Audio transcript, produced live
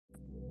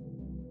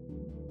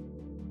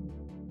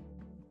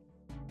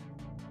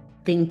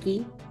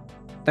Thinky,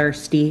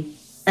 thirsty,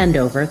 and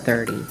over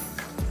 30.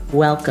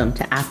 Welcome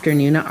to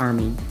Afternoon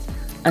Army,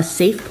 a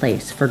safe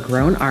place for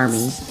grown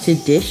armies to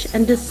dish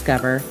and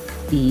discover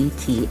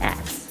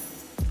BTS.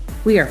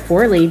 We are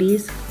four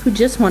ladies who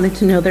just wanted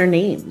to know their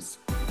names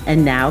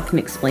and now can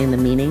explain the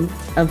meaning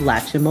of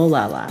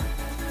Lachimolala.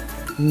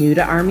 New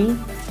to Army?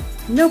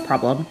 No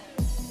problem.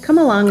 Come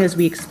along as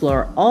we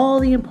explore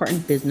all the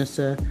important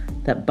businesses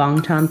that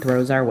Bangtan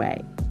throws our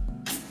way.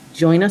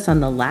 Join us on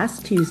the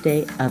last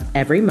Tuesday of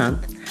every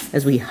month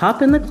as we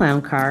hop in the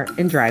clown car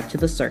and drive to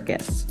the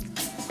circus.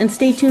 And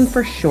stay tuned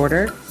for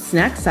shorter,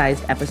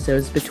 snack-sized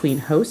episodes between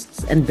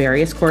hosts and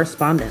various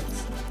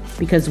correspondents.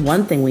 Because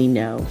one thing we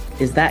know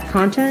is that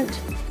content,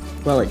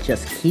 well, it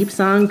just keeps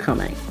on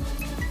coming.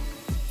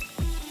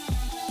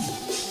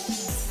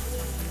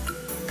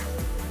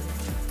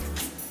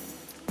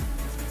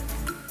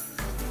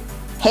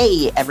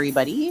 Hey,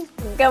 everybody.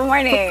 Good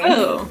morning.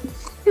 Oh,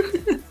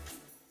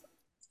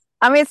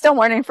 I mean, it's still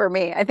morning for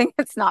me. I think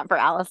it's not for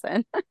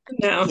Allison.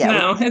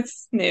 no,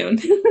 it's noon.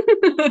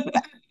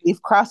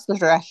 We've crossed the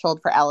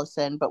threshold for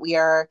Allison, but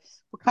we're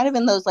kind of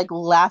in those like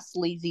last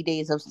lazy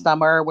days of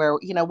summer where,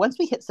 once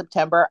we hit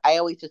September, I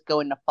always just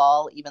go into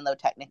fall, even though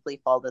technically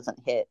fall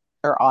doesn't hit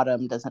or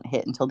autumn doesn't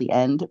hit until the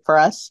end for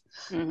us.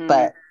 Mm-hmm.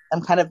 But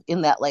I'm kind of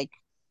in that, like,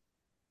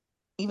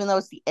 even though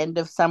it's the end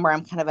of summer,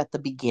 I'm kind of at the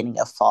beginning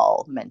of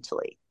fall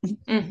mentally.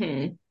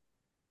 Mm-hmm.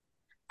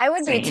 I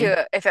would be Same. too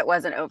if it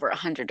wasn't over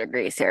 100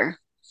 degrees here.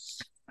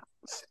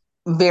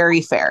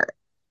 Very fair.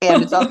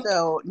 And it's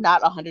also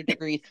not 100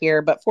 degrees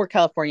here, but for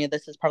California,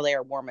 this is probably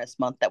our warmest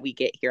month that we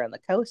get here on the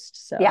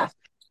coast. So Yeah,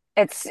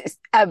 it's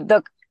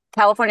the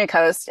California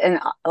coast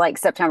in like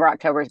September,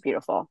 October is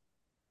beautiful,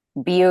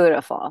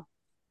 beautiful.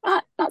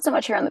 Not so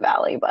much here in the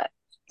valley, but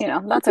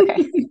that's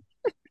okay.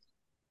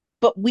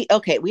 But we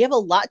have a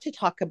lot to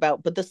talk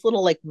about, but this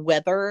little like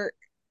weather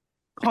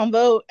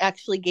combo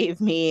actually gave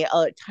me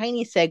a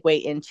tiny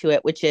segue into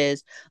it, which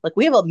is like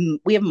we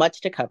have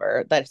much to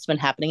cover that's been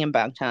happening in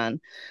Bangtan,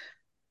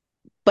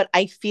 but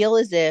I feel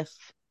as if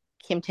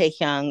Kim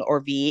Taehyung or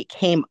V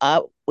came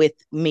up with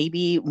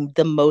maybe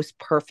the most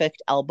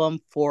perfect album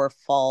for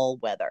fall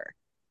weather,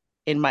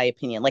 in my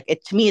opinion. Like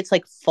to me, it's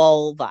like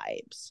fall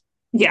vibes.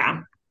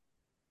 Yeah.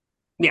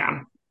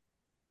 Yeah.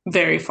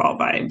 Very fall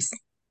vibes.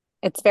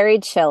 It's very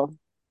chill.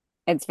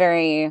 It's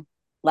very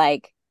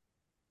like,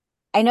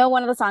 I know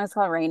one of the songs is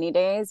called Rainy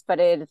Days,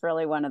 but it's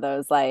really one of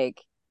those like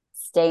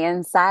stay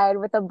inside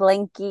with a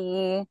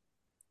blankie,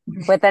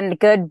 with a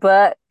good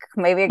book,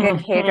 maybe a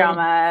good K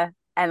drama,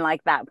 and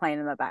like that playing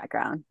in the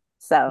background.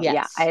 So Yes.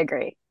 yeah, I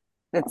agree.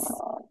 It's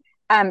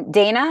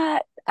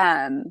Dana,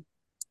 I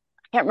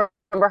can't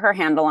remember her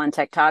handle on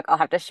TikTok. I'll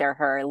have to share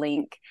her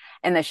link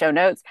in the show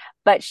notes.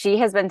 But she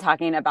has been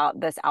talking about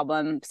this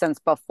album since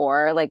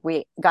before like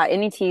we got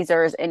any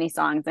teasers, any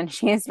songs, and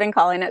she's been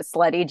calling it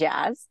slutty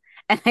jazz.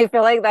 And I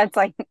feel like that's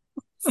like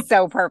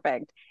so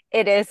perfect.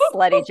 It is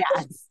slutty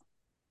jazz.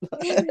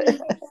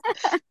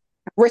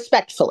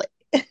 Respectfully.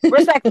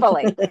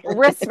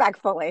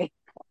 Respectfully.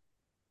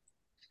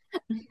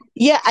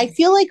 Yeah, I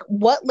feel like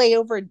what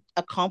Layover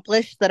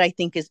accomplished that I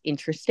think is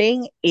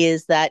interesting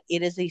is that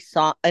it is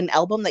an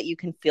album that you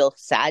can feel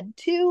sad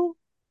to,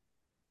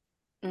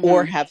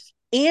 or have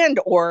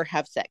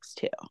sex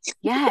to.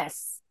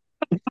 Yes.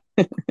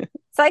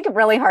 It's like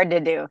really hard to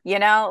do,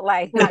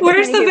 like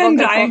where's the Venn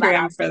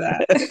diagram for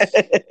that?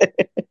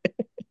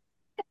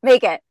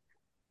 Make it,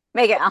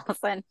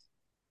 Allison.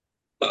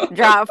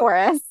 Draw it for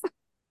us.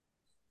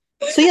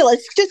 So yeah,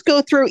 let's just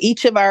go through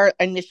each of our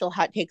initial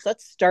hot takes.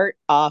 Let's start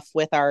off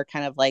with our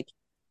kind of like,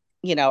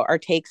 our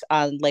takes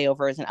on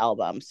Layover as an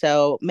album.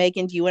 So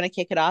Megan, do you want to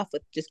kick it off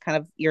with just kind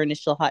of your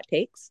initial hot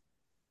takes?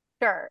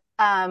 Sure.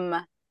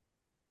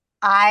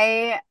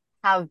 I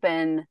have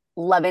been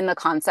loving the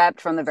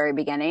concept from the very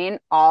beginning.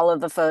 All of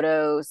the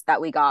photos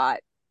that we got,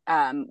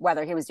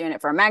 whether he was doing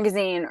it for a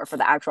magazine or for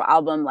the actual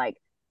album, like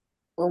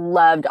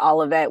loved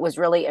all of it. Was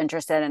really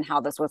interested in how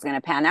this was going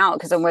to pan out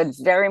because it was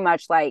very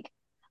much like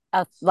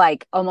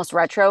almost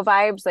retro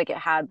vibes. Like it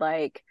had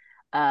like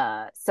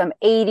some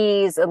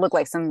 80s. It looked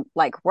like some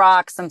like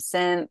rock, some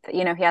synth.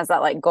 He has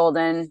that like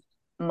golden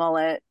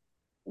mullet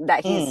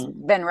that he's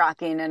been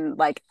rocking, and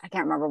like I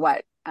can't remember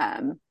what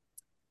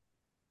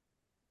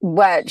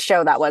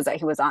show that was that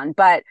he was on,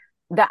 but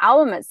the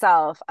album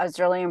itself, I was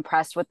really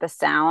impressed with the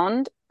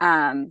sound.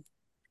 I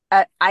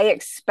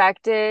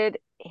expected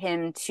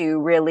him to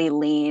really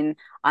lean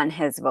on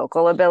his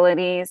vocal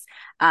abilities,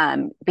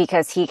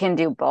 because he can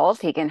do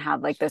both. He can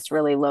have like this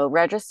really low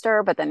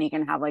register, but then he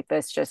can have like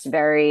this just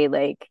very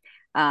like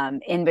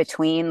in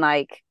between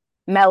like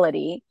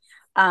melody.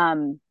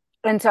 And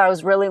so I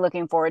was really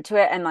looking forward to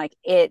it, and like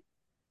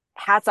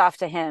hats off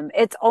to him.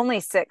 It's only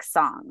 6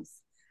 songs.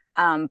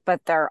 But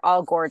they're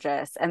all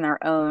gorgeous in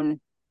their own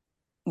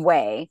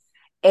way.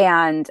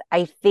 And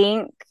I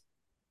think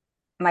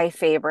my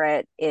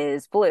favorite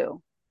is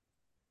Blue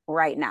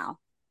right now.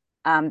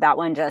 That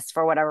one, just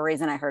for whatever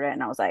reason, I heard it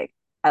and I was like,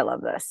 I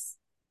love this.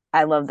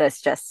 I love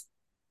this just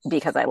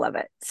because I love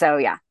it. So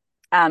yeah,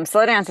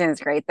 Slow dancing is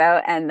great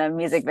though, and the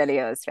music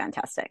video is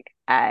fantastic.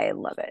 I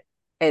love it.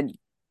 It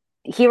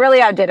he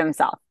really outdid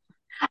himself.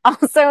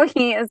 Also,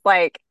 he is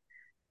like,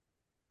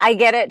 I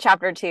get it,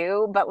 chapter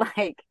two, but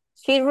like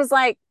he was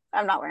like,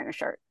 I'm not wearing a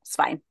shirt. It's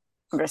fine.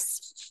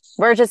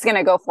 We're just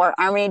gonna go for it.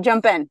 Army,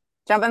 jump in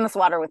this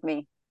water with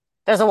me.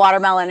 There's a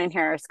watermelon in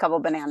here. There's a couple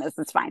bananas.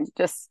 It's fine.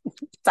 Just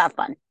let's have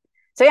fun.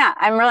 So yeah,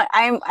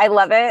 I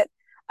love it.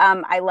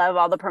 I love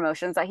all the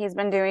promotions that he's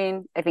been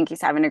doing. I think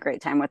he's having a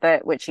great time with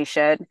it, which he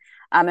should.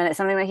 And it's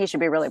something that he should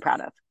be really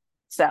proud of.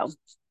 So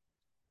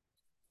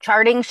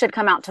charting should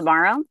come out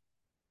tomorrow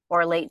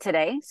or late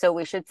today. So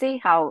we should see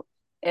how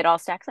it all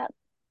stacks up.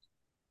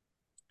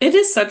 It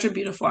is such a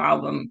beautiful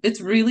album.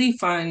 It's really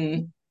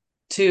fun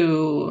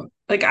to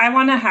like. I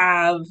want to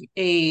have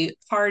a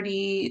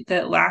party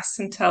that lasts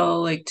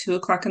until like 2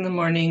 o'clock in the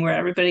morning where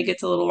everybody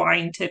gets a little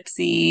wine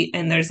tipsy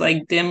and there's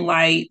like dim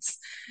lights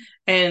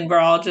and we're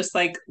all just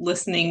like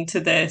listening to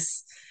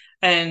this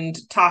and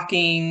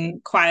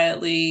talking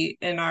quietly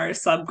in our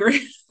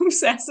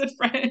subgroups as a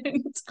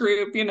friends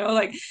group,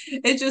 like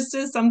it just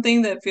is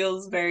something that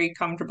feels very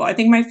comfortable. I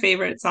think my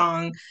favorite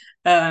song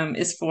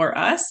is For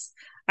Us.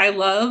 I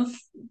love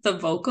the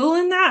vocal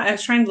in that. I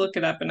was trying to look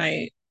it up and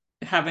I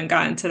haven't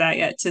gotten to that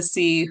yet to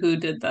see who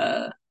did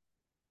the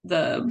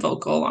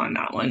vocal on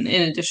that one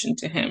in addition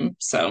to him.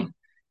 So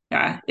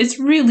yeah, it's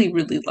really,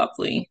 really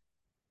lovely.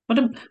 What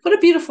a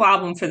beautiful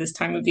album for this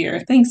time of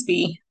year. Thanks,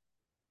 B.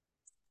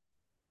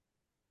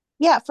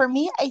 Yeah, for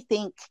me, I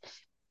think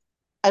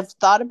I've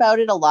thought about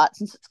it a lot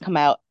since it's come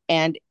out,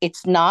 and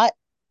it's not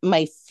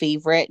my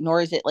favorite,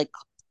 nor is it like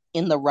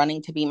in the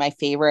running to be my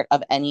favorite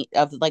of any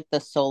of like the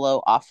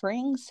solo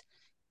offerings.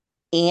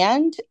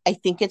 And I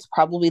think it's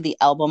probably the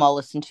album I'll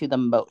listen to the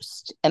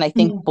most. And I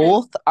think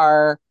both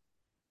are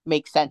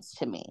make sense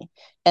to me.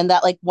 And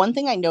that like one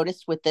thing I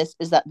noticed with this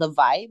is that the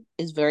vibe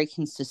is very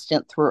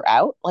consistent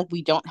throughout. Like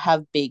we don't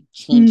have big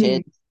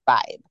changes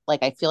vibe.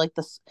 Like I feel like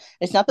this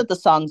it's not that the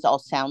songs all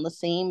sound the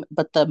same,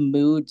 but the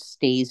mood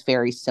stays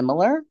very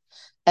similar.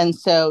 And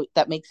so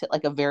that makes it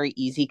like a very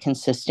easy,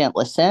 consistent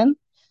listen.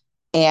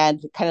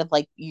 And kind of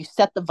like you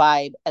set the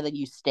vibe and then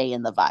you stay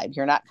in the vibe.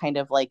 You're not kind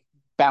of like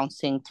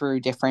bouncing through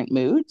different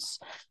moods.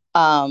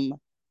 Um,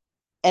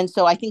 and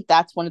so I think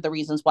that's one of the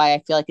reasons why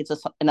I feel like it's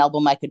an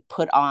album I could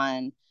put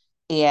on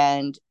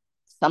and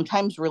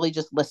sometimes really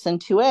just listen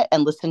to it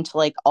and listen to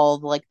like all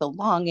the like the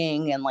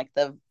longing and like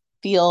the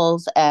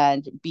feels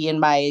and be in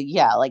my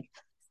like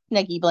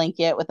snuggy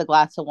blanket with a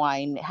glass of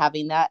wine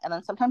having that. And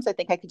then sometimes I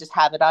think I could just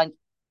have it on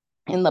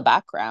in the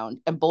background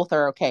and both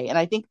are okay. And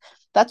I think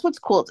that's what's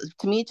cool.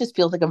 To me, it just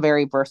feels like a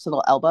very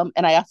versatile album.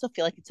 And I also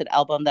feel like it's an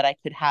album that I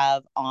could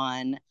have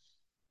on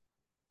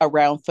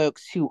around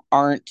folks who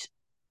aren't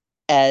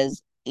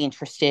as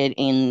interested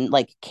in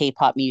like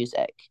K-pop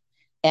music.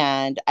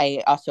 And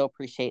I also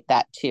appreciate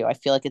that too. I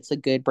feel like it's a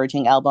good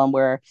bridging album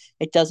where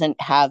it doesn't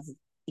have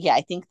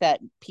I think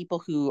that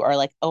people who are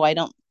like, oh, I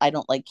don't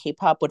like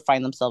K-pop would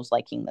find themselves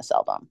liking this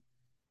album.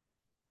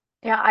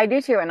 Yeah, I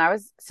do too. And I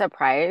was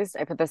surprised.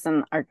 I put this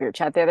in our group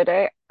chat the other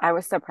day. I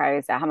was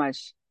surprised at how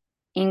much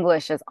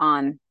English is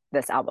on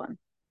this album.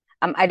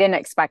 I didn't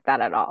expect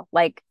that at all.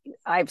 Like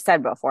I've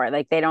said before,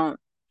 like they don't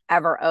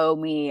ever owe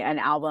me an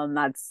album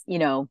that's,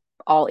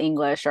 all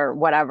English or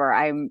whatever.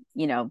 I'm,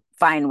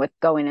 fine with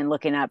going and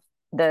looking up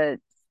the,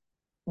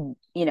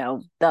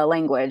 the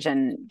language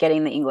and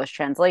getting the English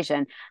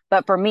translation.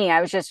 But for me,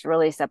 I was just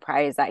really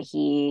surprised that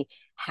he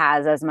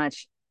has as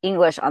much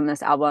English on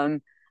this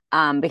album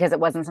because it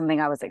wasn't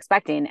something I was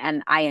expecting.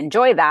 And I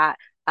enjoy that.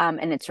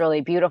 And it's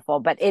really beautiful,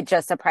 but it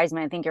just surprised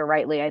me. I think you're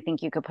rightly. I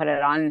think you could put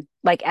it on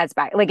like as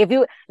back. Like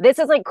this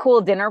is like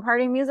cool dinner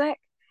party music.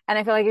 And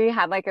I feel like if you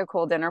had like a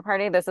cool dinner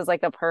party, this is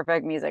like the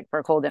perfect music for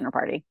a cool dinner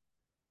party.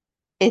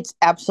 It's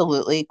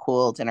absolutely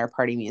cool dinner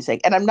party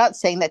music. And I'm not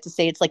saying that to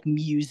say it's like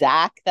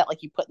music that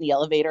like you put in the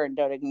elevator and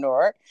don't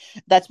ignore.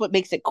 That's what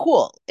makes it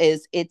cool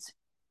is it's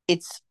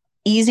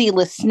easy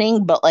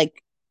listening, but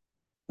like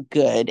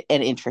good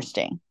and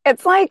interesting.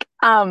 It's like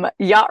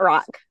yacht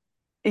rock.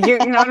 You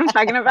know what I'm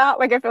talking about?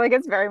 Like I feel like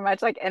it's very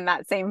much like in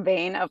that same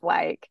vein of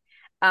like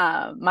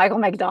Michael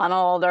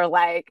McDonald or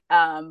like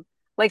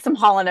some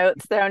Hall and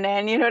Oates thrown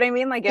in, you know what I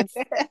mean? Like it's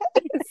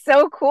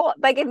so cool.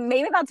 Like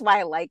maybe that's why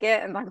I like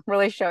it and I'm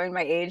really showing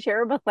my age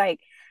here, but like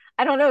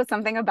I don't know,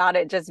 something about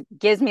it just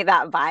gives me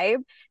that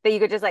vibe that you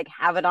could just like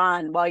have it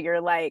on while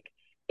you're like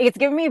it's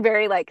giving me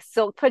very like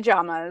silk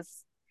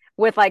pajamas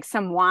with like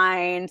some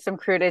wine, some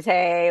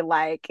crudité,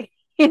 like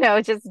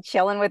just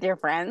chilling with your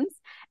friends.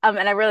 And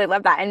I really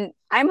love that. And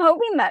I'm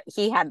hoping that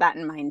he had that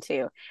in mind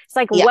too. It's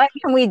like, what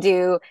can we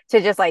do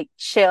to just like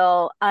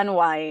chill,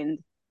 unwind,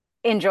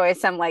 enjoy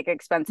some like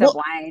expensive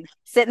wine,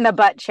 sit in the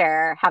butt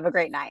chair, have a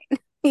great night,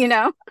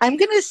 I'm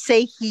going to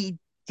say he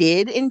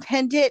did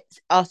intend it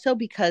also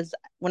because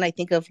when I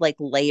think of like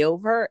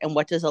layover and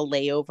what does a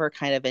layover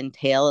kind of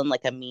entail and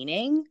like a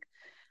meaning,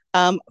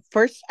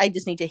 first I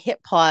just need to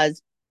hit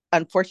pause.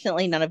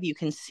 Unfortunately, none of you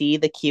can see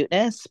the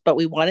cuteness, but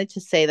we wanted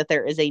to say that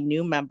there is a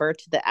new member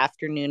to the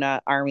Afternoona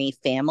Army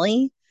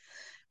family,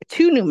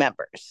 2 new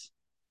members,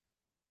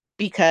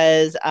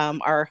 because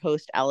our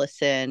host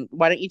Allison,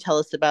 why don't you tell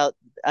us about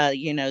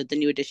the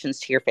new additions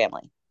to your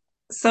family?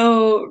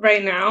 So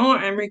right now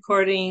I'm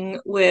recording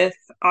with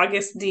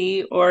August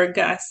D, or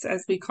Gus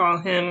as we call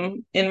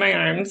him, in my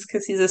arms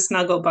because he's a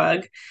snuggle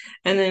bug.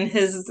 And then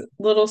his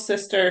little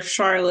sister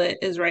Charlotte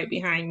is right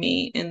behind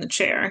me in the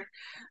chair.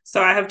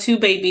 So I have two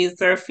babies.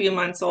 They're a few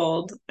months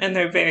old and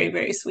they're very,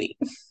 very sweet.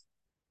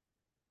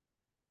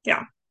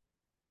 Yeah.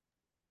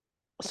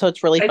 So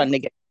it's really I fun to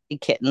get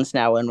kittens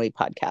now when we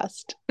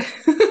podcast.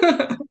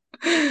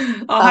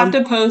 I'll have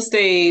to post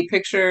a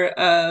picture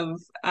of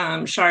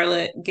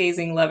Charlotte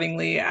gazing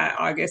lovingly at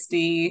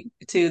Augusty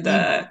to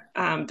the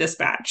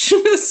dispatch.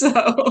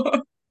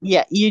 So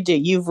Yeah, you do.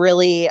 You've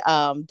really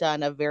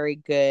done a very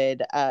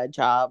good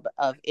job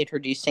of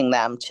introducing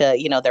them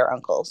to, their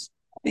uncles.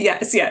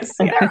 yes, yes,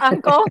 yeah. They're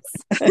uncles.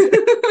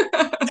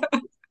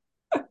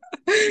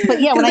 But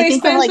yeah, when Because I they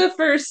think of spent like, the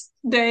first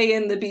day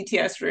in the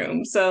BTS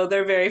room, so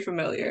they're very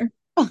familiar.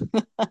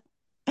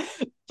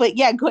 but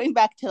yeah, going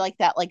back to like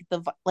that,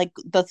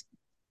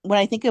 when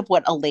I think of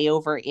what a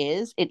layover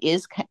is, it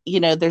is,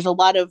 there's a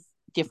lot of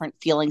different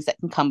feelings that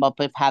can come up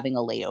with having a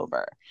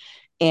layover.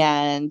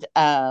 And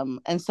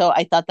so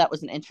I thought that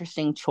was an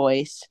interesting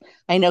choice.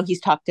 I know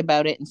he's talked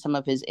about it in some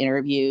of his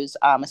interviews,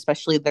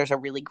 especially there's a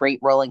really great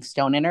Rolling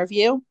Stone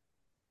interview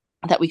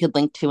that we could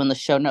link to in the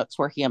show notes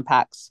where he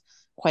unpacks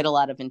quite a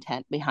lot of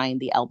intent behind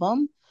the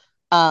album.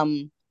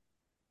 Um,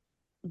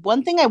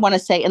 One thing I want to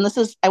say, and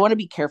I want to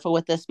be careful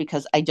with this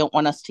because I don't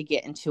want us to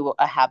get into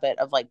a habit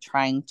of like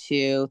trying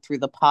to, through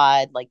the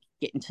pod, like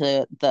get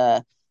into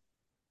the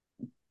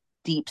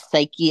deep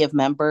psyche of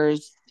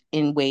members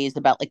in ways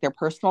about like their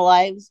personal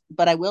lives.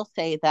 But I will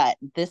say that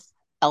this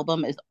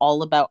album is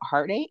all about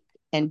heartache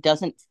and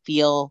doesn't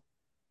feel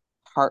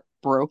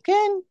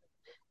heartbroken.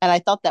 And I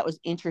thought that was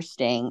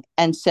interesting.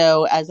 And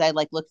so as I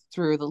like looked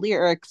through the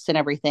lyrics and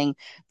everything,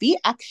 V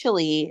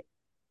actually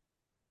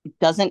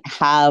doesn't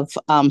have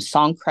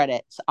song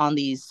credits on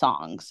these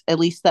songs, at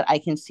least that I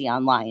can see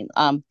online.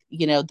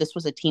 This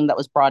was a team that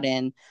was brought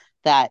in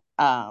that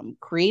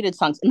created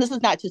songs. And this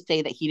is not to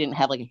say that he didn't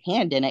have like a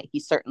hand in it.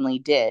 He certainly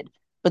did.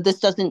 But this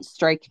doesn't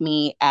strike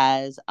me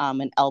as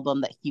an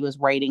album that he was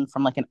writing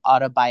from like an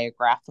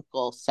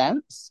autobiographical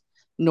sense,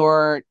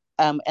 nor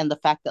and the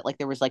fact that like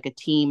there was like a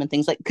team and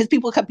things like because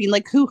people kept being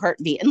like, who hurt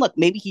me? And look,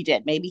 maybe he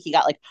did. Maybe he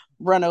got like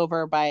run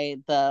over by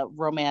the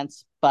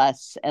romance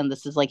bus and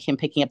this is like him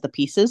picking up the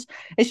pieces.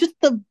 It's just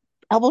the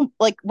album,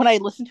 like when I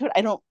listen to it,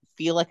 I don't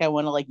feel like I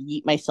want to like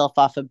yeet myself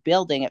off a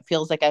building. It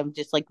feels like I'm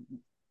just like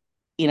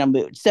in a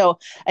mood. So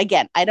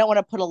again, I don't want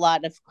to put a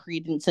lot of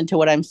credence into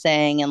what I'm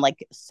saying and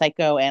like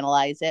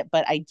psychoanalyze it,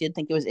 but I did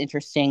think it was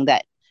interesting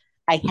that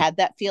I had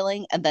that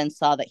feeling and then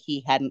saw that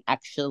he hadn't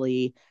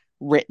actually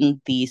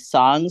written these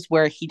songs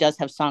where he does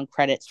have song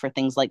credits for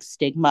things like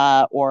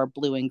Stigma or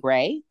Blue and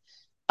Gray.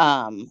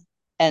 Um,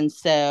 and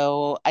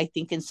so I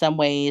think in some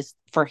ways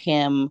for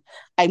him,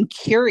 I'm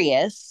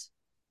curious,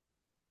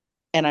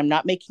 and I'm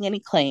not making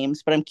any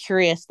claims, but I'm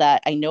curious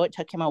that I know it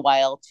took him a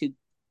while to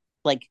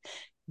like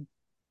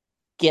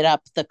get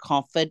up the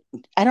confidence.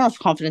 I don't know if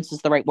confidence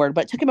is the right word,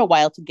 but it took him a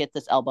while to get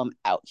this album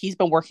out. He's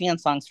been working on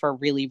songs for a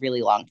really,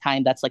 really long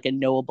time. That's like a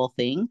knowable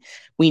thing.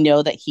 We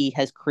know that he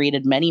has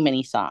created many,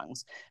 many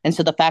songs. And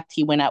so the fact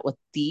he went out with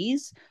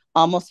these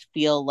almost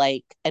feel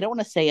like, I don't want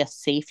to say a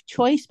safe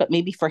choice, but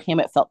maybe for him,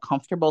 it felt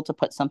comfortable to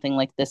put something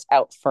like this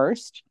out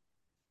first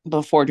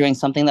before doing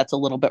something that's a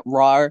little bit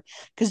raw.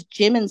 Because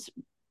Jimin's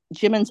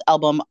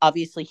album,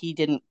 obviously he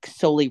didn't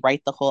solely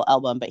write the whole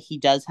album, but he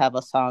does have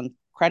a song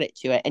credit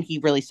to it. And he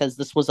really says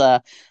this was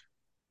a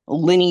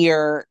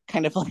linear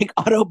kind of like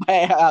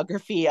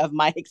autobiography of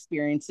my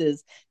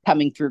experiences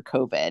coming through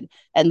COVID.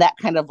 And that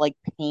kind of like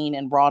pain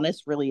and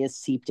rawness really is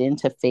seeped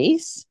into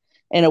Face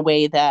in a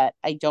way that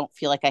I don't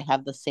feel like I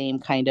have the same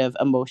kind of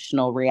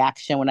emotional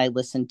reaction when I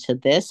listen to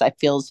this. It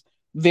feels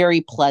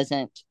very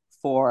pleasant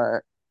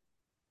for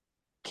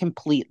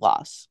complete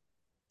loss.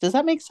 Does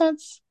that make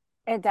sense?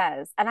 It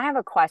does. And I have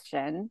a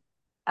question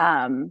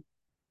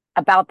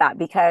about that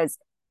because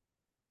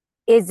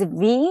is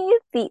V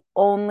the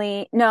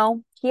only?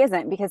 No, he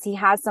isn't because he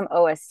has some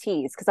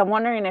OSTs. Because I'm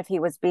wondering if he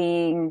was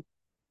being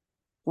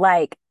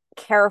like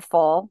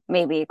careful,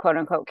 maybe quote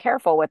unquote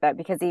careful with it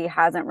because he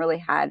hasn't really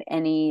had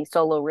any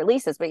solo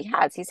releases, but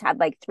he's had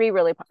like three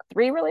really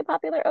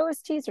popular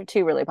OSTs or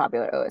two really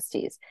popular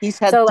OSTs. He's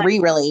had So like three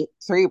really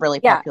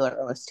yeah, popular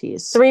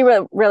OSTs. three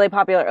really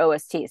popular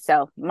OSTs.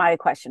 So my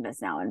question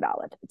is now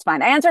invalid. It's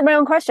fine. I answered my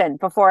own question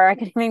before I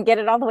could even get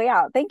it all the way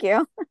out. Thank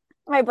you.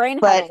 My brain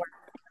had to But work.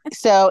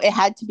 so it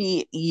had to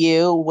be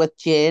You with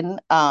Jin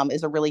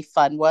is a really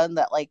fun one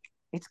that like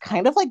it's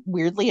kind of like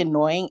weirdly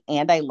annoying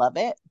and I love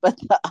it. But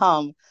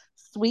the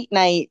Sweet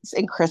Nights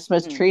and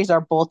Christmas Trees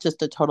are both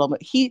just a total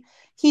he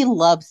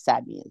loves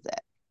sad music.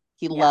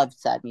 He Yeah.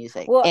 loves sad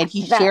music. Well, And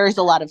he shares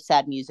a lot of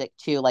sad music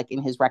too, like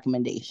in his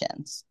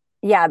recommendations.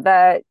 yeah,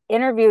 the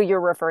interview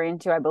you're referring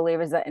to, I believe,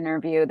 is the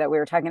interview that we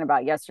were talking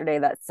about yesterday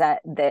that said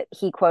that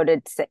he's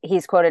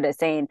quoted as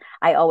saying,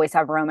 I always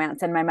have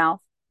romance in my mouth.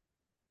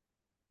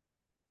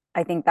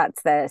 I think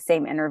that's the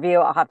same interview.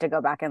 I'll have to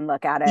go back and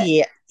look at it.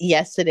 Yeah,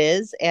 yes, it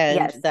is. And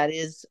Yes. that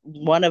is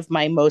one of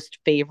my most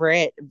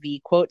favorite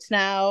V quotes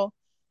now.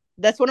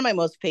 That's one of my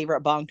most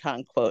favorite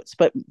Bangtan quotes,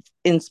 but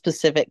in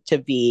specific to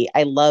V,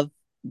 I love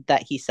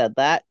that he said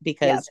that Yep.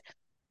 because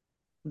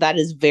that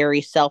is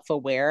very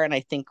self-aware and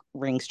I think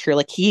rings true.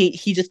 Like he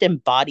just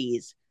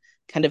embodies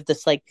kind of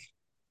this like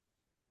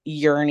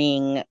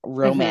yearning Mm-hmm.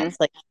 romance.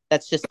 Like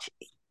that's just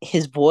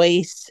his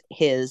voice,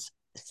 his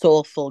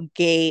soulful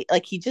gait.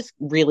 Like he just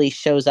really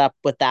shows up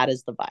with that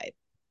as the vibe.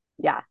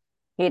 Yeah,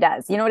 he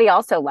does. You know what he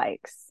also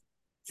likes?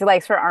 He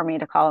likes for Army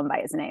to call him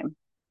by his name,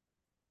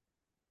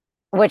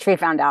 which we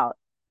found out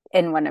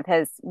in one of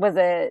his, was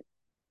it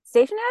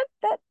Station Ed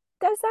that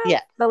does that?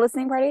 Yeah. The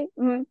listening party?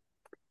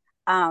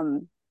 Mm-hmm.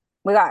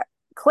 We got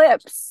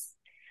clips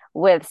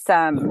with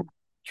some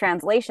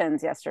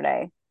translations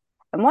yesterday.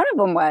 And one of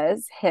them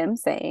was him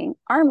saying,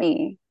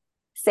 Army,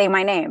 say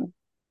my name.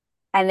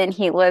 And then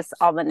he lists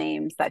all the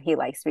names that he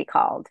likes to be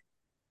called.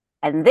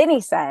 And then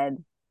he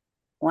said,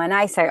 when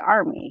I say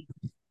Army,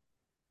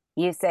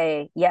 you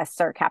say, yes,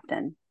 sir,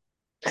 Captain.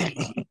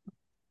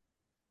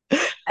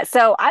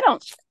 So I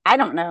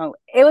don't know.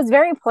 It was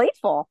very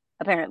playful,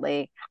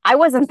 apparently. I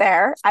wasn't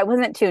there. I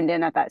wasn't tuned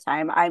in at that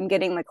time. I'm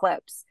getting the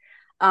clips.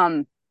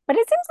 But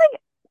it seems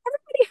like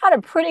everybody had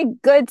a pretty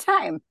good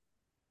time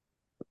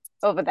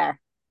over there.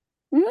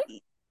 Mm-hmm.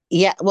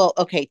 Yeah, well,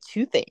 okay,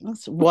 two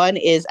things. One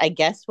is I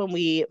guess when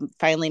we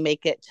finally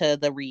make it to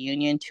the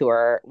reunion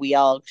tour, we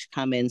all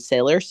come in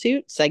sailor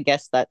suits. I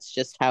guess that's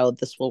just how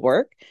this will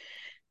work.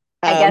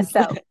 I Um, guess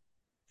so.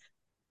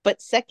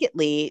 but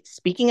secondly,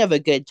 speaking of a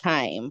good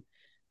time,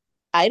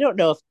 I don't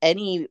know if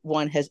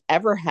anyone has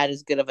ever had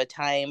as good of a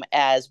time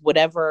as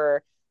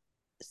whatever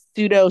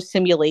pseudo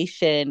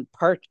simulation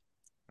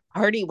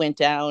party went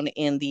down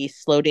in the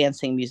slow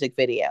dancing music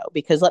video.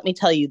 Because let me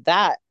tell you,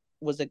 that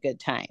was a good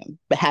time,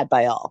 but had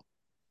by all.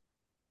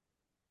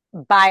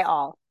 By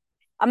all.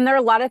 There are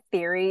a lot of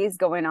theories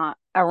going on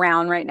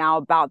around right now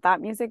about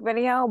that music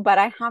video, but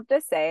I have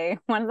to say,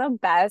 one of the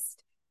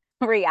best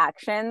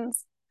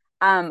reactions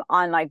on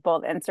like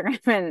both Instagram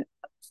and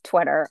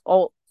Twitter,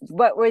 oh,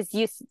 what was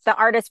used the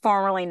artist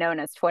formerly known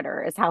as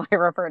Twitter is how I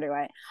refer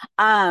to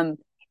it.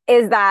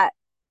 Is that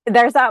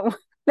there's that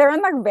they're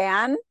in their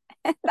van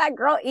and that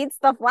girl eats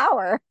the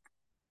flower.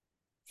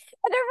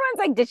 And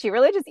everyone's like, did she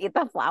really just eat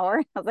the flower?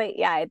 I was like,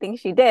 yeah, I think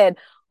she did.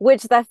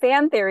 Which the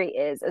fan theory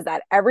is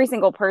that every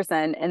single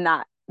person in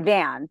that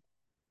van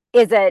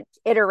is an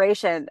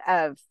iteration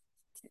of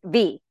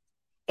V,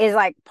 is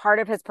like part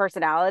of his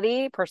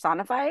personality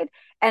personified.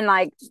 And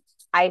like,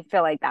 I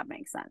feel like that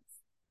makes sense.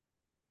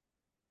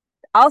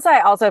 Also,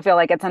 I also feel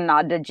like it's a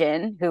nod to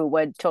Jin, who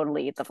would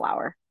totally eat the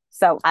flower.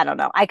 So I don't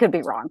know. I could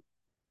be wrong.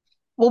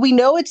 Well, we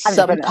know it's I'm just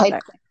some putting it out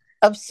type there.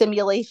 of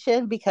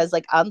simulation because,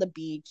 like, on the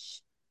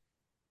beach,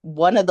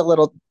 one of the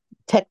little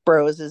tech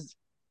bros is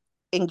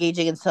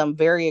engaging in some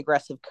very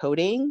aggressive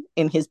coding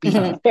in his beach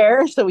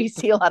chair. So we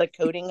see a lot of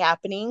coding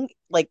happening,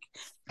 like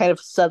kind of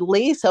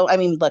subtly. So, I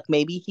mean, look,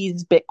 maybe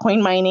he's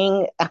Bitcoin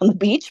mining on the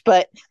beach,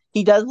 but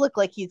he does look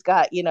like he's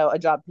got, a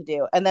job to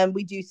do. And then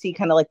we do see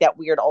kind of like that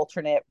weird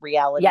alternate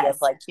reality of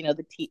Yes. like,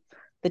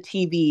 the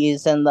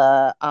TVs and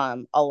the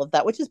all of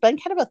that, which has been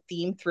kind of a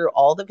theme through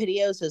all the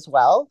videos as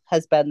well,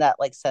 has been that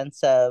like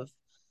sense of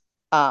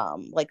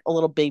like a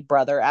little big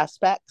brother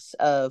aspects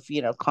of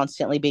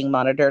constantly being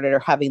monitored or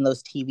having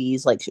those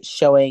TVs like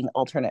showing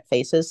alternate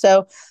faces.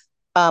 So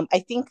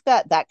I think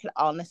that could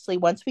honestly,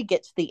 once we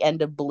get to the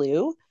end of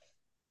Blue,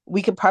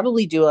 we could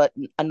probably do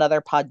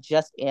another pod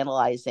just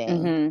analyzing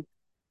Mm-hmm.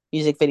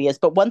 music videos.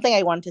 But one thing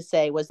I wanted to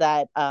say was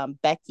that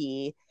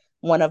Becky,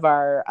 one of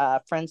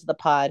our friends of the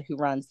pod who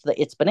runs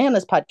the It's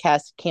Bananas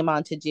podcast, came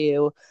on to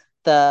do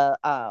the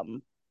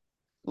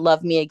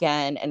Love Me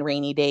Again and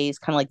Rainy Days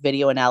kind of like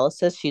video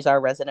analysis. She's our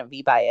resident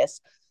V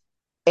bias.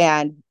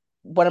 And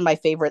one of my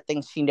favorite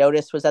things she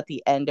noticed was at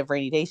the end of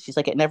Rainy Days, she's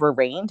like, it never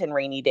rained in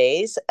Rainy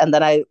Days. And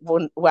then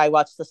when I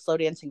watched the slow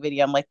dancing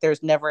video, I'm like,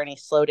 there's never any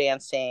slow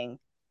dancing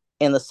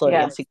in the slow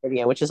Yeah. dancing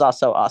video, which is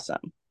also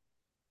awesome.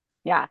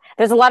 Yeah.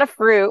 There's a lot of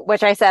fruit,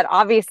 which I said,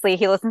 obviously,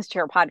 he listens to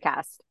your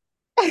podcast.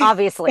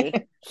 Obviously,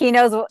 he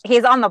knows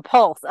he's on the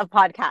pulse of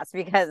podcasts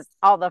because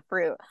all the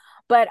fruit.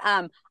 But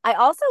I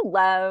also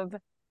love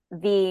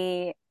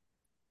the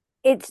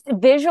it's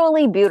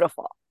visually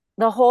beautiful.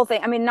 The whole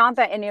thing. I mean, not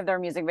that any of their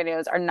music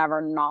videos are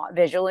never not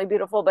visually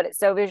beautiful, but it's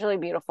so visually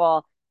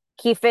beautiful.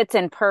 He fits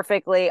in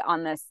perfectly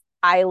on this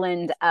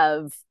island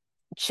of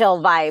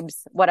chill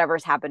vibes,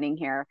 whatever's happening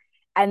here.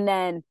 And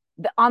then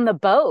on the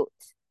boat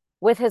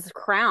with his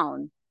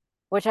crown,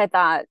 which I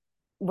thought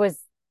was,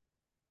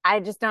 I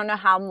just don't know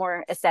how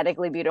more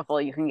aesthetically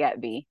beautiful you can get,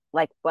 V.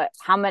 Like, what?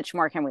 How much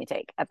more can we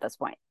take at this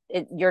point?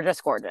 You're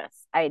just gorgeous.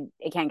 I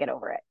can't get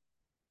over it.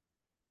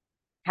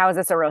 How is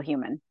this a real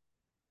human?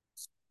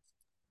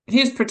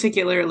 He's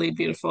particularly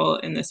beautiful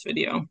in this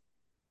video.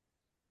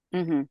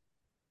 Mm-hmm.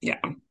 Yeah.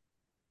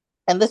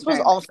 And this was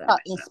Very all much so. shot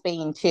in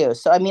Spain too.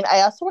 So I mean,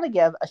 I also want to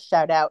give a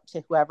shout out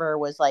to whoever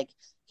was like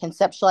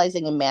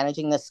conceptualizing and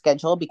managing this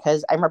schedule,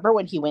 because I remember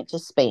when he went to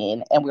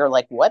Spain and we were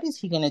like, what is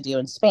he going to do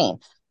in Spain?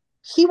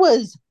 He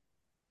was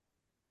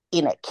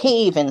in a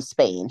cave in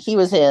Spain. He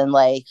was in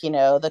like,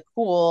 the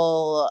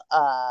cool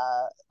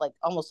like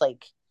almost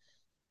like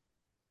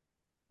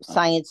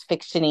science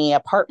fictiony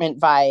apartment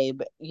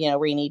vibe,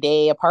 rainy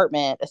day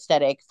apartment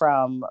aesthetic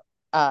from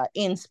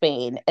in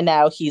Spain. And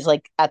now he's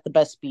like at the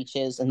best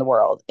beaches in the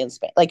world in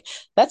Spain. Like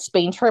that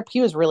Spain trip,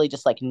 he was really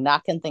just like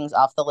knocking things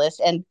off the list.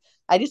 And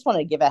I just want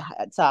to give a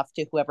hats off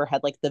to whoever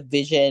had like the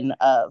vision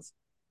of,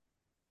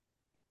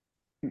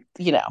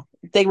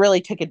 they really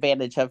took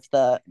advantage of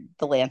the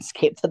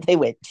landscape that they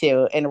went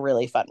to in a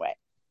really fun way.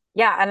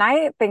 Yeah, and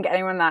I think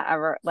anyone that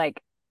ever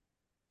like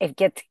it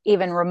gets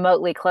even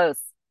remotely close,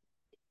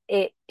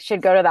 it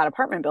should go to that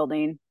apartment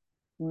building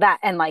that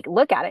and like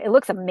look at it. It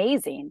looks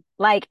amazing.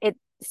 Like it's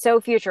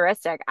so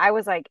futuristic. I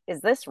was like,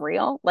 is this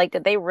real? Like,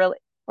 did they really,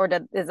 or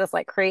is this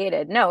like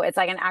created? No, it's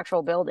like an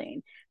actual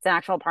building. It's an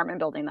actual apartment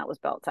building that was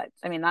built.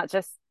 I mean, that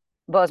just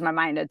blows my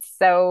mind. It's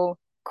so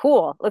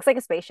cool. Looks like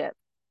a spaceship.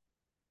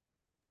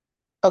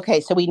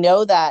 Okay, so we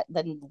know that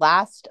the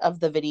last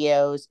of the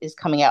videos is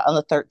coming out on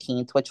the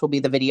 13th, which will be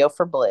the video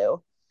for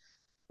Blue.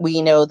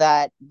 We know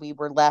that we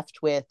were left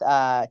with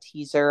a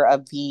teaser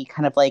of V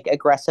kind of like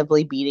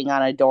aggressively beating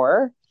on a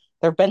door.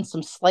 There have been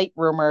some slight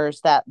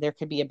rumors that there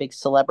could be a big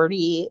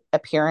celebrity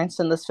appearance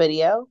in this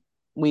video.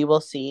 We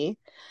will see.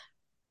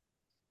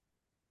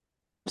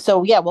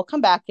 So yeah, we'll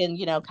come back and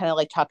kind of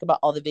like talk about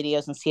all the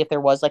videos and see if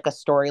there was like a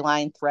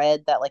storyline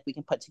thread that like we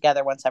can put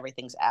together once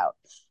everything's out.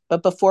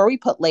 But before we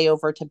put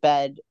Layover to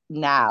bed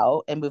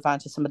now and move on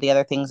to some of the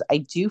other things, I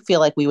do feel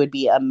like we would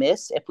be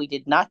amiss if we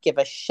did not give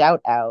a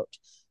shout out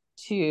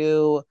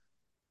to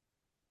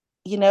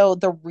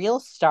the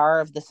real star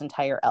of this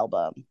entire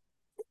album,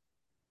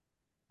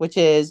 which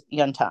is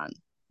Yuntan,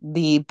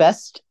 the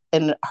best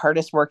and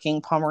hardest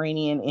working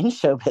Pomeranian in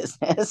show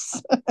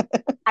business.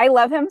 I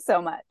love him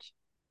so much.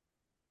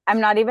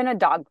 I'm not even a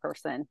dog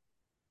person.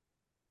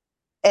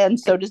 And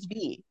so does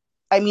V.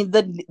 I mean,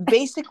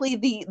 basically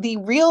the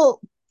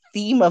real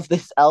theme of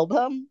this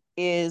album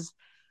is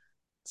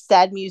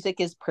sad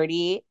music is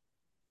pretty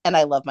and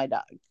I love my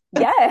dog.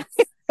 Yes.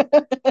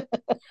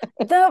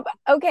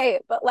 Okay,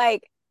 but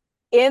like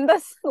in the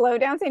slow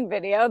dancing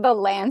video, the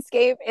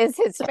landscape is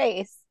his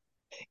face.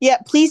 Yeah,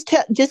 please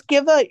just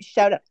give a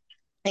shout out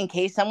in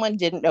case someone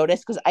didn't notice,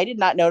 because I did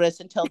not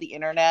notice until the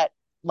internet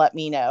let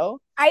me know.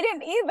 I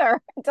didn't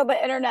either until the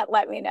internet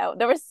let me know.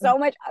 There was so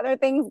much other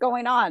things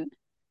going on.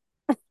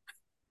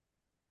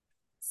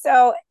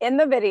 So in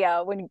the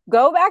video, when you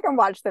go back and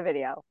watch the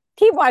video,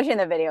 keep watching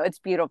the video. It's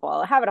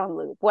beautiful. Have it on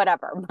loop,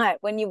 whatever. But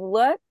when you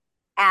look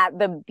at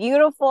the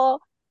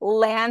beautiful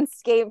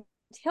landscape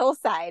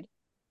hillside,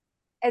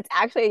 it's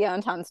actually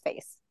Yontan's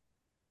face.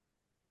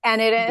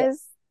 And it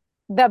is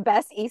the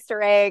best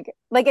Easter egg.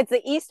 Like it's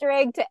the Easter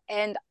egg to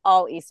end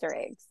all Easter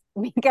eggs,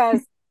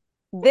 because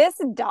this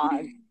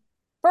dog,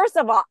 first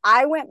of all,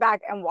 I went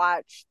back and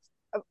watched,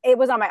 it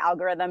was on my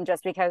algorithm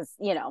just because,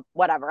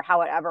 whatever,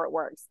 however it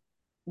works.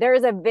 There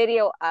is a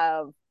video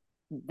of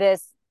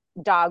this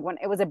dog when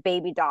it was a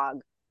baby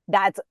dog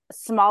that's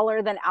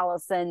smaller than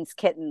Allison's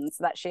kittens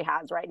that she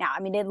has right now.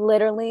 I mean, it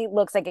literally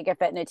looks like it could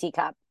fit in a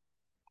teacup.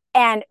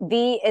 And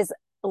V is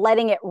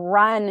letting it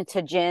run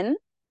to Jin.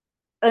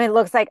 And it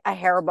looks like a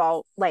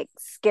hairball like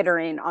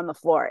skittering on the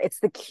floor.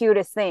 It's the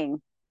cutest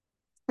thing.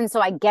 And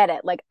so I get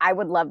it. Like I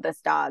would love this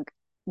dog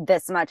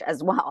this much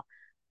as well.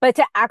 But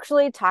to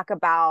actually talk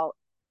about,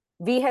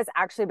 V has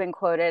actually been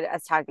quoted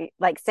as talking,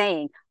 like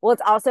saying, well,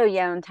 it's also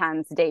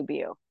Yeontan's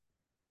debut.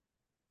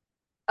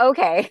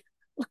 Okay.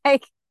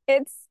 Like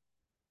shout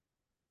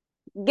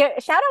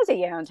out to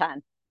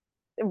Yeontan.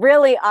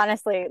 Really,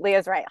 honestly,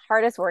 Leah's right.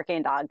 Hardest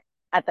working dog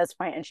at this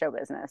point in show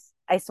business.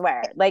 I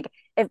swear. Like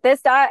if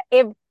this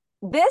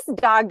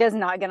dog does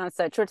not get on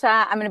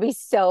Suchwita, I'm going to be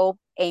so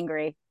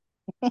angry.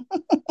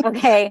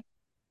 Okay.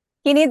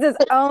 He needs his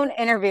own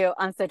interview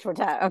on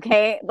Suchwita.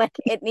 Okay. Like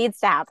it needs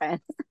to happen.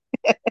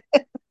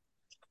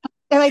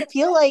 And I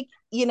feel like,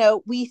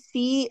 we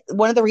see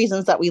one of the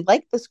reasons that we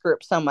like this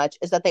group so much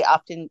is that they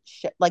often,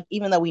 like,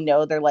 even though we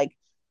know they're like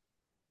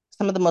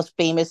some of the most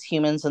famous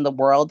humans in the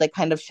world, they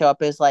kind of show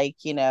up as like,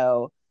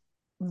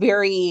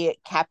 very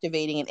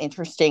captivating and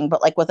interesting,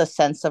 but like with a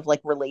sense of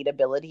like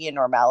relatability and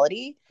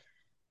normality.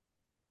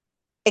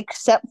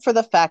 Except for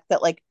the fact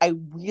that like I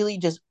really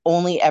just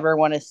only ever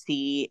want to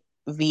see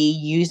V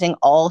using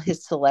all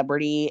his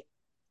celebrity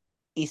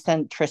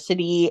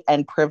eccentricity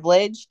and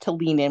privilege to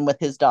lean in with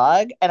his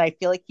dog, and I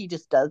feel like he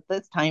just does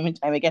this time and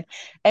time again.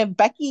 And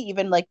Becky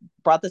even like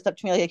brought this up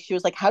to me, like she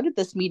was like, how did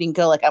this meeting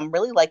go? Like I'm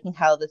really liking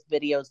how this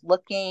video is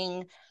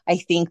looking. I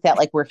think that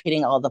like we're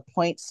hitting all the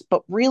points,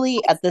 but really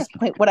at this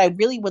point what I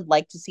really would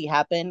like to see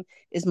happen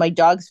is my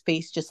dog's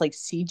face just like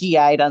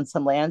CGI'd on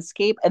some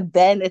landscape, and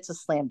then it's a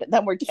slam dunk.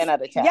 Then we're 10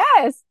 out of 10.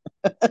 Yes.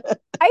 I said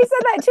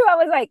that too. I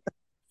was like,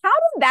 how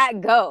did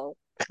that go?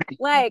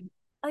 Like,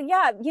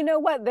 yeah, you know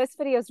what? This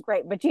video is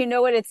great, but you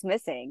know what it's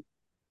missing?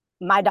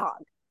 my dog.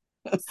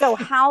 So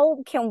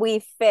how can we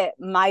fit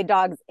my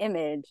dog's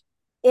image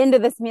into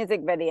this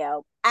music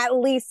video at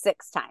least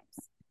 6 times?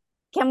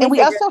 Can we? And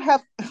we also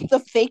have the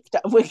fake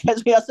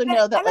because we also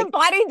know that and the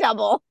body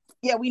double.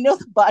 Yeah, we know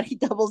the body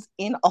doubles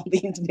in all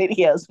these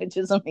videos, which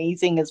is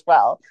amazing as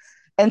well.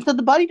 And so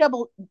the body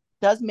double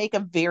does make a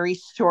very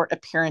short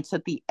appearance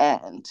at the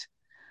end.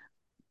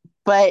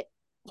 But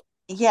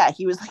yeah,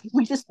 he was like,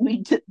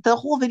 the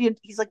whole video,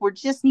 he's like, we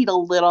just need a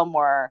little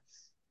more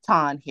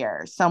Tan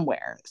here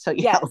somewhere. So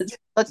yeah, Yes.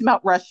 let's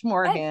Mount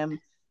Rushmore him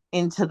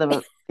into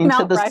the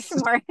Mount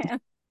Rushmore him.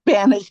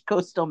 Spanish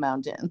coastal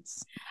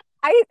mountains.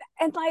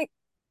 And like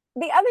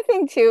the other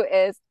thing too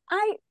is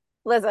I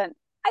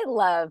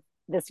love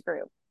this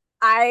group.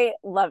 I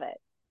love it.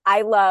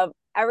 I love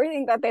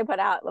everything that they put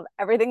out, love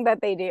everything that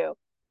they do.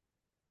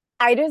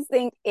 I just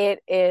think it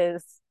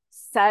is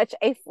such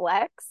a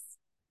flex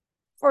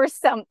for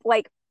some,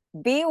 like,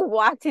 B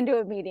walked into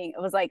a meeting.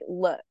 It was like,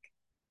 look,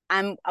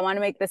 I want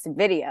to make this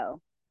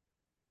video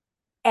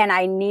and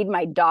I need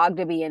my dog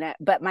to be in it,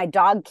 but my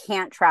dog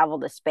can't travel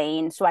to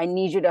Spain. So I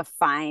need you to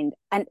find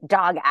a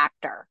dog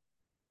actor,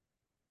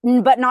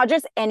 but not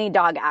just any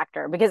dog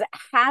actor, because it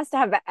has to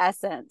have the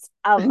essence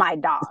of my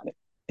dog.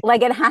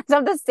 Like it has to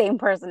have the same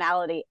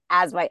personality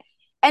as my,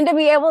 and to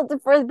be able to,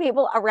 for the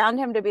people around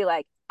him to be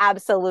like,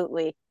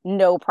 absolutely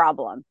no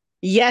problem.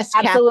 Yes,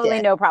 absolutely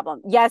Captain. No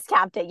problem. Yes,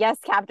 Captain. Yes,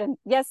 Captain.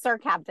 Yes, sir,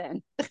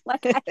 Captain.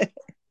 Like,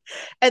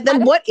 and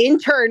then what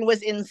intern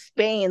was in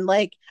Spain?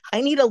 Like, I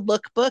need a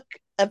lookbook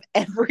of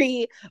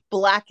every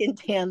black and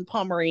tan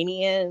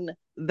Pomeranian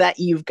that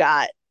you've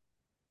got.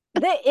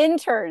 The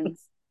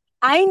interns.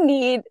 I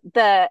need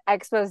the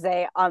expose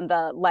on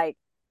the like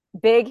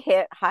big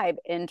hit hype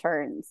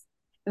interns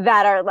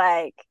that are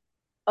like,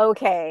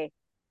 okay,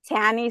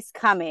 Tanny's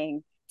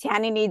coming.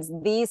 Tanny needs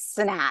these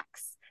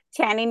snacks.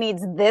 Tanny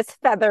needs this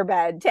feather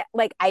bed.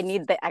 Like, I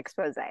need the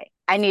expose.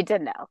 I need to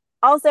know.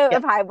 Also,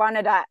 if I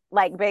wanted to,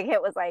 like, Big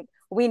Hit was like,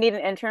 we need an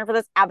intern for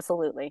this,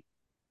 absolutely.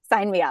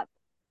 Sign me up.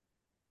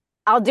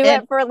 I'll do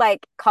it for,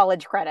 like,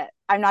 college credit.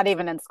 I'm not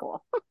even in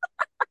school.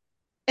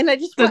 And I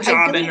just want the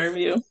job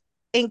interview.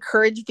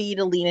 Encourage V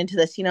to lean into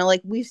this. You know,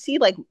 like we see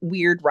like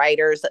weird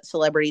writers that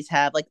celebrities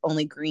have, like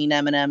only green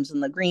M&Ms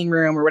in the green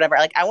room or whatever.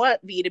 Like I want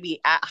V to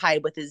be at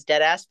Hyde with his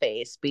dead ass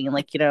face, being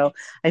like, you know,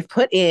 I've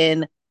put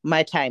in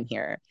my time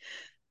here.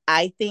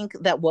 I think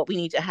that what we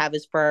need to have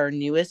is for our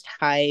newest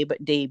Hybe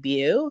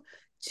debut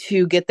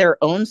to get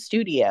their own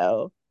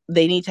studio.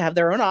 They need to have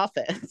their own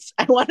office.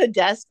 I want a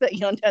desk that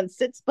Yeontan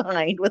sits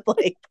behind with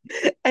like,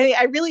 I mean,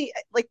 I really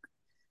like,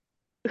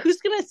 who's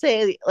going to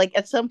say like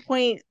at some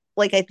point,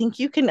 like, I think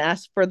you can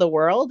ask for the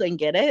world and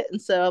get it. And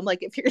so I'm like,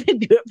 if you're going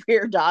to do it for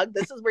your dog,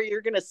 this is where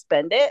you're going to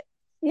spend it.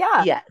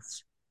 Yeah.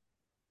 Yes.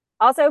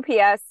 Also,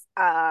 P.S.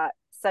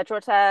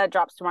 Sechuta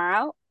drops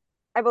tomorrow,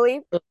 I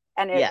believe.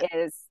 And it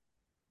is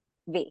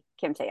V,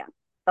 Kim Tae-young,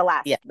 the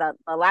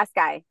last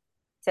guy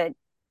to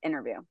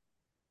interview.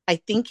 I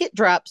think it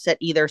drops at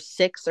either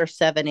 6 or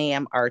 7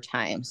 a.m. our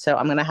time. So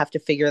I'm going to have to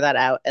figure that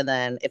out. And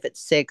then if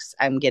it's 6,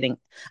 I'm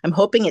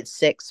hoping it's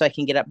 6 so I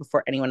can get up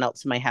before anyone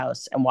else in my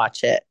house and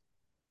watch it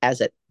as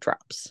it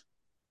drops.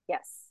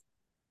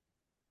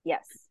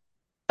 Yes.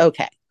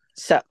 Okay.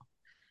 So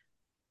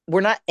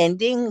we're not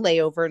ending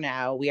Layover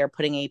now. We are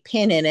putting a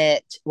pin in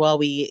it while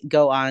we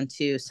go on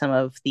to some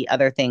of the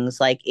other things.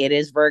 Like it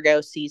is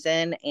Virgo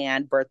season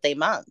and birthday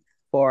month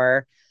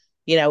for,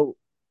 you know,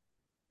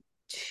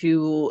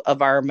 2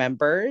 of our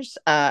members.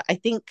 I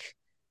think.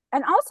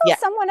 And also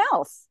someone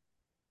else.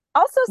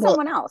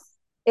 Someone else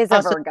is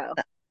a Virgo.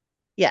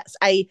 Yes.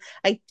 I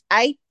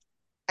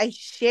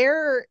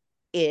share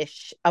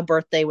ish a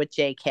birthday with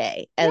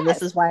JK. And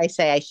this is why I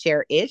say I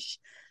share ish.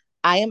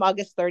 I am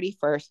August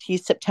 31st.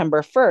 He's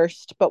September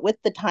 1st. But with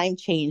the time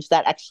change,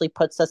 that actually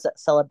puts us at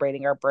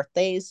celebrating our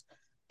birthdays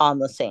on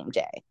the same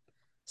day.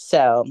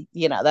 So,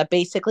 you know, that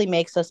basically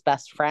makes us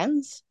best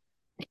friends.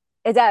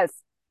 It does.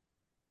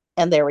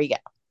 And there we go.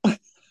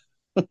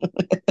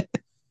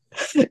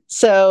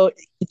 So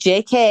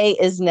JK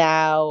is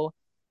now,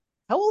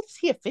 how old is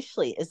he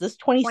officially? Is this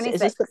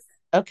 26? Is this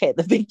okay,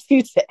 the big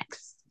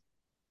 26.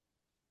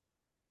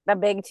 The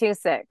big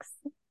 26.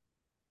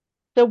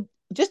 So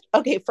just,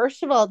 okay,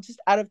 first of all, just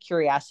out of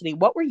curiosity,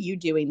 what were you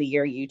doing the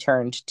year you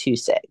turned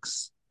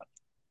 26?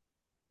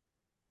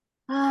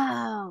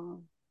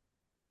 Oh,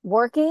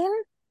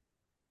 working.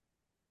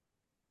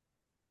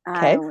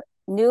 Okay.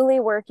 Newly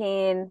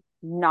working,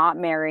 not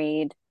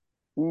married,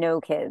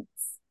 no kids.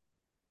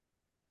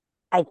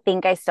 I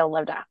think I still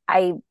lived at,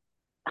 I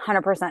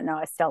 100% know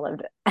I still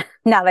lived,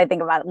 now that I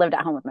think about it, lived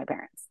at home with my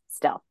parents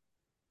still.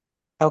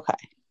 Okay.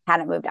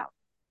 Hadn't moved out.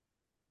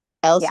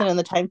 Ellison, in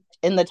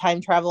the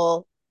time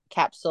travel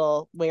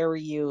capsule, where were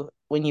you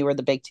when you were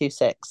the big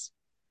 26?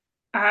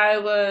 I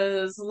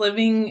was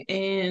living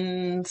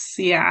in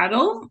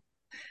Seattle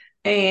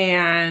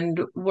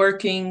and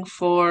working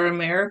for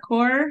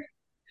AmeriCorps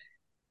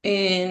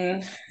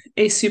in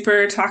a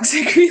super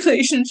toxic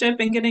relationship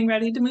and getting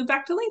ready to move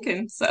back to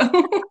Lincoln. So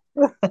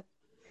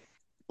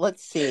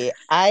let's see.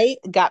 I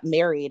got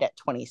married at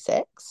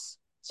 26.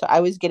 So I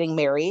was getting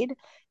married,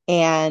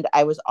 and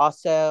I was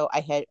also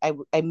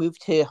I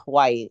moved to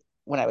Hawaii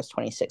when I was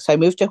 26. So I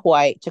moved to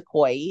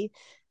Kauai,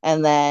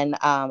 and then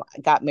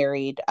got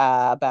married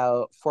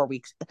about 4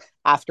 weeks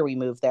after we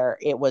moved there.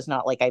 It was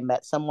not like I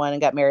met someone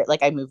and got married.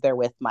 Like I moved there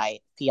with my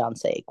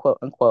fiance, quote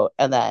unquote,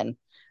 and then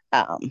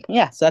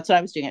yeah, so that's what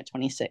I was doing at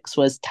 26,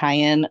 was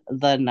tying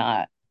the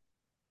knot.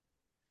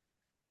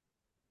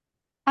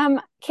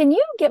 Can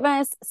you give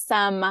us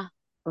some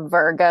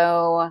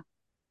Virgo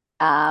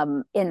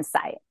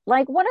insight?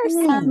 Like, what are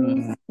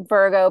some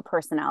Virgo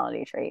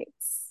personality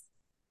traits?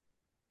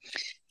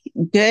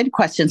 Good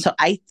question. So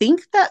I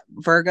think that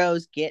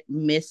Virgos get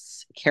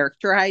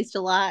mischaracterized a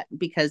lot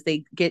because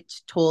they get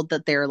told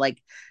that they're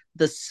like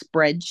the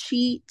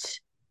spreadsheet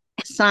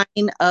sign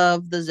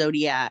of the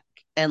zodiac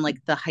and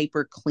like the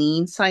hyper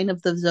clean sign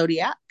of the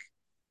zodiac.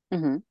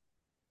 Mm-hmm.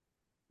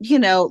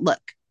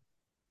 Look,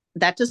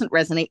 that doesn't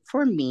resonate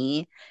for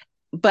me.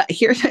 But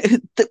here's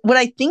what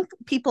I think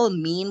people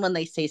mean when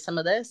they say some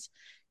of this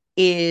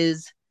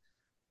is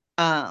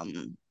I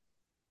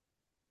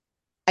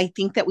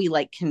think that we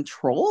like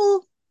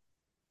control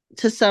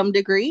to some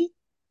degree.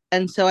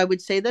 And so I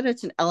would say that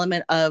it's an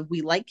element of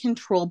we like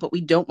control, but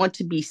we don't want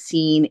to be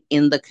seen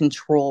in the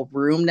control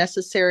room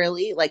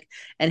necessarily, like,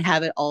 and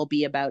have it all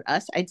be about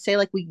us. I'd say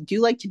like we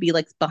do like to be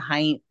like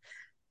behind,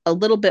 a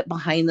little bit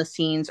behind the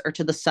scenes or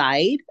to the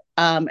side.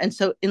 And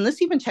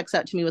this even checks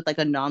out to me with like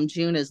a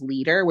Namjoon as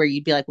leader, where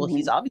you'd be like, well,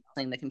 he's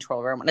obviously in the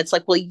control room. And it's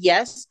like, well,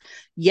 yes,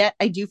 yet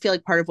I do feel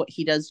like part of what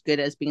he does good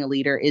as being a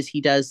leader is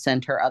he does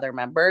center other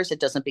members. It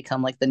doesn't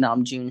become like the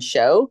Namjoon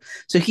show.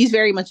 So he's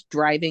very much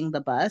driving the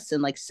bus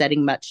and like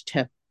setting much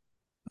to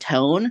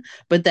tone,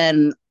 but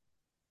then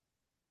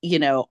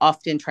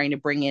often trying to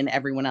bring in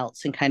everyone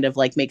else and kind of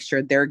like make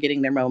sure they're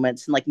getting their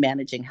moments and like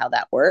managing how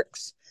that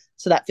works.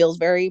 So that feels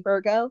very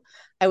Virgo.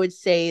 I would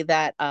say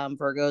that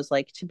Virgos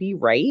like to be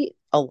right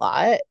a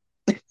lot.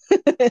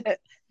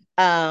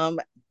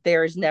 um,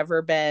 there's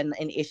never been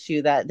an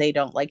issue that they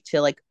don't like to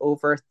like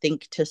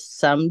overthink to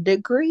some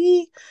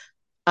degree.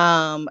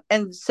 And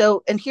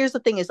here's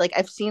the thing is like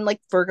I've seen like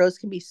Virgos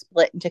can be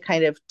split into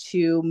kind of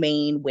two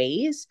main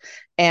ways.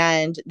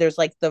 And there's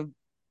like the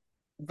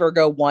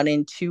Virgo 1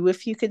 and 2,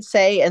 if you could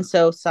say. And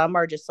so some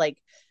are just like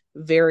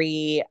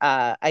very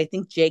I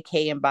think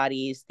JK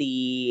embodies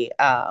the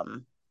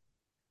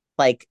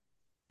like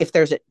if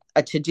there's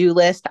a to-do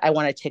list, I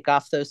want to tick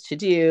off those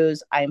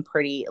to-dos. I'm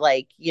pretty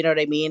like, you know what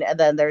I mean? And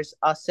then there's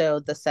also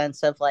the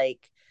sense of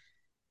like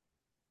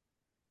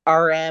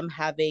RM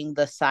having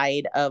the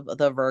side of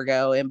the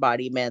Virgo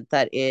embodiment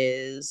that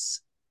is,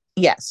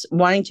 yes,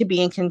 wanting to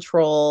be in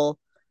control,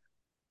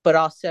 but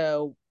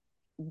also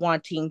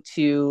wanting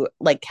to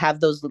like have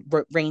those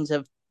reins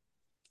of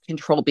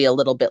control be a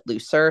little bit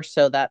looser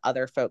so that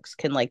other folks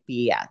can like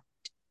be, yeah,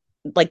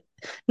 like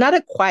not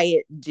a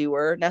quiet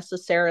doer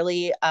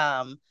necessarily,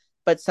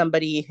 but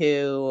somebody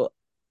who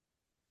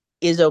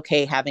is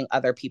okay having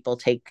other people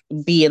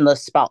be in the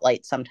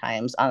spotlight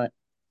sometimes on,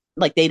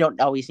 like, they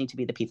don't always need to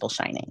be the people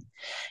shining.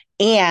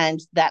 And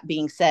that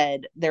being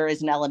said, there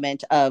is an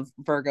element of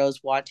Virgos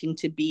wanting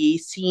to be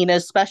seen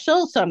as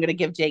special. So I'm going to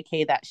give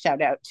JK that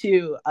shout out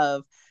too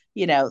of,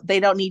 they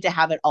don't need to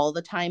have it all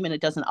the time and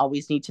it doesn't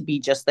always need to be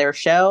just their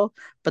show,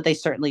 but they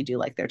certainly do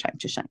like their time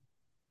to shine.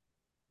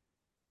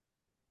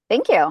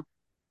 Thank you.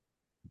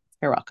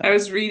 You're welcome. I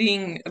was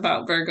reading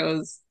about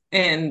Virgos,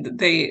 and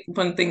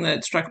one thing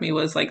that struck me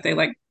was like they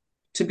like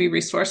to be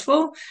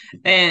resourceful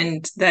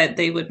and that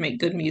they would make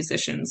good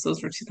musicians.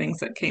 Those were two things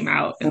that came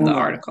out in the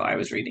article I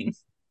was reading.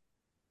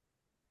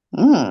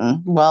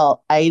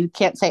 Well, I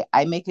can't say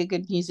I make a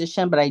good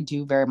musician, but I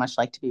do very much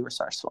like to be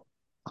resourceful.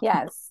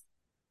 Yes.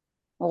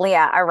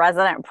 Leah, a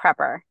resident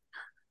prepper.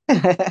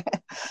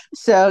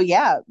 So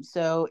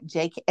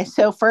JK.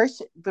 So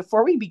first,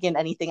 before we begin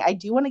anything, I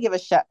do want to give a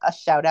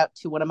shout out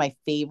to one of my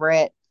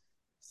favorite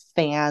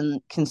fan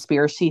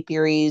conspiracy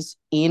theories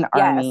in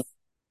Army.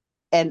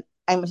 And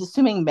I'm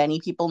assuming many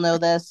people know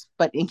this,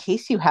 but in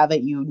case you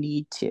haven't, you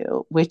need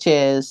to, which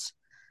is,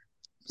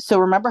 so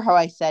remember how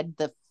I said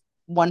the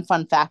one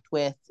fun fact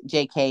with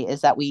JK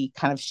is that we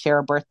kind of share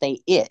a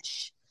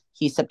birthday-ish.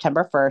 He's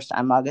September 1st.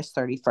 I'm August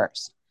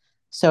 31st.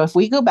 So if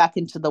we go back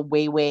into the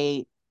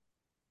way,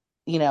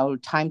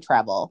 time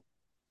travel,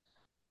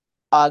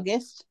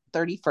 August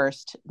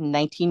 31st,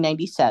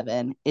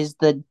 1997 is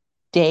the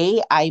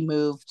day I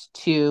moved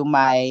to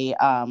my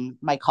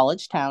my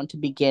college town to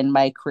begin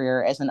my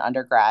career as an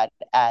undergrad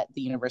at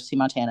the University of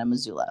Montana,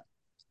 Missoula.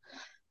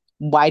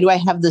 Why do I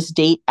have this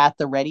date at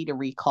the ready to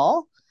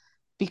recall?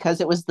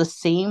 Because it was the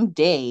same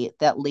day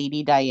that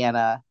Lady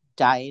Diana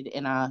died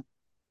in a,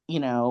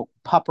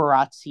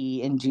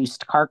 paparazzi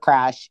induced car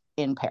crash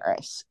in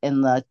Paris in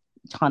the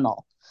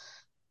tunnel.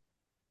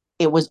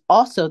 It was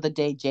also the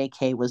day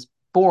JK was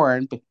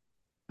born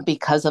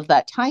because of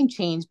that time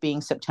change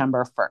being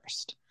September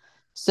 1st.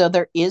 So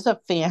there is a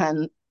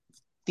fan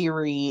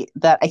theory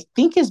that I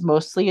think is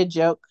mostly a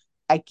joke.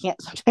 I can't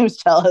sometimes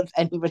tell if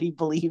anybody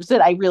believes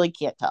it. I really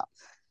can't tell.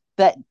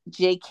 that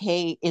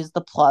JK is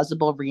the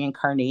plausible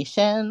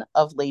reincarnation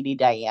of Lady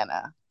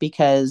Diana,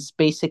 because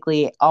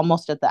basically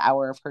almost at the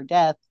hour of her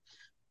death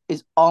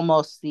is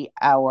almost the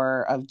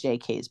hour of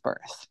JK's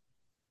birth.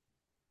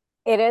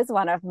 It is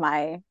one of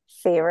my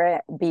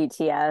favorite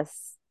BTS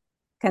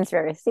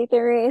conspiracy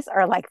theories,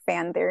 or like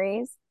fan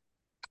theories.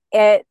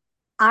 It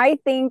I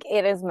think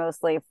it is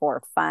mostly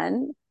for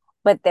fun,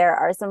 but there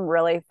are some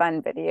really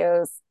fun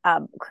videos.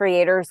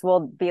 Creators will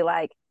be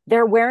like,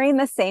 they're wearing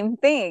the same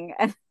thing.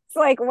 And it's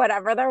like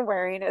whatever they're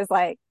wearing is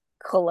like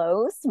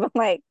close, but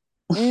like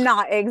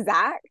not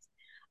exact.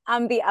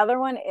 The other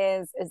one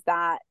is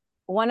that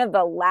one of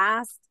the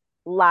last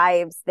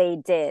lives they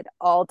did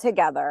all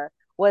together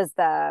was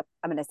I'm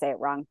gonna say it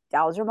wrong,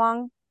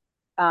 Daljumong,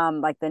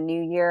 like the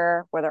New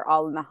Year where they're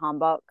all in the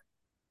hanbok.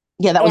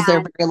 Yeah, that was their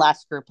And very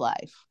last group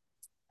live.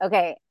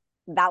 okay,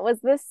 that was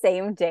the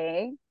same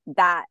day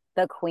that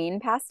the Queen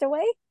passed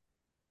away.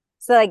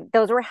 So like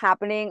those were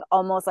happening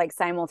almost like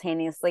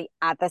simultaneously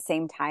at the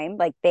same time.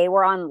 Like they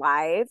were on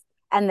live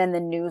and then the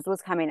news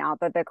was coming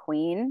out that the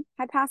Queen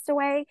had passed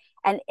away.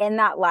 And in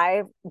that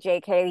live,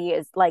 JK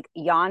is like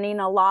yawning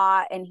a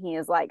lot and he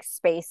is like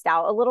spaced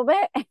out a little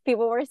bit. And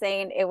people were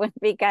saying it was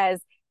because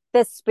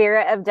the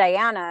spirit of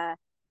Diana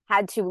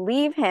had to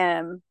leave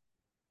him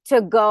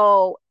to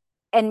go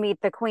and meet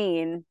the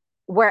Queen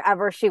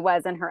wherever she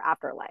was in her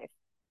afterlife.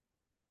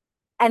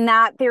 And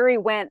that theory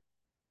went,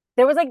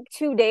 there was like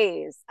 2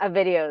 days of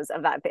videos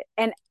of that bit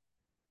and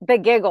the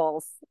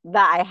giggles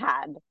that I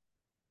had,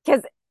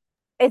 because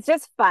it's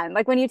just fun.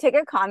 Like when you take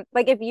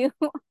like if you,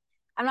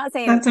 I'm not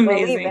saying That's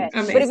believe amazing. it,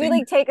 but if you Amazing.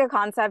 like take a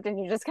concept and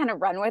you just kind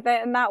of run with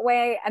it in that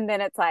way, and then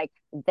it's like,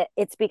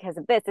 it's because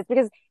of this. It's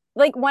because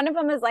like one of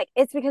them is like,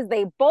 it's because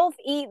they both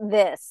eat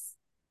this,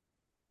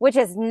 which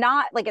is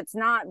not like, it's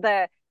not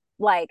the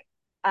like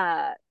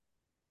uh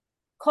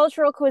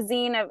cultural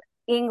cuisine of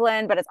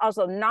England, but it's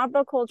also not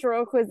the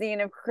cultural cuisine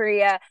of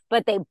Korea,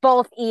 but they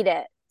both eat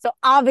it. So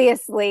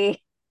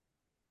obviously,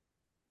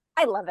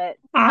 I love it.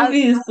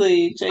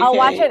 Obviously, I'll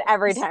watch JK. it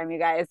every time, you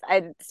guys.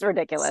 It's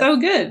ridiculous. So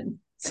good.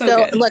 So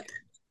So good. look,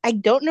 I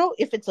don't know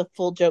if it's a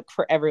full joke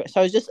for everyone.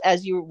 So I was just,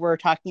 as you were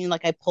talking,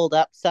 like I pulled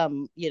up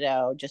some,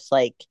 just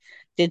like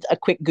did a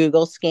quick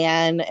Google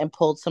scan and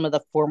pulled some of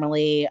the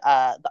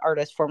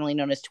artists formerly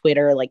known as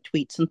Twitter, like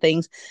tweets and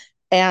things.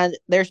 And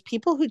there's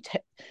people who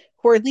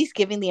are at least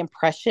giving the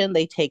impression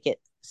they take it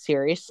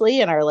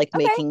seriously and are like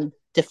Okay. making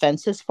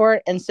defenses for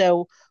it. And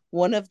so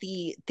one of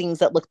the things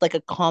that looked like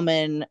a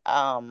common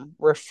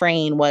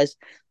refrain was,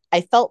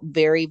 I felt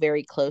very,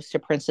 very close to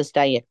Princess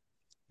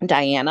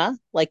Diana,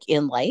 like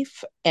in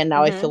life, and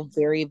now I Mm-hmm. feel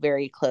very,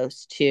 very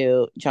close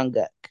to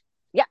Jungkook.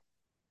 Yeah.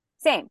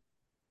 Same.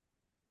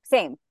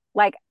 Same.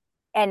 Like,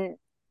 and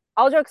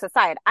all jokes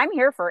aside, I'm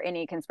here for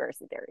any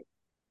conspiracy theory.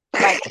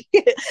 Like,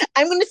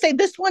 I'm going to say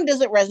this one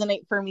doesn't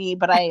resonate for me,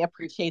 but I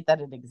appreciate that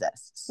it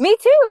exists. me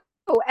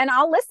too. And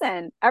I'll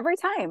listen every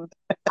time.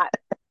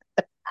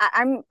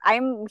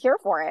 I'm here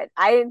for it.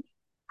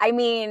 I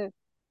mean,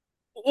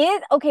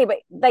 okay, but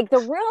like the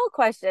real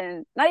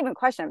question, not even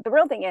question, the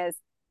real thing is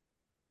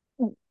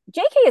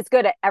JK is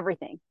good at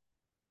everything.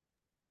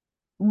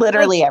 Like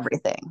Literally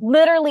everything.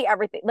 literally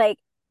everything. Like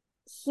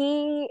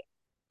he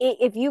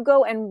if you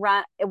go and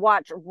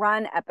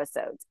run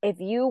episodes, if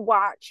you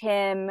watch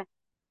him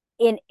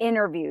in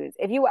interviews,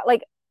 if you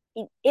like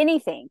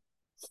anything,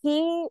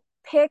 he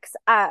picks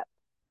up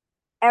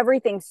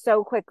everything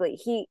so quickly.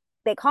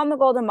 They call him the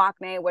golden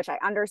maknae, which I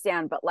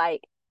understand, but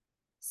like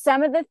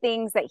some of the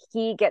things that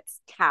he gets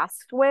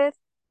tasked with,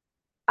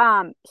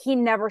 he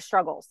never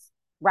struggles,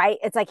 right?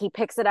 It's like he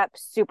picks it up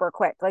super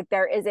quick. Like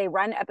there is a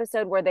run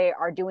episode where they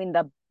are doing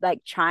the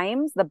like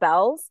chimes, the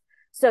bells.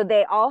 So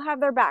they all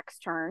have their backs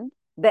turned,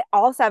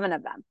 all seven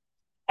of them.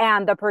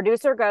 And the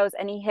producer goes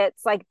and he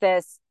hits like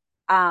this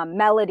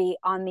melody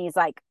on these,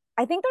 like,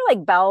 I think they're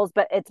like bells,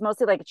 but it's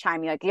mostly like a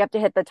chime. Like you have to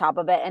hit the top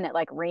of it and it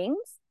like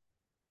rings.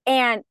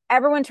 And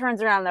everyone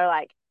turns around. They're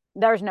like,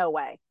 there's no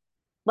way.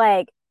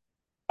 Like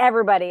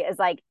everybody is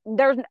like,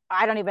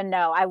 I don't even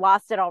know. I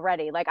lost it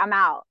already. Like I'm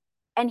out.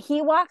 And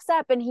he walks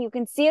up and you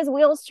can see his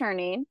wheels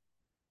turning.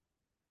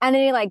 And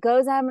then he like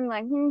goes up and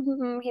like,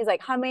 he's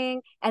like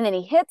humming. And then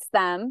he hits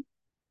them.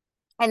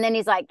 And then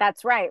he's like,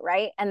 that's right.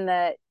 Right. And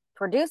the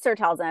producer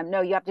tells him,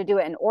 no, you have to do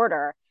it in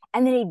order.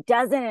 And then he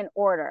does it in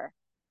order.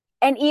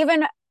 And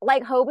even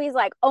like Hobie's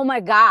like, oh my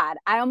God,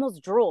 I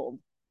almost drooled,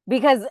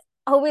 because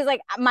Hobie's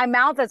like, my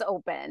mouth is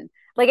open.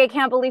 Like, I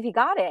can't believe he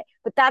got it.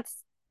 But that's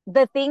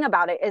the thing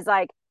about it, is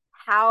like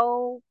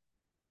how,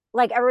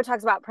 like everyone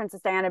talks about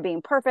Princess Diana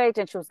being perfect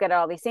and she was good at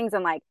all these things.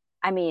 And like,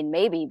 I mean,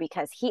 maybe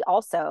because he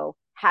also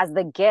has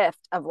the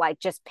gift of like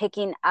just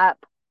picking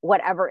up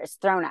whatever is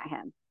thrown at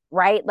him,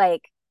 right?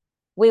 Like,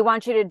 we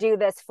want you to do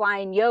this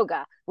flying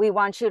yoga. We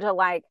want you to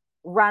like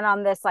run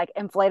on this like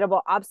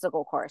inflatable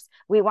obstacle course.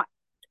 We want,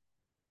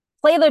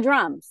 play the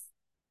drums,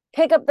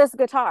 pick up this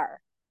guitar,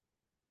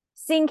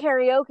 sing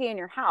karaoke in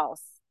your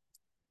house.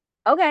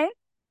 Okay.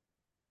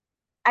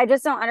 I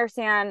just don't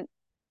understand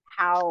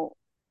how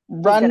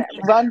Run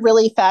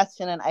really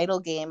fast in an idle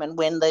game and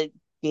win the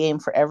game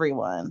for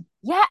everyone.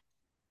 Yeah,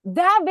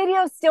 that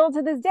video still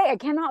to this day. I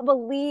cannot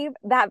believe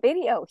that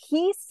video.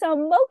 He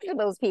smoked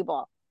those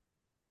people.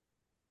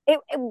 It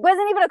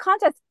wasn't even a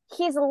contest.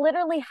 He's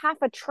literally half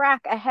a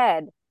track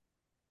ahead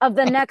of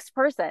the next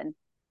person.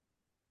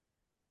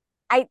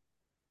 I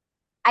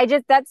I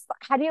just that's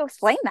how do you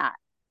explain that?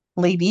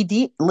 Lady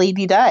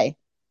Di.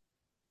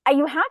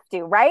 You have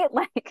to, right?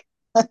 Like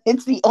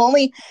It's the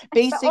only,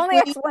 it's the only basically,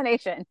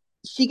 explanation.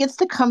 she gets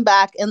to come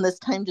back and this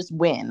time just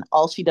win.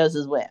 All she does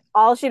is win.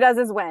 All she does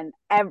is win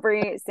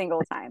every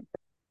single time.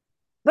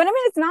 But I mean,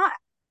 it's not.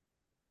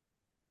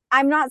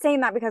 I'm not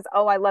saying that because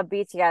I love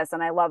BTS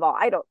and I love all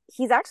idol.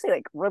 He's actually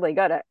like really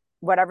good at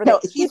whatever No,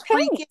 he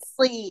paints.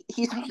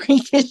 he's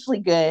freakishly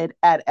good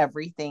at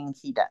everything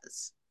he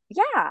does.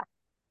 Yeah,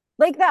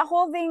 like that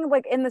whole thing,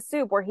 like in the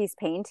soup where he's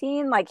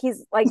painting, like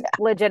he's like Yeah.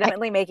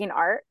 legitimately making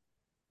art.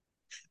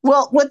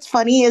 Well, what's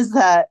funny is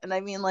that, and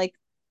I mean, like,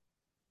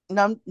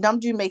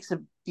 Namjoon makes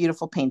a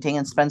beautiful painting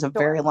and spends a Sure,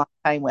 very long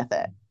time with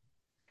it.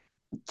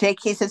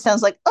 JK said,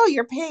 sounds like, oh,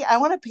 you're painting. I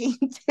want to paint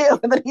too.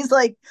 And then he's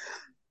like,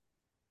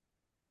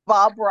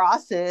 Bob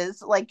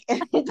Ross's like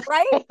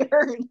right?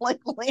 entire like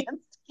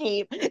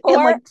landscape in Poor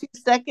like 2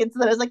 seconds.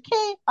 Then I was like,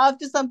 hey, off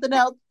to something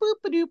else. Boop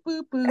a doop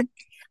boop boop.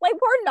 like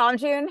poor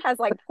Namjoon has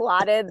like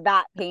plotted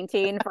that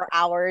painting for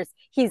hours.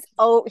 He's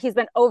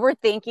been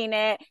overthinking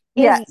it. Is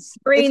Yes, it's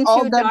green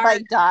all too done by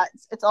dark?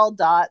 dots. It's all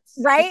dots,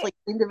 just Right? like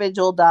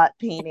individual dot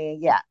painting.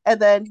 Yeah, and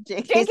then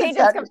JK JK sits just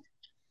down. comes.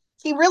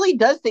 He really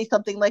does say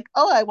something like,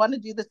 "Oh, I want to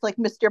do this like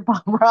Mr.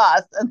 Bob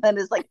Ross," and then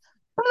is like,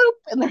 "Boop,"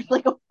 and there's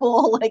like a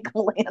full like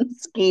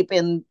landscape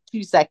in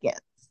 2 seconds.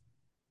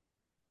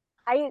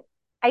 I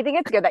I think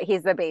it's good that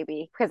he's the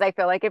baby because I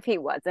feel like if he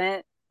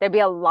wasn't, there'd be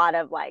a lot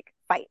of like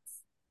fights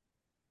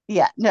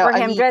Yeah, no, for I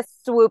him mean,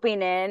 just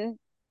swooping in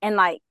and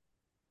like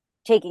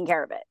taking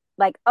care of it.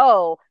 Like,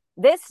 oh,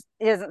 this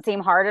doesn't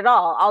seem hard at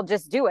all. I'll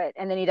just do it,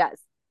 and then he does.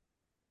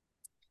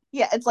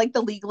 yeah, it's like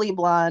the Legally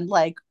Blonde.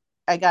 Like,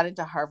 I got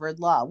into Harvard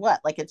Law. What?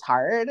 Like, it's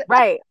hard?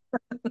 Right?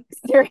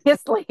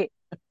 Seriously,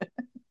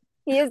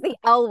 he is the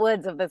Elle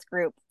Woods of this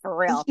group for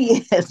real,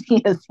 He is. He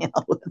is. You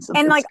know,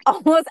 and like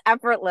almost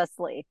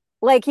effortlessly.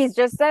 Like he's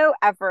just so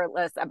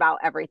effortless about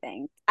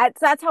everything.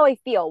 That's how I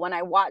feel when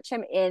I watch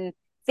him in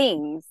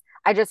things.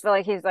 I just feel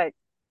like he's like,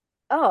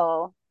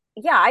 oh,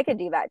 yeah, I could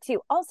do that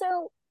too.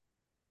 Also,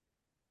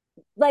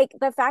 like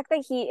the fact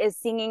that he is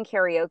singing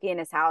karaoke in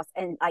his house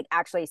and like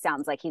actually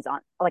sounds like he's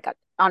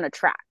on a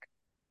track.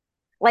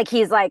 Like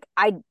he's like,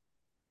 I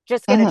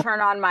just gonna Mhm. turn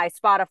on my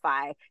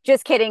Spotify.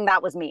 Just kidding,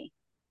 that was me.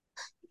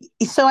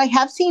 So I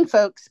have seen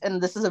folks,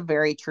 and this is a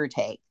very true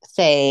take,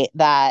 say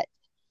that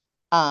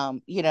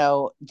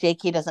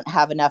JK doesn't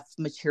have enough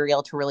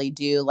material to really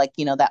do like,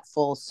 that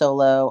full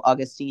solo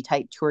Augusty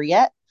type tour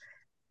yet.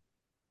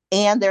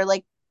 And they're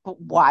like, but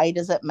why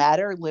does it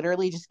matter?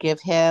 Literally just give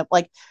him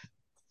like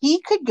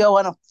he could go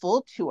on a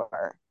full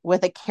tour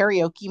with a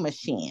karaoke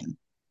machine.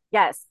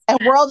 Yes. And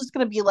we're all just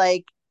gonna be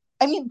like,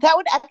 I mean, that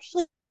would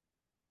actually,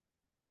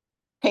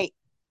 hey,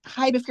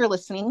 Hyde, if you're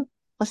listening,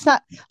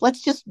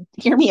 let's just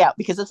hear me out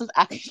because this is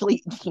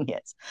actually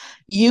genius.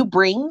 You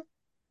bring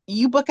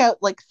you book out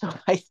like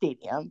SoFi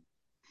Stadium.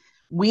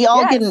 We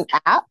all get Yes. an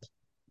app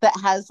that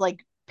has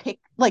like pick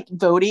like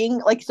voting,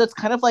 like so it's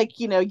kind of like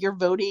you're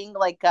voting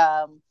like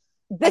I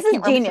This is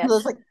can't remember some of genius.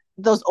 those like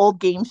those old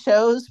game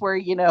shows where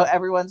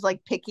everyone's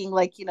like picking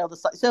like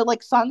the so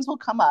like songs will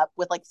come up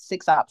with like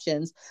 6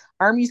 options.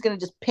 Army's gonna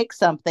just pick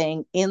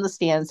something in the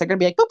stands. They're gonna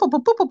be like boop boop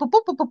boop boop boop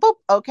boop boop boop boop.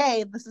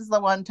 Okay, this is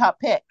the one top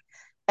pick,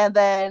 and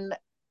then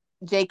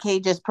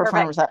JK just Perfect.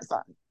 performs that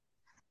song.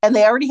 And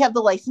they already have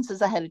the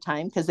licenses ahead of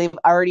time because they've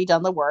already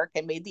done the work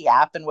and made the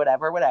app and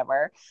whatever,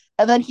 whatever.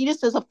 And then he just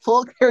does a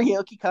full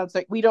karaoke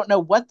concert. We don't know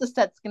what the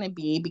set's going to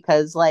be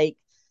because, like,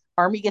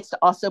 Army gets to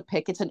also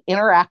pick. It's an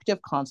interactive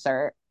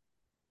concert.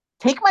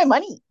 Take my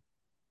money.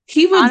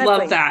 He would love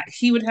Honestly. that.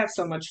 He would have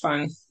so much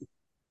fun.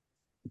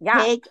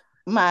 Yeah. Take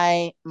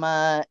my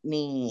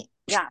money.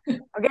 Yeah.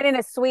 We're getting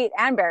a suite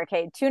and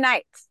barricade 2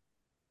 nights,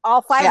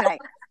 all 5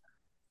 nights.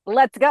 Yeah.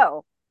 Let's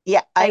go.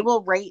 Yeah, I Like,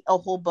 will write a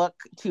whole book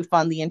to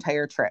fund the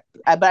entire trip.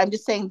 But I'm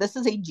just saying this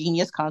is a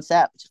genius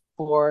concept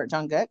for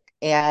Jungkook,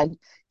 and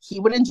he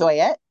would enjoy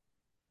it.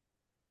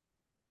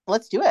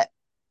 Let's do it.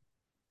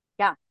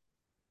 yeah,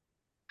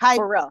 Hi,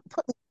 for real.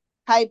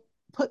 hi,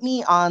 put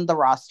me on the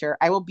roster.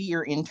 I will be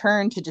your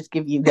intern to just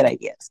give you good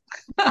ideas.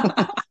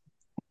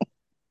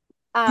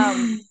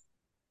 Um,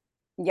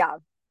 yeah.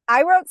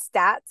 I wrote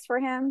stats for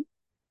him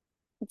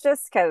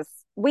just because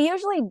we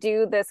usually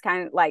do this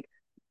kind of like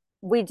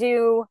we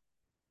do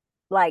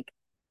like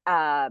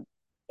uh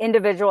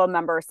individual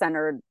member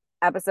centered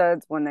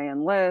episodes when they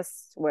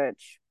enlist,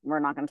 which we're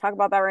not going to talk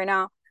about that right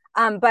now.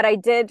 But I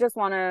did just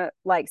want to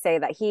like say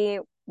that he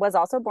was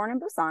also born in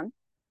Busan.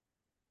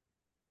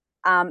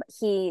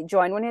 He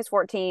joined when he was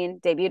 14,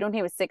 debuted when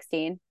he was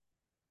 16,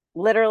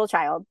 literal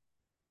child.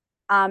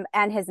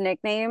 And his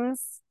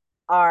nicknames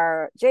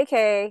are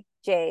JK,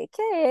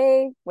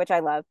 JK, which I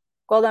love,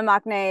 Golden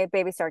Maknae,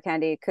 Baby Star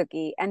Candy,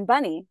 Cookie, and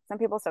Bunny. Some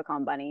people still call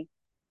him Bunny.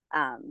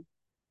 Um,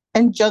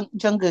 And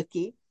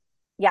Jungkookie.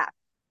 yeah.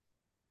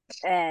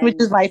 which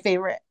And is my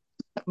favorite.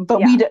 But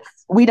yeah,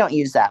 we don't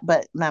use that,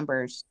 but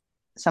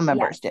some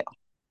members yes, do.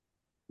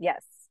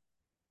 yes.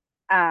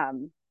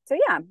 So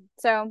yeah,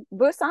 so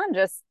Busan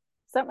just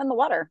something in the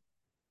water.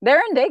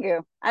 They're in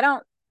Daegu.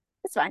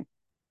 It's fine.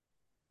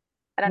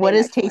 I don't need What an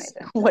is taste?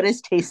 explanation. What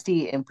is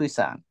tasty in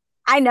Busan?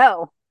 I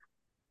know.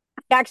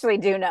 I actually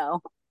do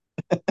know.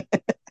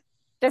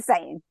 Just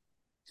saying.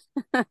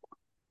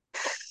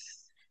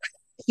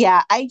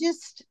 Yeah, I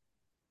just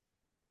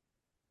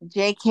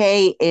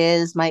JK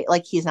is my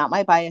like he's not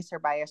my bias or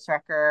bias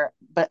wrecker,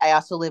 but I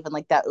also live in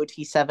like that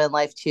OT7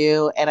 life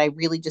too, and I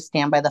really just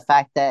stand by the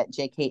fact that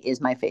JK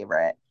is my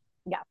favorite.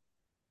 Yeah.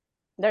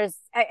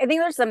 I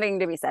think there's something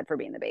to be said for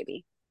being the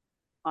baby,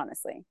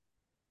 honestly.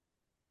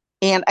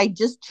 And I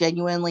just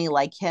genuinely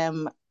like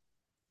him,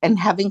 and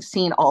having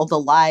seen all the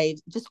live,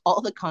 just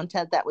all the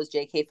content that was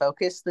JK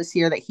focused this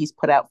year that he's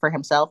put out for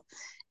himself,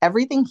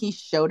 everything he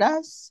showed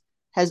us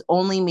has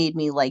only made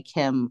me like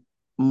him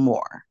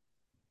more,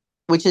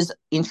 which is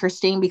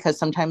interesting because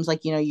sometimes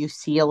like you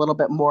see a little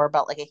bit more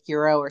about like a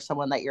hero or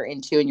someone that you're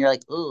into and you're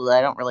like, ooh,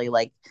 I don't really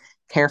like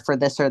care for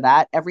this or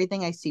that.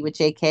 Everything I see with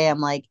JK,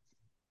 I'm like,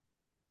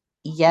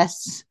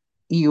 yes,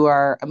 you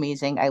are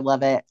amazing. I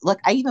love it. Look,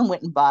 I even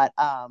went and bought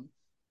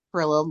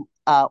for a little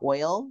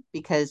oil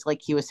because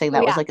like he was saying Oh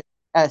that was yeah. like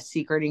a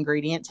secret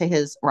ingredient to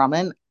his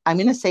ramen. I'm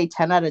gonna say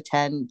 10 out of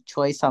 10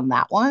 choice on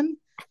that one.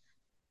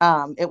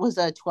 It was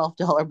a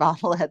 $12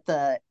 bottle at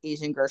the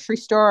Asian grocery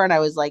store, and I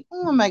was like,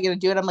 am I gonna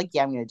do it? I'm like,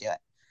 yeah, I'm gonna do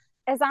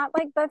it. Is that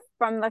like the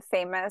from the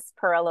famous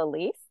Perilla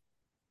leaf?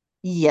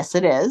 Yes,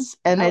 it is.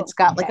 And Oh, it's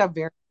got like okay. a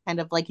very kind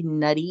of like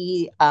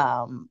nutty,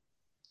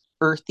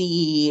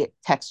 earthy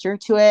texture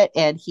to it.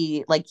 And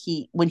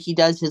when he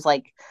does his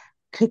like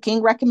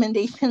cooking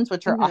recommendations,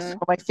 which are also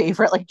Hmm. my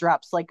favorite, like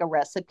drops like a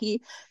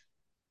recipe.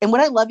 And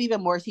what I love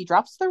even more is he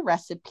drops the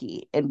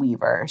recipe in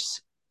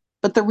Weavers.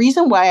 But the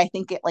reason why I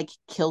think it like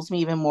kills me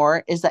even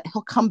more is that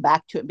he'll come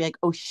back to it and be like,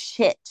 oh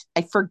shit,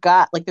 I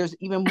forgot. Like there's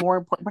even more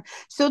important part.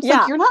 So it's like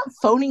Yeah. you're not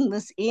phoning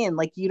this in.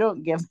 Like you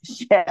don't give a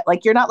shit.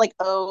 Like you're not like,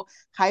 oh,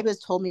 Kaiba's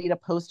told me to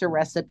post a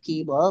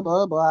recipe, blah,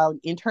 blah, blah.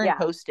 Intern Yeah.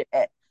 posted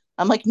it.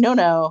 I'm like, no,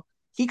 no.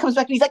 He comes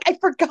back and he's like, I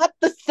forgot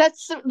the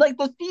sets like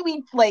the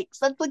seaweed flakes.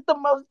 That's like the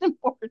most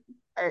important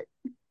part.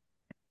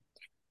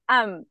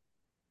 Um,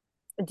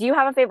 do you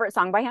have a favorite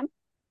song by him?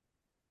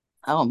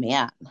 Oh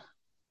man.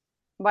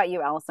 What about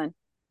you, Allison?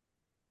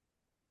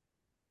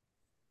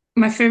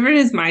 My favorite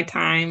is My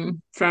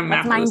Time from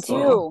That's Map of the mine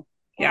Soul. too.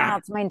 Yeah, Yeah.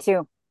 it's mine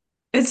too.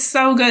 It's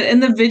so good.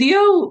 And the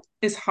video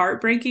is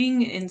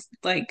heartbreaking and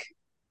like,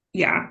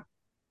 yeah,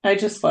 I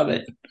just love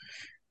it.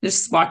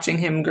 Just watching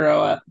him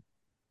grow up.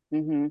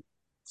 Hmm.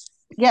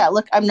 Yeah,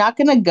 look, I'm not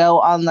going to go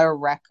on the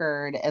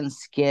record and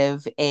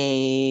give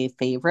a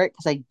favorite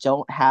because I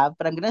don't have,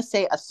 but I'm going to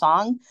say a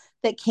song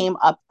that came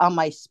up on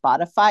my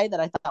Spotify that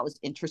I thought was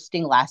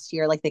interesting last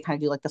year. Like they kind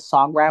of do like the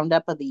song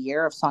roundup of the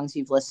year of songs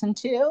you've listened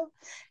to.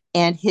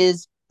 And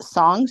his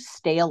song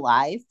Stay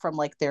Alive from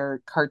like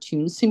their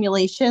cartoon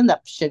simulation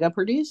that Suga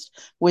produced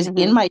was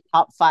in Hmm. my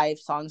top 5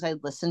 songs I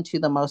listened to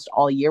the most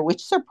all year,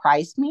 which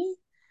surprised me,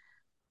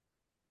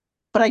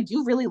 but I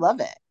do really love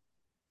it.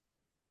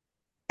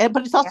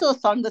 But it's Yeah. also a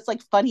song that's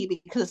like funny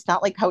because it's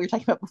not like how we were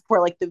talking about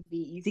before, like the be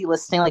easy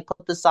listening, like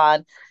put this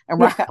on and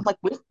Yeah. rock out. I'm like,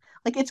 wait,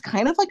 like it's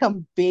kind of like a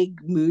big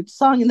mood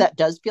song, and that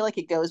does feel like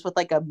it goes with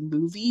like a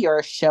movie or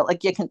a show.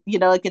 Like you can,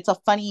 like it's a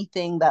funny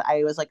thing that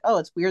I was like, oh,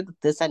 it's weird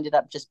that this ended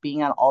up just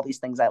being on all these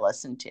things I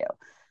listened to,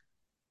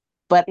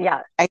 but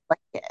Yeah. I like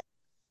it.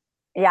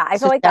 Yeah. I feel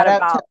So like that shout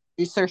out to about,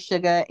 producer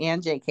Suga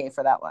and JK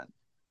for that one.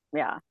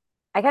 yeah.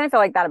 I kind of feel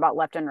like that about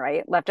Left and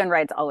Right. Left and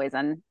Right's always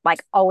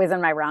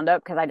in my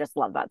roundup because I just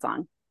love that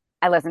song.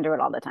 I listen to it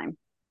all the time.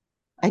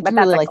 I But do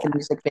that's really a like the collab.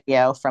 music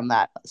video from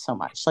that so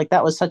much. Like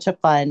that was such a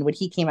fun when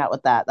he came out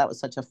with that. That was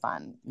such a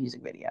fun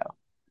music video.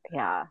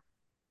 Yeah.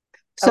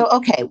 So, Oh,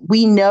 okay,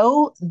 we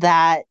know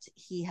that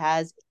he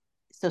has,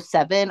 so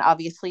Seven,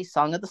 obviously,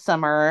 Song of the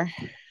Summer,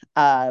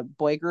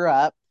 Boy Grew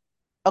Up.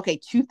 Okay,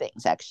 two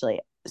things actually.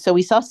 So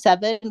we saw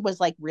Seven was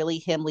like really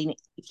him leaning.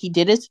 He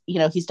did his,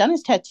 he's done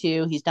his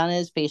tattoo, he's done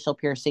his facial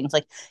piercings,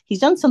 like he's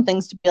done some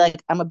things to be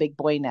like, I'm a big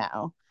boy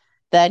now.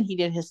 Then he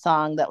did his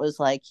song that was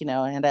like,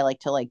 and I like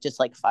to like just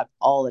like fuck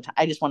all the time.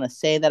 I just want to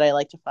say that I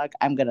like to fuck.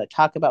 I'm gonna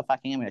talk about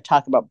fucking. I'm gonna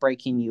talk about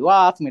breaking you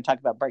off. I'm gonna talk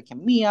about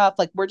breaking me off.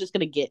 Like we're just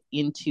gonna get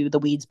into the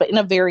weeds, but in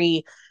a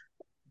very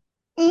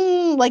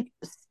like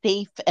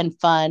safe and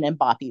fun and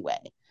boppy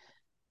way.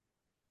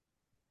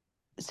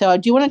 So I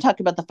do want to talk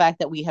about the fact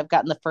that we have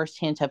gotten the first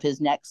hint of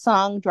his next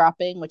song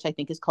dropping, which I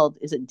think is called,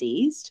 is it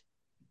Dazed?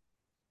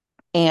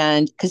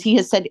 And because he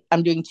has said,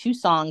 I'm doing 2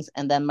 songs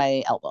and then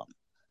my album.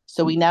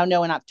 So we now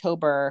know in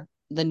October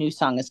the new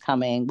song is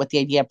coming with the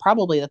idea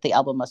probably that the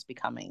album must be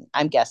coming.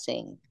 I'm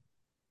guessing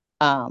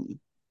um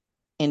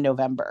in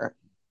November,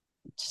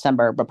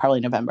 December, but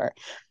probably November.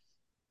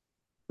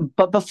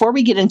 But before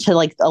we get into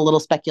like a little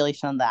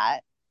speculation on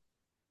that,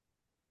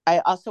 I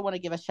also want to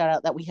give a shout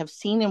out that we have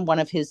seen in one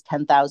of his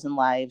 10,000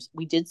 lives.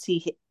 We did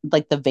see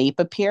like the vape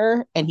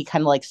appear and he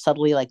kind of like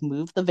subtly like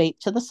moved the vape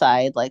to the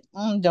side, like,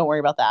 don't worry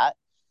about that.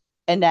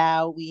 And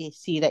now we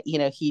see that,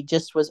 he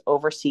just was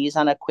overseas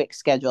on a quick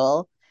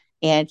schedule,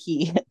 and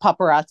he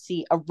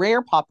paparazzi, a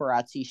rare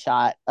paparazzi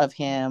shot of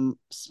him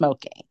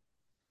smoking.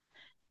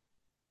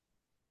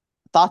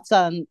 Thoughts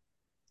on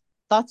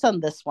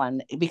this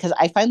one, because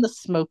I find the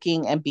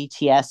smoking and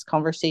BTS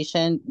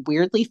conversation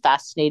weirdly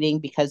fascinating,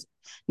 because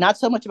not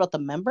so much about the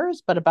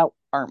members but about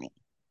ARMY.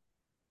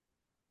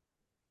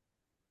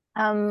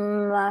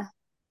 I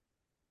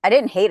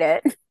didn't hate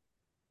it.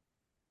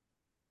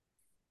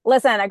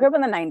 Listen, I grew up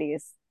in the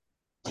 90s,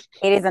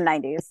 80s and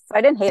 90s, so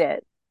I didn't hate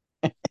it.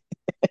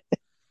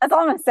 That's all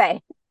I'm gonna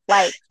say.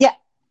 Like, yeah,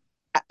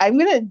 I'm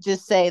gonna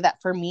just say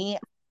that for me,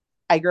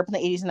 I grew up in the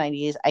 80s and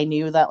 90s. I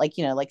knew that, like,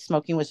 like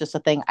smoking was just a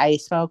thing. I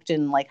smoked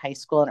in like high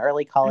school and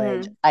early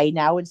college. I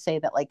now would say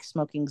that like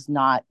smoking's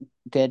not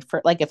good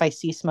for, like, if I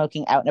see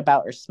smoking out and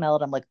about or smell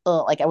it, I'm like,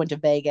 oh, like I went to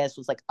Vegas,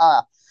 was like,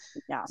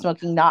 yeah.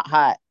 Smoking not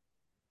hot.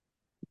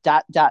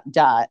 Dot dot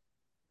dot.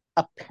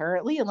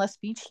 Apparently, unless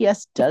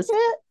BTS does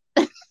it.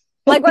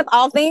 Like with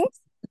all things.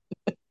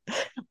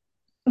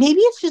 Maybe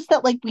it's just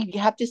that like we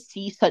have to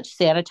see such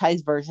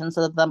sanitized versions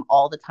of them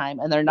all the time,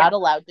 and they're not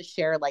allowed to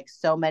share like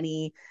so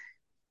many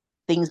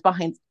things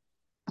behind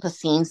the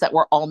scenes that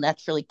we're all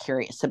naturally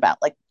curious about.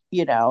 Like,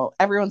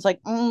 everyone's like,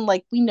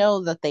 like we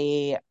know that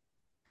they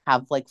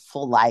have like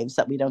full lives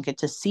that we don't get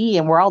to see,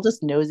 and we're all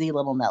just nosy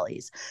little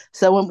Nellies.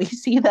 So when we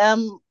see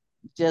them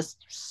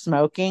just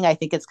smoking, I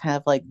think it's kind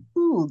of like,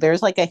 ooh,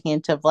 there's like a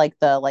hint of like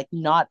the like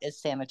not as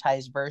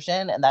sanitized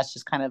version, and that's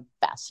just kind of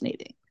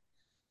fascinating.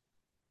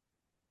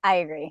 I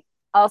agree.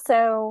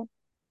 Also,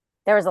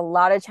 there was a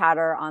lot of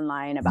chatter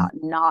online about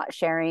not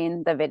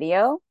sharing the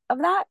video of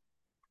that,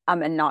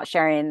 and not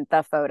sharing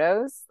the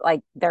photos.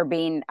 Like they're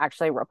being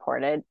actually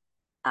reported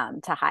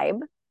to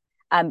Hybe,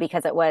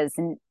 because it was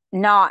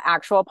not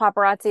actual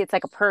paparazzi. It's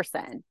like a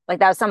person. Like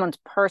that was someone's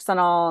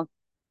personal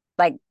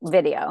like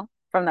video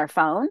from their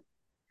phone.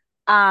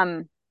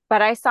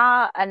 But I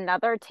saw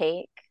another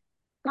take,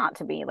 not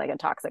to be like a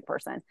toxic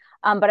person,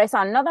 but I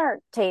saw another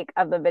take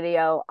of the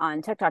video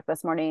on TikTok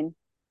this morning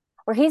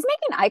where he's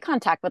making eye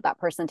contact with that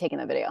person taking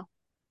the video.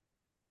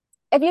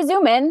 If you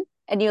zoom in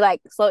and you like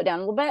slow it down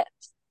a little bit,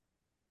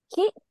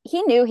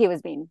 he knew he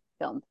was being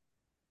filmed.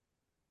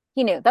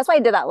 He knew. That's why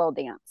he did that little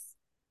dance.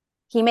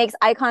 He makes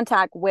eye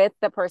contact with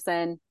the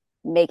person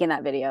making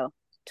that video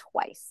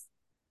twice.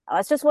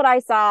 That's just what I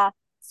saw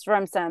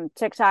from some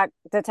TikTok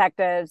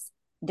detectives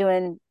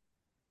doing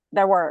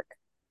their work.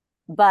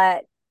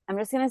 But I'm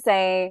just going to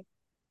say,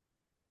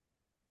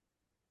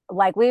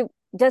 like we've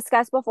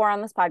discussed before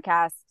on this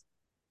podcast,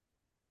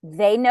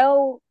 they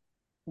know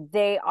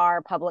they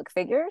are public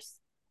figures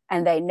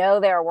and they know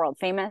they are world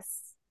famous.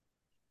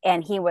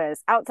 And he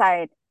was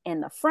outside in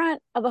the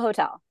front of a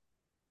hotel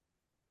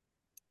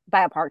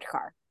by a parked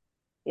car.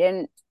 He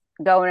didn't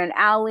go in an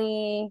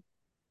alley.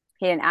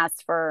 He didn't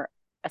ask for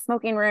a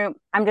smoking room.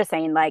 I'm just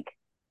saying, like,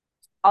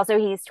 also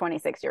he's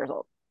 26 years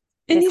old.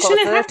 And He's he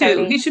shouldn't have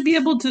 30. to. He should be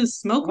able to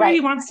smoke where he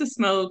wants to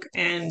smoke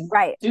and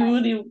do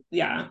what he,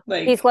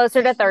 like. He's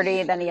closer to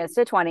 30 than he is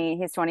to 20.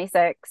 He's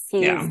 26.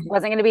 He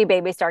wasn't going to be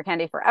baby star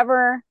candy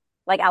forever.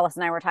 Like Alice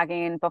and I were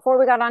talking before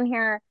we got on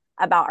here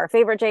about our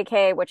favorite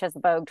JK, which is the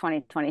Vogue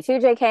 2022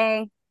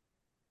 JK.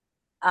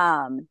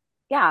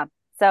 Yeah.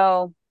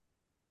 So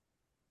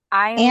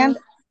I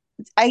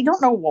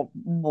don't know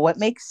what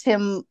makes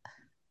him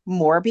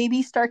more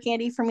baby star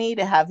candy for me,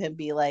 to have him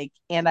be like,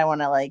 and I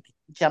want to like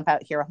jump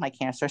out here with my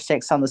cancer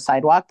sticks on the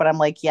sidewalk. But I'm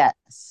like, yes,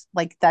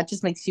 like that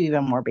just makes you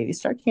even more baby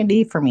star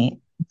candy for me.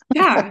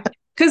 Yeah,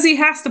 because he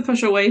has to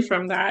push away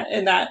from that,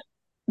 and that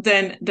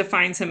then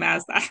defines him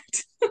as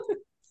that.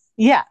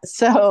 Yeah.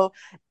 So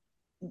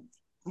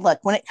look,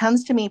 when it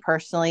comes to me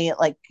personally,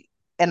 like,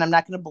 and I'm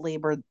not going to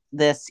belabor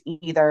this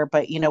either,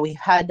 but we've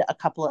had a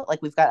couple of,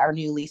 like, we've got our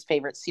new least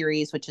favorite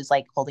series, which is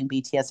like holding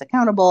BTS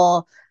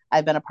accountable.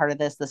 I've been a part of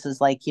this. This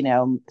is like,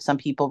 some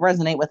people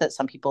resonate with it,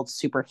 some people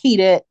super hate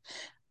it.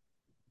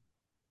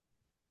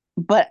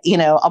 But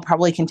I'll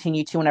probably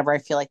continue to whenever I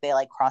feel like they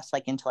like cross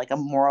like into like a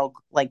moral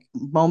like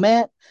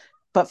moment.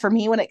 But for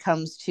me, when it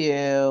comes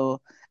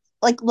to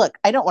like, look,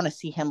 I don't want to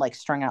see him like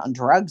strung out on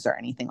drugs or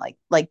anything like,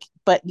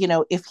 but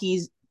if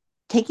he's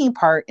taking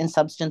part in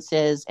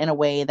substances in a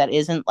way that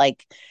isn't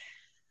like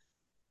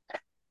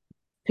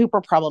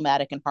super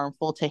problematic and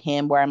harmful to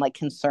him, where I'm like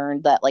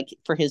concerned that like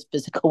for his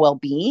physical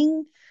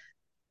well-being,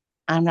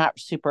 I'm not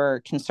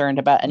super concerned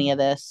about any of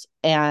this.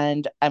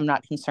 And I'm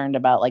not concerned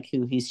about like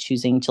who he's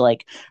choosing to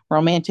like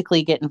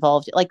romantically get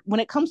involved. Like when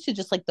it comes to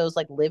just like those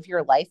like live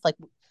your life, like,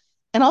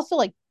 and also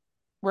like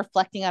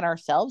reflecting on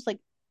ourselves, like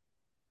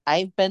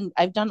I've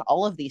done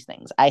all of these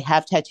things. I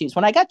have tattoos.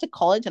 When I got to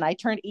college and I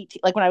turned 18,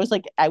 like when I was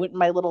like, I went in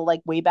my little like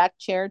way back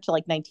chair to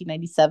like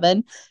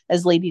 1997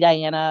 as Lady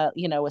Diana,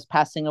 was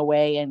passing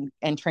away and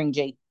entering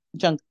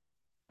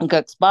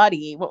Jungkook's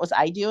body. What was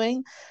I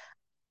doing?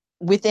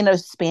 Within a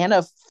span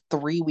of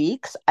 3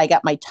 weeks, I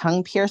got my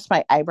tongue pierced,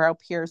 my eyebrow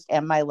pierced,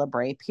 and my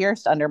labrae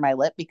pierced under my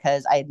lip,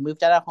 because I had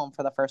moved out of home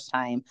for the first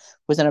time,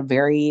 was in a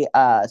very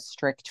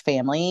strict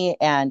family,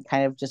 and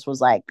kind of just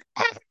was like,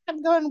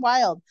 I'm going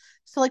wild.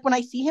 So like when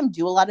I see him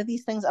do a lot of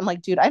these things, I'm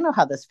like, dude, I know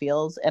how this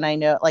feels. And I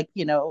know, like,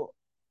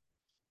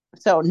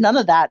 so none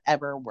of that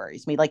ever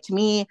worries me. Like to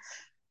me,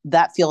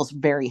 that feels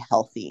very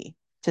healthy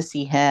to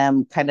see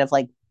him kind of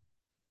like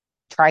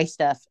try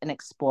stuff and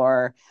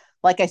explore.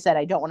 Like I said,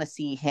 I don't want to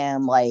see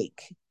him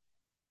like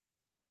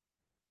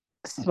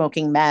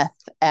smoking meth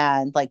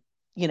and like,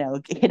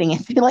 hitting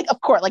it. Like, of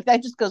course, like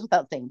that just goes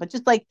without saying, but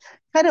just like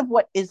kind of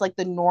what is like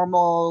the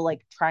normal,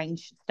 like trying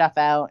stuff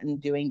out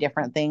and doing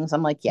different things.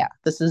 I'm like, yeah,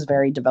 this is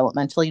very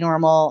developmentally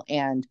normal,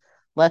 and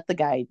let the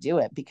guy do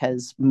it,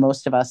 because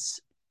most of us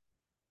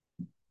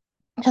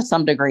to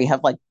some degree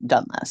have like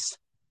done this.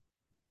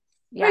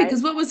 Right, Yeah.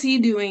 because what was he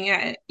doing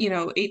at,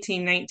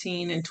 18,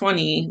 19, and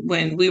 20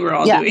 when we were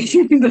all Yeah.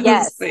 doing those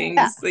Yes. Yeah.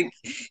 things? Like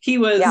he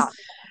was, Yeah.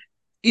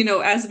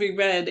 as we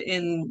read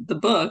in the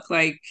book,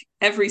 like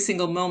every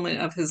single moment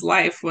of his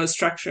life was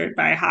structured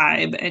by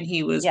Hybe and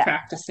he was Yeah.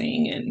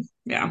 practicing and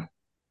yeah.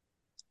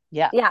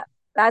 Yeah. Yeah.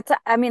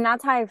 I mean,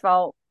 that's how I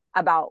felt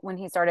about when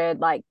he started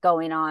like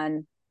going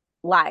on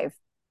live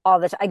all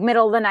the time, like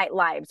middle of the night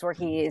lives where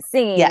he's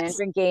singing and Yes.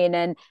 drinking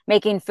and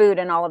making food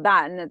and all of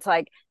that. And it's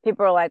like,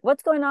 people are like,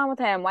 what's going on with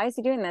him? Why is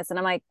he doing this? And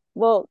I'm like,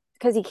 well,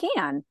 because he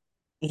can.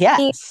 He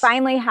Yes.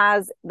 finally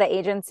has the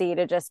agency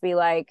to just be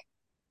like,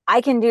 I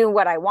can do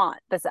what I want.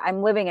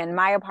 I'm living in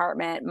my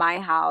apartment, my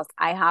house.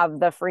 I have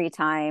the free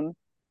time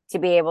to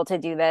be able to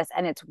do this,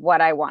 and it's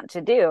what I want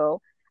to do.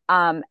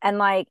 And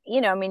like,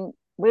 I mean,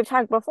 we've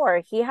talked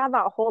before. He had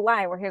that whole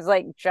line where he was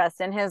like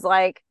just in his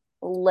like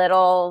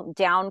little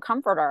down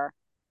comforter,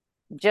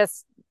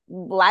 just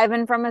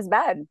living from his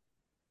bed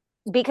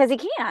because he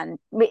can.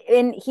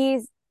 And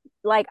he's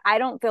like, I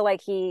don't feel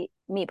like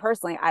me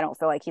personally, I don't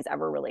feel like he's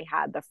ever really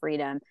had the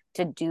freedom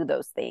to do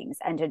those things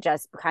and to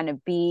just kind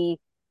of be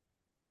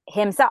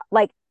himself,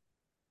 like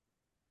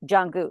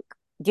Jungkook.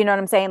 Do you know what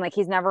I'm saying? Like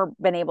he's never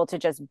been able to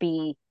just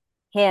be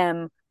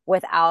him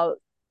without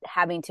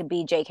having to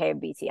be JK of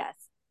BTS.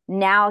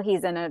 Now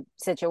he's in a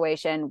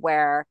situation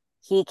where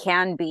he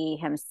can be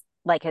him,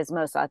 like his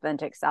most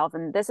authentic self,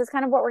 and this is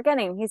kind of what we're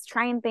getting. He's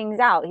trying things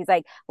out. He's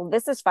like, well,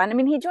 this is fun. I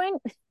mean, he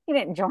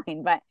didn't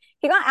join, but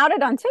he got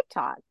outed on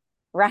TikTok,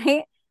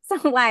 right?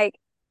 So like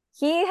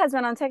he has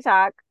been on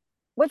TikTok,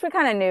 which we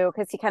kind of knew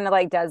because he kind of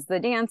like does the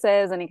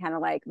dances and he kind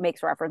of like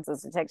makes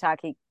references to TikTok.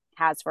 He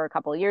has for a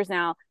couple of years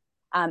now.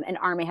 And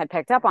Army had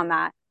picked up on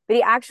that, but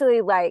he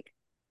actually like,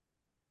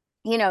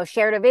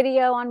 shared a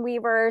video on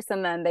Weverse,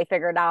 and then they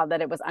figured out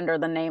that it was under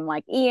the name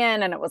like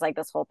Ian, and it was like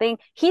this whole thing.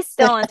 He's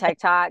still on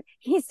TikTok.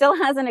 He still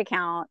has an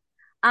account.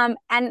 And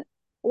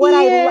what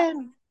Yeah.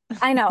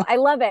 I know, I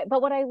love it.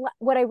 But what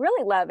I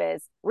really love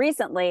is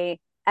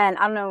recently, and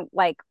I don't know,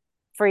 like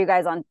for you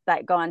guys on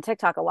that go on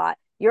TikTok a lot,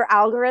 your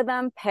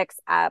algorithm picks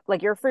up,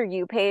 like your For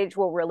You page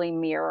will really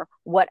mirror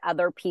what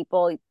other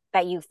people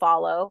that you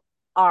follow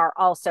are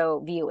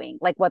also viewing,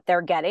 like what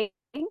they're getting.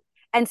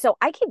 And so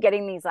I keep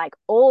getting these like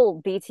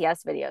old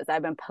BTS videos that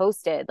have been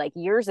posted like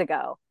years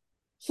ago.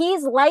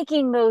 He's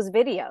liking those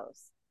videos.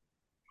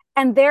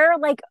 And they're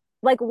like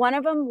one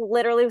of them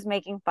literally was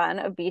making fun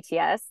of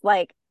BTS,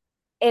 like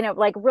in a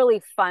like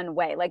really fun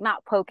way, like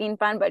not poking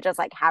fun, but just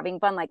like having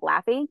fun, like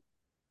laughing.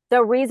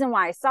 The reason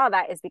why I saw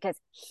that is because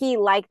he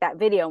liked that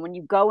video. When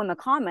you go in the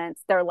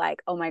comments, they're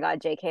like, oh my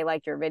God, JK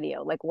liked your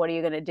video. Like, what are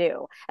you going to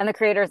do? And the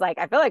creator's like,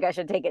 I feel like I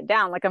should take it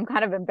down. Like, I'm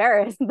kind of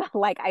embarrassed that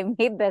like I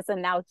made this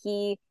and now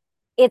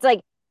it's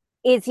like,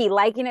 is he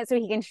liking it so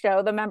he can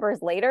show the members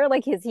later?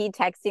 Like, is he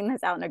texting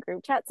this out in a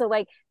group chat? So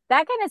like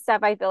that kind of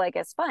stuff I feel like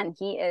is fun.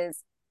 He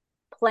is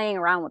playing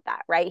around with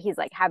that, right? He's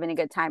like having a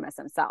good time as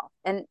himself,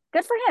 and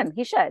good for him.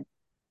 He should.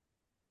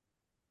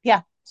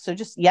 Yeah. So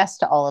just yes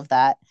to all of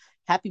that.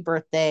 Happy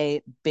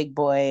birthday, big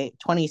boy,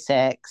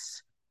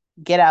 26.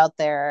 Get out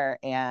there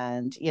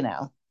and,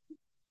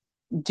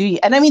 do you,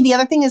 and I mean the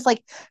other thing is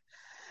like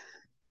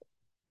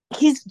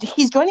he's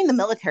joining the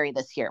military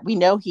this year. We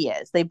know he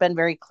is. They've been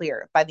very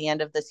clear. By the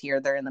end of this year,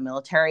 they're in the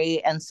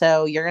military. And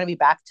so you're gonna be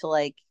back to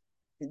like,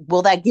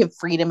 will that give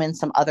freedom in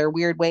some other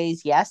weird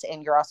ways? Yes.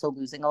 And you're also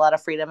losing a lot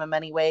of freedom in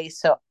many ways.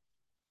 So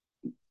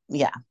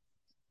yeah.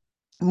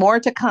 More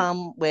to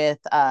come with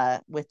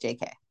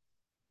JK.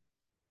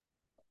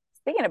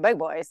 Speaking of big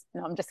boys,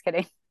 no, I'm just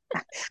kidding.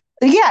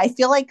 Yeah, I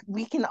feel like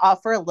we can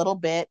offer a little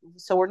bit.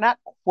 So we're not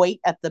quite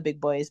at the big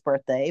boy's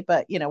birthday,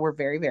 but we're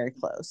very, very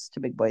close to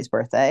big boy's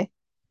birthday.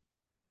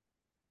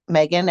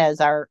 Megan,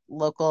 as our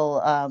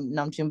local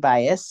Namjoon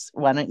bias,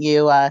 why don't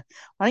you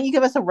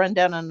give us a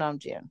rundown on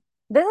Namjoon?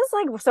 This is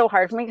like so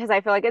hard for me because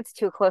I feel like it's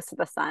too close to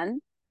the sun.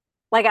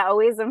 Like I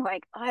always am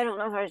like, oh, I don't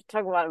know if I should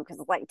talk about him because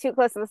it's like too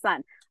close to the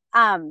sun.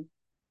 Um,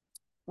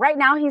 right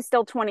now he's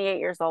still 28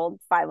 years old,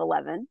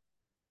 5'11".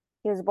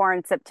 He was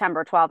born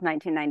September 12th,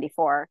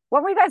 1994.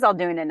 What were you guys all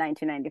doing in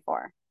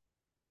 1994?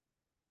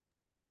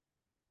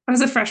 I was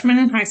a freshman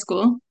in high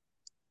school, Mm.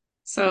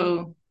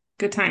 so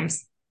good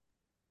times.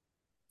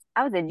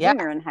 I was a Yeah,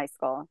 junior in high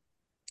school.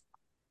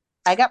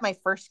 I got my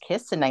first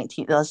kiss in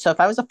 19. So if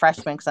I was a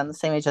freshman, because I'm the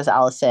same age as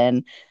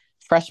Allison,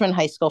 freshman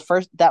high school,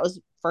 first that was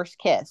first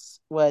kiss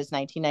was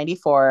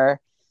 1994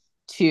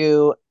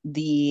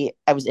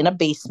 I was in a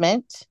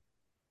basement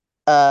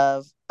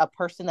of a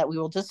person that we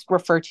will just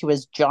refer to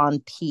as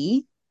John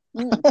P.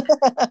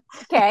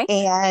 Okay.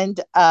 And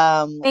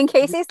in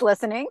case he's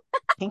listening.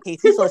 in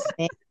case he's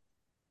listening,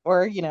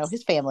 or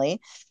his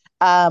family.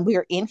 We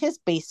were in his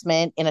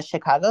basement in a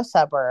Chicago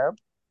suburb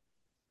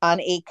on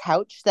a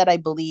couch that I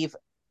believe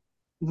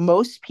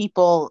most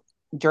people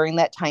during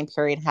that time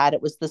period had.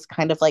 It was this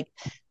kind of like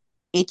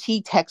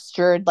itchy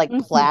textured, like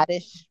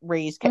plaidish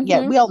raised couch.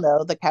 Yeah, we all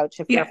know the couch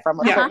if you're from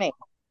a certain age.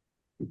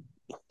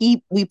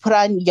 We put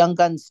on Young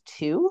Guns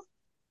 2.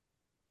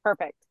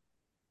 Perfect.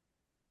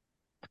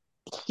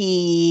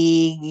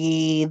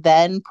 He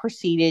then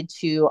proceeded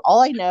to,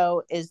 all I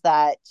know is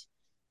that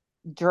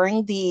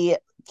during the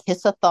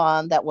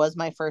kiss-a-thon that was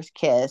my first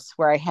kiss,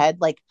 where I had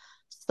like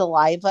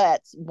saliva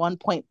at one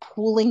point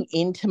pooling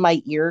into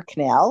my ear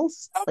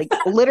canals, like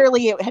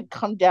literally it had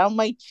come down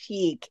my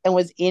cheek and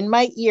was in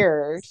my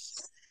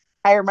ears.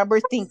 I remember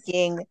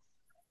thinking,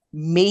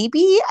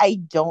 maybe I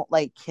don't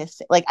like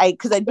kissing, like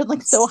because I'd been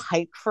like so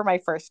hyped for my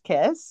first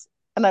kiss,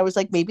 and I was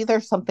like, maybe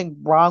there's something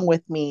wrong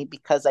with me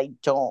because I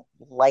don't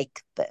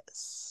like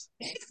this.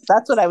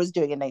 That's what I was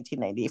doing in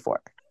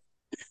 1994.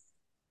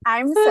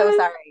 I'm so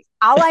sorry.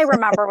 All I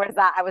remember was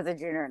that I was a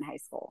junior in high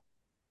school,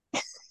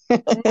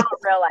 not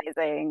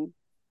realizing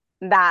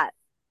that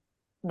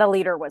the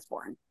leader was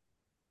born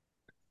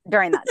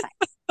during that time.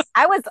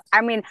 I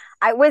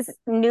was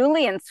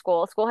newly in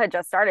school. School had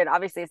just started,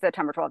 obviously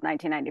September 12th,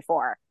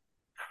 1994.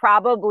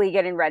 Probably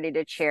getting ready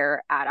to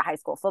cheer at a high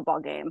school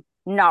football game,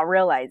 not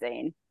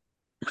realizing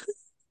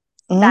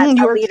that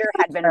a leader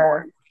had been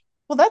born.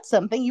 Well, that's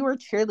something. You were a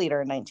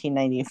cheerleader in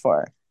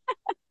 1994.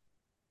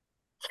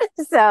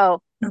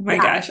 So, oh my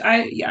gosh.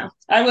 I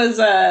was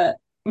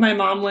my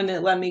mom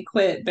wouldn't let me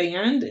quit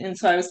band, and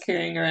so I was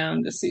carrying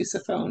around a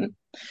sousaphone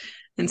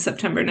in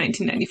September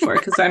 1994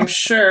 because I'm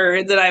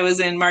sure that I was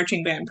in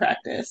marching band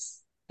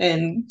practice.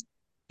 And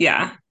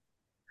yeah.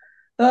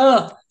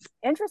 Oh,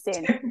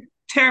 interesting.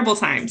 Terrible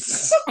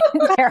times.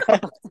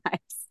 Terrible times.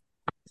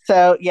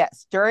 So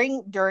yes,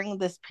 during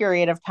this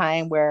period of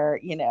time where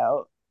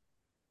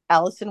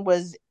Allison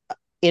was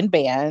in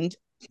band,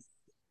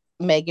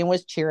 Megan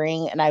was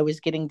cheering, and I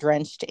was getting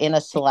drenched in a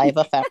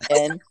saliva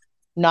fountain,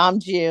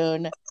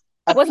 Namjoon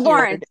was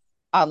born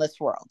on this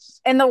world.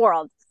 In the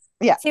world.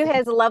 Yeah. To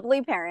his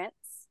lovely parents.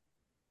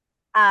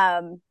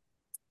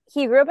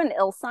 He grew up in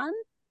Ilsan,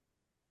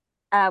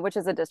 which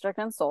is a district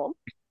in Seoul.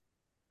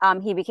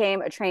 He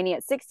became a trainee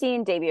at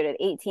 16, debuted at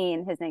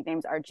 18. His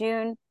nicknames are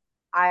June.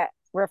 I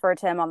refer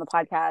to him on the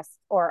podcast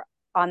or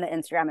on the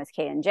Instagram as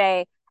K and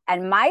J.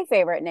 And my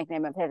favorite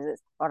nickname of his is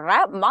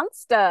Rap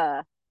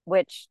Monster,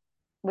 which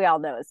we all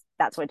know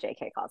that's what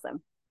JK calls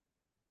him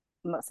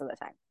most of the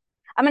time.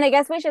 I mean, I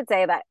guess we should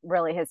say that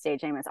really his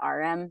stage name is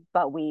RM,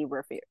 but we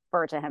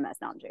refer to him as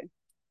Namjoon.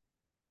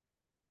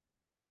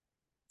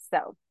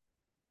 So.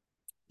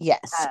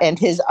 Yes, and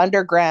his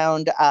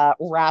underground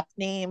rap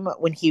name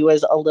when he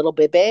was a little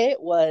bebe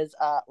was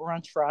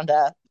Runch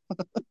Ronda.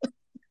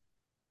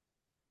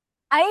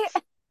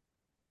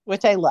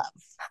 Which I love.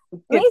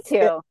 Me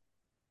too.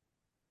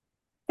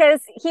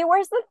 Because he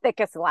wears the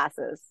thickest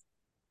glasses.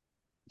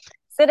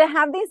 So to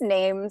have these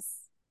names,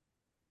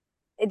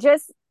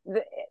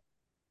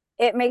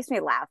 it makes me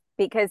laugh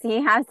because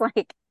he has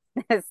like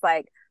this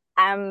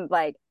I'm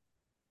like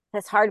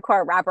this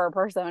hardcore rapper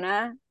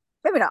persona.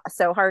 Maybe not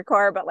so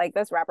hardcore, but like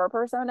this rapper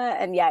persona,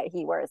 and yet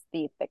he wears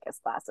the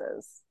thickest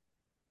glasses.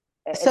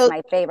 It's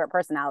my favorite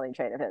personality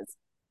trait of his.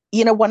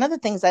 One of the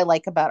things I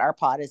like about our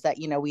pod is that,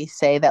 we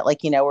say that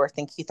we're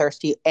thinky,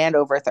 thirsty, and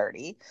over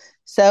 30.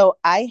 So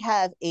I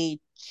have a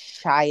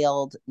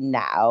child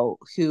now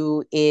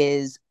who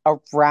is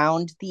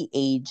around the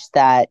age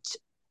that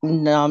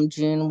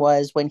Namjoon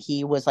was when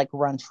he was like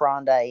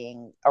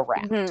runch-rondaing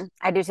around. Mm-hmm.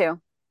 I do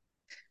too.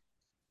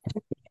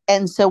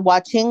 And so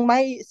watching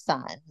my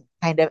son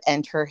kind of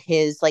enter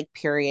his like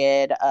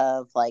period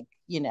of like,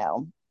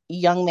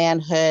 young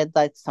manhood,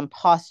 like some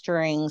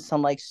posturing,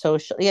 some like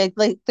social,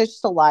 like there's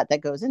just a lot that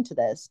goes into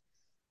this.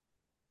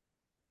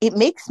 It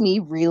makes me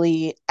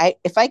really,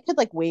 if I could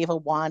like wave a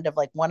wand of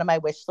like one of my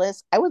wish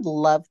lists, I would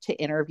love to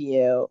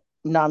interview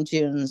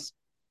Namjoon's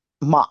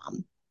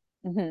mom.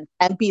 Mm-hmm.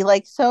 And be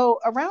like,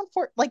 so around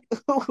like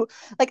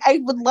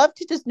I would love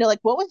to just know like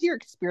what was your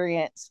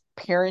experience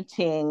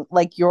parenting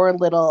like your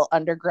little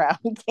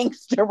underground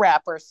gangster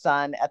rapper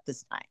son at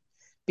this time,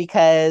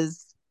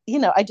 because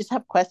I just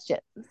have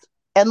questions,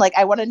 and like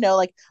I want to know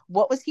like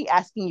what was he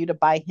asking you to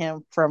buy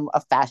him from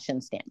a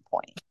fashion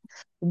standpoint,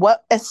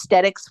 what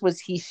aesthetics was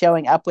he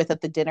showing up with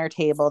at the dinner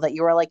table that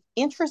you were like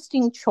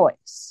interesting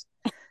choice,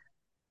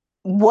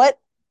 what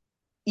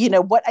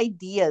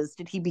ideas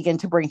did he begin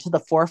to bring to the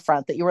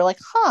forefront that you were like,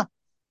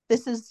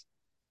 this is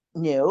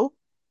new.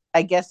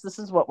 I guess this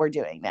is what we're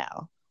doing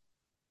now.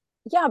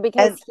 Yeah,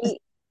 because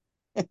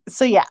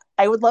so yeah,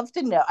 I would love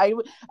to know.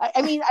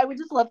 I mean, I would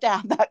just love to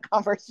have that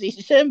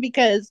conversation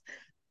because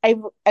I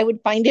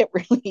would find it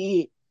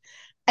really,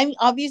 I mean,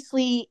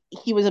 obviously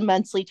he was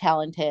immensely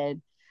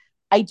talented,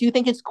 I do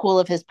think it's cool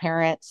of his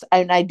parents,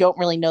 and I don't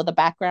really know the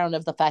background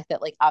of the fact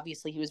that like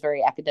obviously he was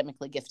very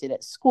academically gifted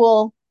at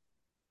school.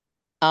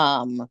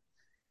 Um,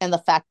 and the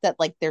fact that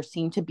like there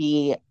seemed to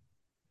be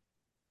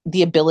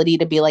the ability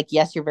to be like,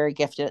 yes, you're very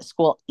gifted at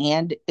school,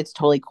 and it's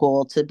totally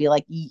cool to be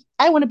like,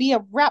 I want to be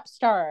a rap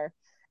star.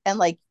 And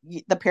like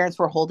the parents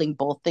were holding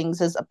both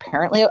things as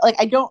apparently like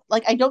I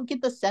don't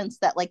get the sense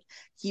that like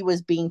he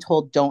was being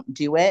told don't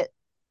do it.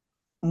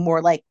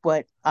 More like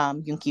what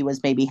Yoongi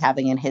was maybe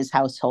having in his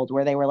household,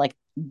 where they were like,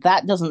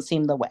 that doesn't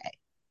seem the way.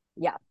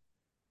 Yeah.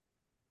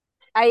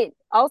 I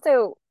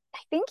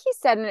think he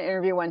said in an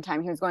interview one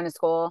time he was going to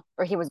school,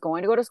 or he was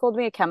going to go to school to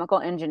be a chemical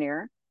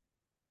engineer,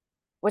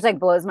 which like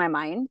blows my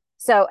mind.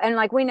 So, and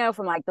like we know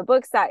from like the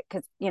books that,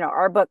 because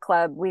our book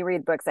club, we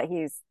read books that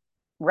he's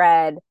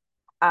read,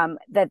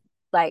 that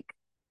like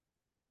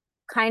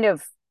kind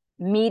of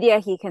media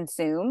he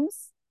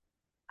consumes.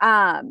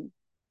 Um,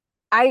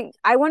 I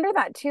wonder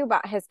that too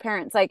about his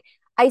parents. Like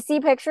I see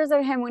pictures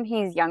of him when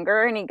he's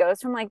younger, and he goes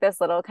from like this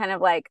little kind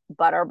of like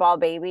butterball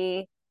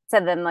baby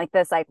to then like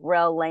this like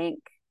real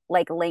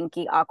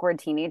lanky, awkward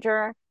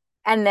teenager.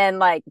 And then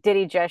like, did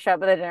he just show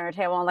up at the dinner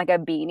table in like a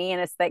beanie and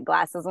his thick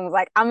glasses and was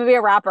like, I'm gonna be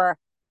a rapper.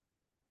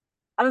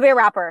 I'm gonna be a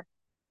rapper.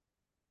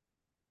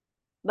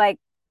 Like,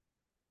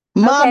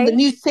 Mom, the okay,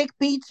 new sick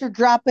beats are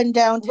dropping right?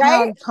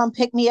 downtown. Come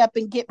pick me up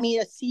and get me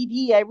a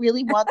CD. I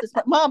really want this.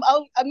 Mom,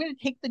 I'm going to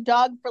take the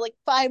dog for like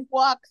 5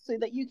 walks so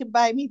that you can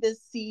buy me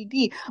this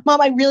CD. Mom,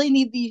 I really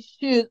need these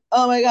shoes.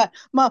 Oh my God.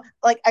 Mom,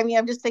 like, I mean,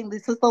 I'm just saying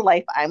this is the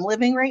life I'm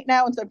living right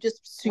now. And so I'm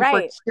just super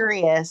Right.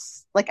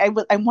 curious. Like, I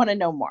want to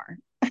know more.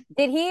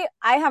 I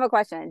have a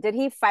question. Did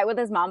he fight with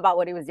his mom about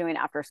what he was doing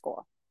after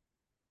school?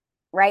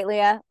 Right,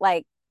 Leah?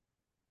 Like,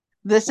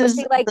 This was is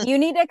he like, the, you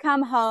need to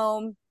come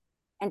home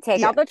and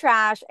take yeah. out the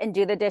trash and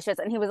do the dishes?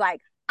 And he was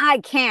like, I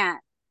can't.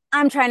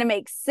 I'm trying to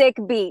make sick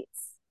beats.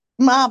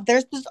 Mom,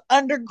 there's this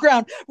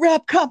underground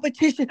rap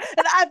competition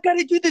and I've got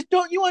to do this.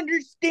 Don't you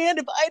understand?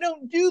 If I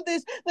don't do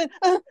this, then.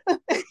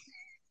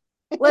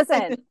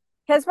 Listen,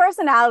 his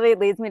personality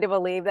leads me to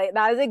believe that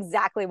that is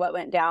exactly what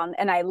went down,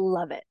 and I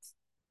love it.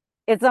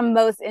 It's the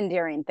most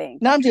endearing thing.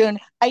 Namjoon,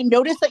 I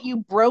noticed that you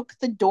broke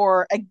the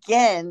door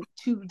again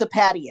to the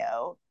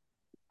patio.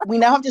 We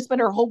now have to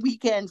spend our whole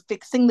weekend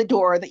fixing the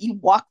door that you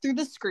walked through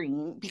the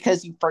screen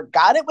because you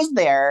forgot it was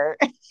there.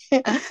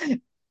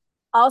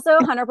 Also,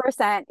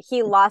 100%,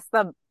 he lost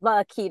the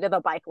key to the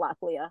bike lock,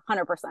 Leah.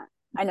 100%.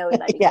 I know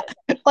that he Yeah.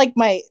 did. Like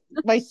my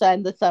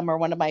son this summer,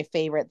 one of my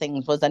favorite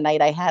things was a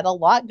night I had a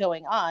lot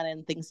going on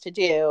and things to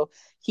do.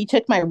 He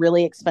took my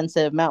really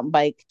expensive mountain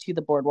bike to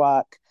the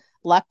boardwalk,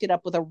 locked it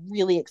up with a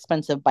really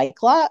expensive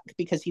bike lock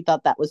because he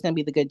thought that was going to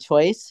be the good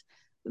choice,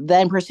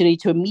 then proceeded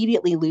to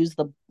immediately lose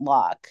the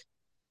lock.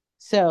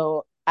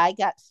 So I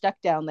got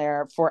stuck down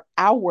there for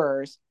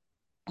hours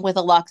with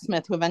a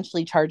locksmith who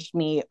eventually charged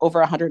me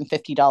over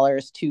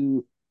 $150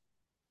 to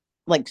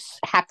like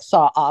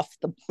hacksaw off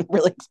the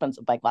really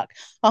expensive bike lock.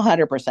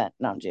 100%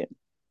 Namjoon.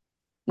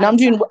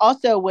 Namjoon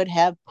also would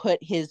have put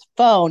his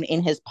phone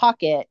in his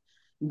pocket,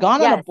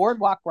 gone on a Yes.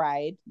 boardwalk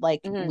ride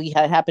like Mhm. we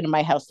had happened in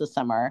my house this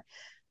summer,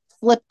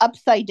 flip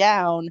upside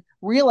down,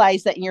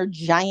 realize that in your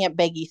giant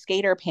baggy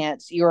skater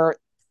pants, your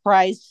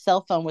prized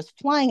cell phone was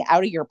flying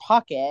out of your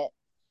pocket,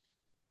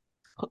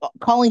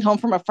 calling home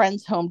from a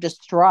friend's home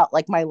distraught,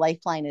 like my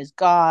lifeline is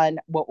gone.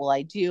 What will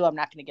I do? I'm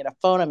not going to get a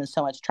phone. I'm in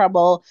so much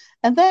trouble.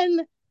 And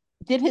then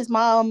did his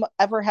mom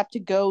ever have to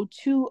go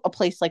to a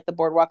place like the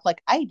boardwalk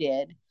like I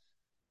did?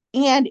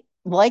 And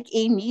like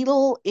a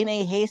needle in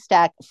a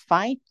haystack,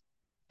 find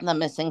the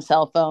missing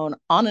cell phone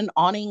on an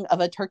awning of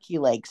a turkey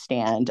leg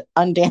stand,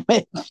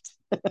 undamaged.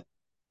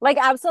 Like,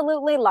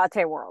 absolutely,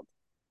 Latte World.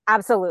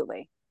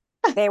 Absolutely.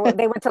 They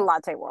went to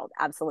Latte World.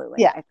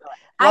 Absolutely. Yeah. I feel like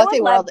I would Latte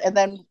love. World. And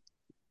then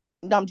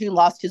Namjoon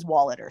lost his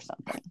wallet or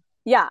something.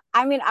 Yeah.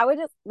 I mean,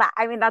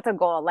 that's a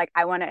goal. Like,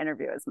 I want to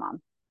interview his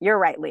mom. You're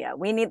right, Leah.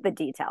 We need the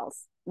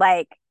details.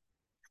 Like,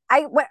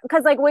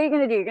 because like, what are you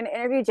going to do? You're going to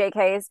interview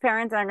JK's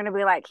parents, and I'm going to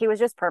be like, he was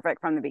just perfect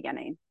from the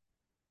beginning.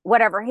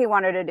 Whatever he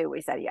wanted to do,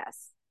 we said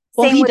yes.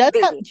 Well, Same he with does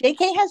have, B.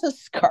 JK has a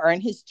scar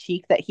on his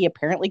cheek that he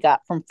apparently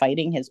got from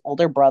fighting his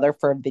older brother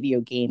for a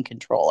video game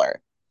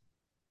controller.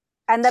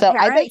 And the So I bet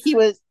parents, he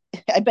was,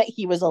 I bet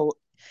he was a,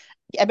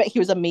 I bet he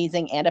was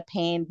amazing and a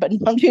pain, but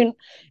Namjoon,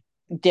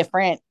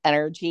 different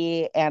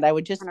energy. And I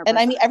would just, and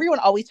I mean, 100%. everyone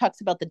always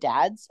talks about the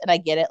dads, and I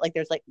get it. Like,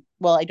 there's like,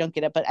 well, I don't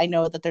get it, but I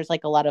know that there's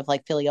like a lot of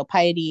like filial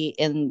piety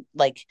and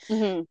like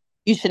Mm-hmm.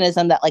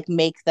 Confucianism that like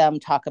make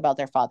them talk about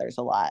their fathers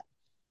a lot.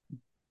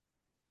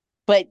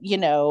 But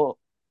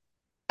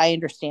I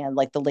understand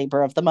like the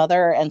labor of the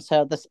mother, and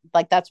so this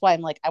like that's why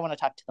I'm like I want to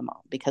talk to the mom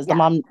because Yeah.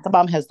 the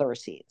mom has the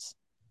receipts.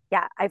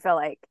 Yeah. I feel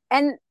like,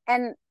 and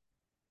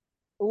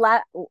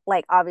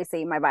like,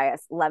 obviously my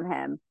bias, love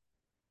him.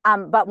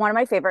 But one of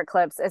my favorite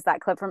clips is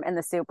that clip from In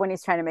the Soup when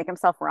he's trying to make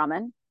himself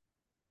ramen,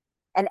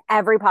 and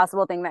every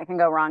possible thing that can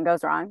go wrong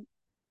goes wrong.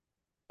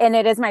 And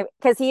it is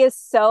because he is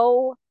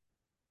so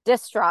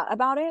distraught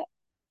about it.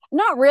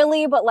 Not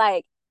really, but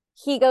like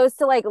he goes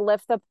to like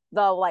lift the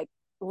like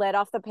lid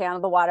off the pan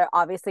of the water,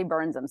 obviously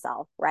burns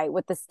himself, right?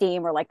 With the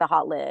steam or like the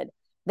hot lid.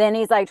 Then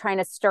he's like trying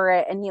to stir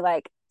it and he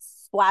like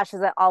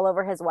splashes it all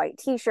over his white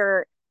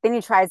t-shirt. Then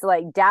he tries to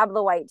like dab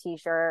the white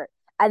t-shirt.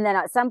 And then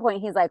at some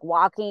point he's like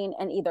walking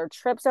and either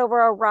trips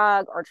over a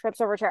rug or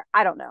trips over a chair.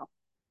 I don't know.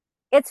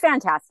 It's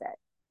fantastic,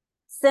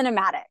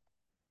 cinematic,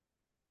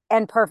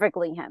 and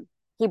perfectly him.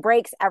 He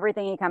breaks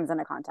everything he comes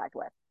into contact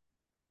with.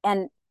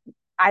 And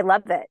I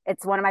love it.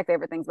 It's one of my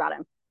favorite things about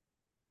him.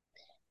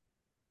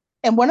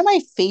 And one of my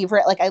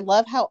favorite, like, I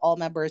love how all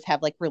members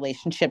have like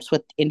relationships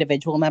with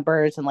individual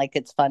members, and like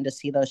it's fun to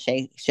see those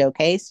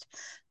showcased.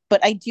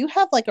 But I do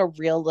have like a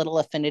real little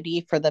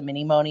affinity for the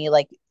mini moni,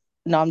 like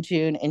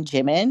Namjoon and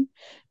Jimin,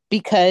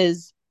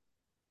 because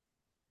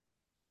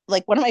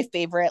like one of my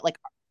favorite like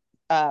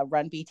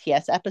Run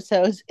BTS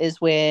episodes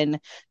is when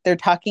they're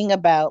talking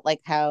about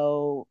like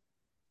how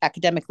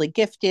academically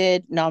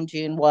gifted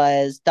Namjoon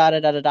was, da da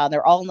da da da.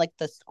 They're all in like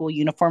the school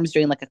uniforms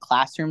doing like a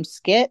classroom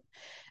skit,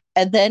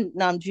 and then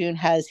Namjoon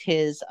has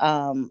his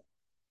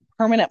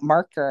permanent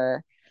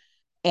marker,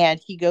 and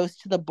he goes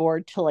to the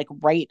board to like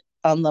write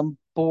on the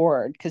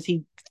board because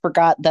he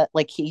forgot that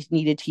like he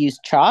needed to use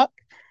chalk,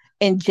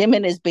 and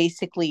Jimin is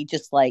basically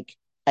just like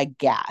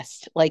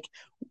aghast, like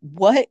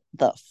what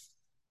the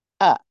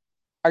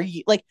are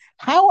you like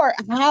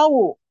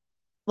how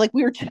like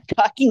we were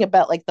talking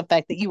about like the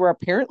fact that you were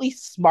apparently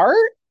smart,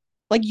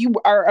 like you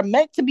are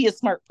meant to be a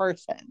smart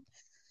person,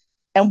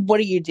 and what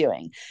are you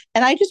doing?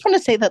 And I just want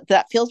to say that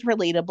that feels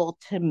relatable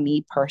to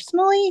me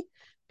personally,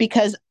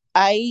 because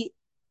I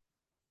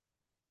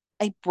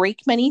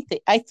break many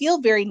things. I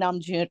feel very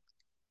Namjoon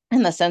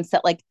in the sense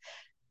that like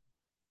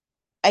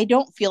I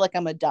don't feel like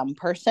I'm a dumb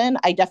person.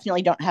 I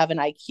definitely don't have an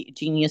IQ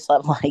genius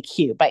level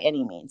IQ by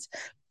any means,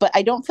 but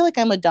I don't feel like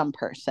I'm a dumb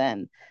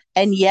person.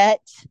 And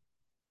yet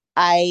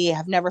I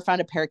have never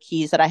found a pair of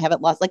keys that I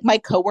haven't lost. Like my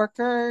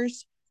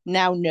coworkers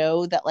now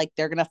know that like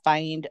they're gonna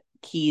find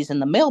keys in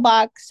the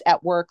mailbox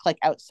at work, like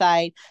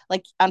outside.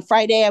 Like on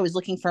Friday, I was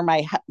looking for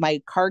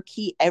my car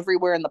key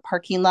everywhere in the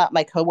parking lot.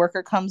 My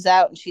coworker comes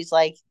out and she's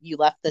like, "You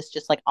left this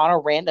just like on a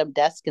random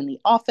desk in the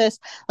office."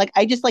 Like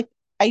I just like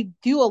I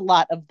do a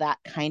lot of that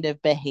kind of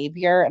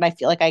behavior, and I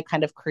feel like I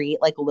kind of create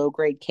like low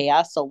grade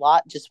chaos a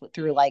lot just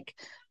through like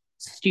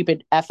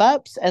stupid f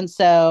ups. And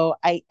so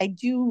I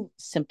do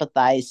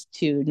sympathize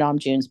to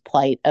Namjoon's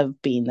plight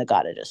of being the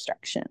god of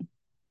destruction.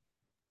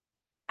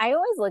 I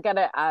always look at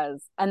it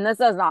as, and this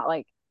is not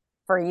like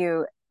for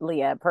you,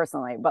 Leah,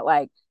 personally, but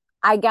like,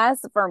 I guess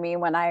for me,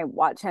 when I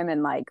watch him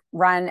in like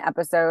run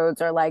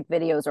episodes or like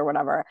videos or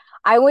whatever,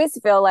 I always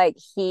feel like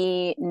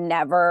he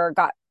never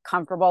got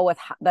comfortable with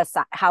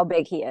how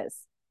big he is,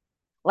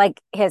 like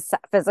his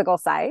physical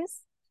size.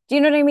 Do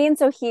you know what I mean?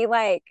 So he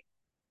like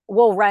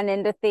will run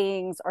into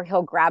things or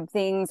he'll grab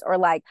things, or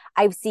like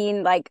I've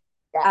seen like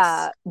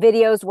Yes.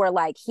 videos where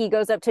like he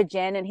goes up to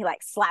Jin and he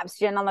like slaps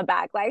Jin on the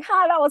back, like,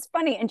 "Ha, that was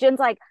funny." And Jin's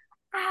like,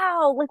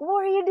 "Ow, like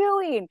what are you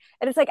doing?"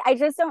 And it's like I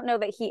just don't know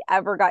that he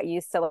ever got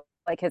used to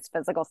like his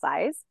physical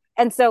size.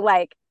 And so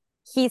like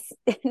he's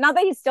not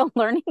that he's still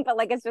learning, but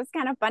like it's just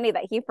kind of funny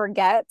that he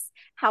forgets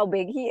how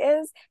big he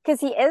is,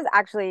 because he is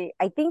actually,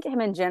 I think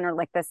him and Jin are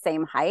like the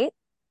same height,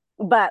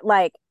 but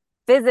like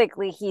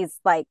physically he's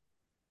like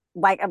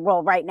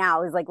well right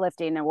now he's like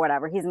lifting or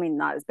whatever, he's, I mean,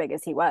 not as big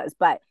as he was,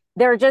 but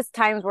there are just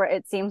times where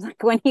it seems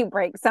like when he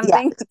breaks Yeah.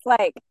 something it's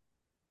like,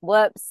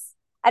 whoops,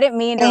 I didn't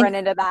mean to And run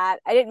into that,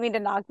 I didn't mean to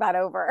knock that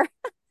over.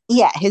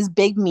 yeah, his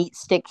big meat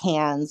stick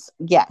hands.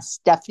 Yes,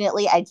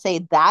 definitely. I'd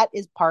say that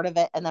is part of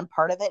it. And then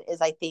part of it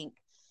is I think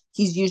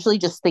he's usually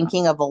just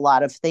thinking of a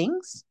lot of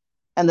things.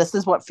 And this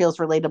is what feels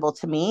relatable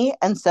to me.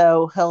 And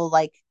so he'll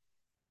like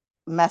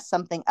mess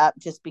something up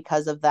just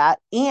because of that.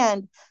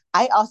 And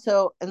I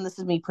also, and this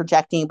is me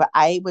projecting, but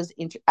I was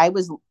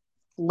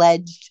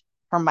fledged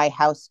from my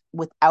house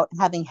without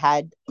having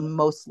had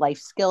most life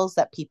skills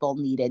that people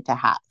needed to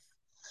have.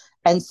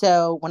 And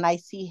so when I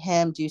see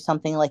him do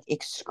something like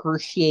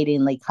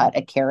excruciatingly cut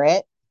a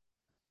carrot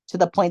to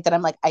the point that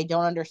I'm like, I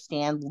don't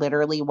understand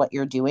literally what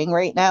you're doing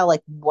right now.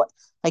 Like what,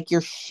 like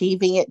you're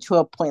shaving it to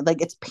a point,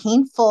 like it's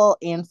painful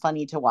and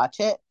funny to watch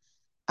it.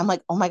 I'm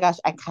like, oh my gosh,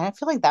 I kind of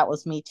feel like that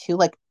was me too.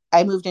 Like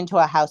I moved into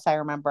a house, I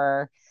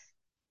remember,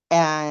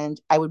 and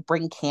I would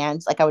bring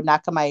cans. Like I would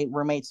knock on my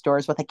roommate's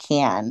doors with a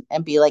can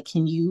and be like,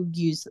 can you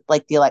use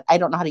like I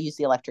don't know how to use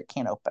the electric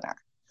can opener.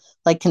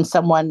 Like, can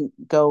someone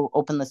go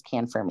open this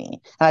can for me?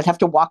 And I'd have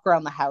to walk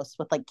around the house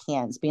with like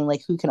cans, being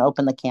like, who can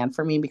open the can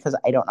for me because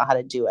I don't know how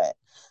to do it.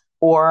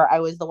 Or I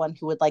was the one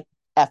who would like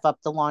F up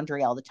the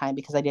laundry all the time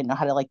because I didn't know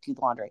how to like do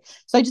the laundry.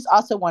 So I just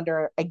also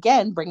wonder,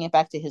 again, bringing it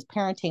back to his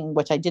parenting,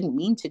 which I didn't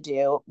mean to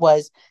do,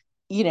 was,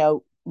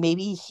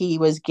 maybe he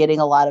was getting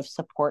a lot of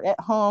support at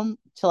home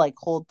to like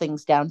hold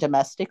things down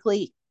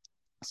domestically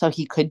so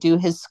he could do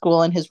his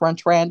school and his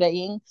lunch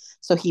randying.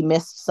 So he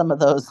missed some of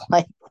those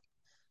like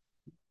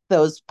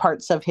those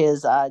parts of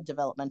his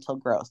developmental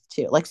growth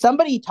too. Like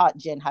somebody taught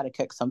Jin how to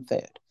cook some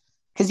food,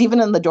 because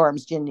even in the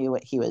dorms, Jin knew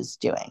what he was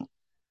doing.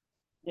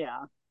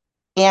 Yeah.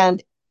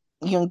 And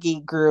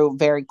Yoongi grew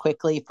very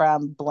quickly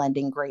from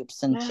blending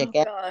grapes and Oh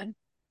chicken God.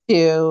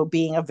 to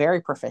being a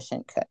very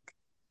proficient cook.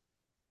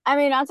 I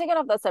mean, not to get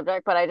off the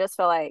subject, but I just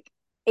feel like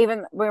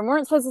even we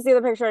weren't supposed to see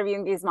the picture of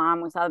Yoongi's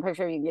mom. We saw the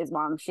picture of Yoongi's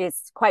mom.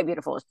 She's quite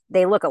beautiful.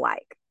 They look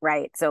alike,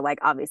 right? So like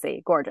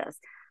obviously gorgeous.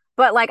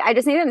 But like I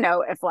just need to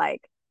know if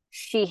like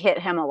she hit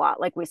him a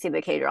lot, like we see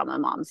the K-drama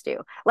moms do,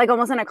 like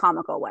almost in a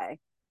comical way.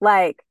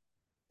 Like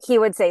he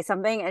would say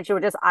something and she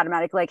would just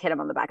automatically like hit him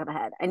on the back of the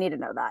head. I need to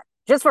know that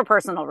just for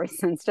personal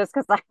reasons, just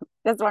because I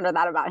just wonder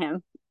that about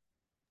him.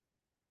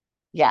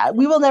 Yeah,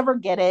 we will never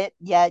get it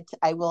yet.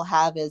 I will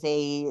have as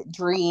a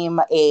dream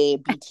a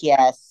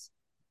BTS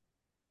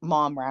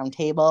mom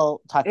roundtable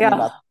talking Yeah.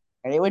 about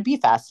it. It would be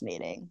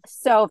fascinating.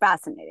 So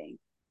fascinating.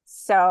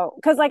 So,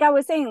 because like I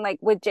was saying, like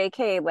with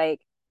JK,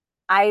 like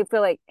I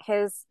feel like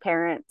his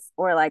parents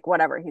or like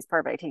whatever, he's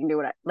perfect. He can do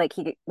what like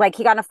he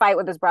got in a fight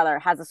with his brother,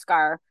 has a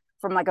scar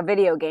from like a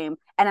video game,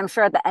 and I'm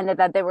sure at the end of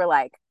that they were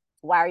like,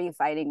 "Why are you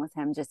fighting with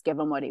him? Just give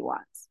him what he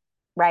wants."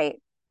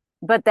 Right?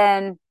 But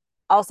then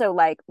also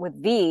like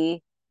with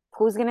V,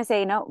 who's gonna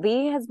say no?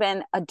 V has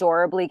been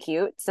adorably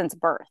cute since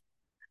birth.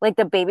 Like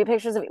the baby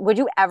pictures of, would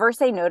you ever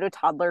say no to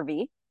toddler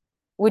V?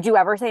 Would you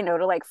ever say no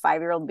to like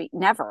 5-year-old V?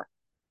 Never.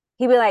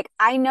 He'd be like,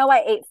 I know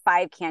I ate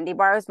 5 candy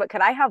bars, but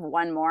could I have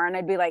one more? And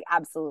I'd be like,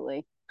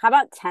 absolutely. How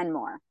about 10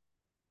 more?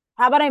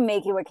 How about I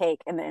make you a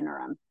cake in the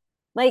interim?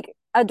 Like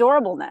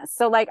adorableness.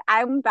 So like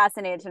I'm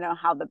fascinated to know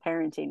how the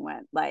parenting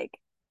went. Like,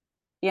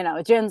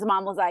 Jin's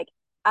mom was like,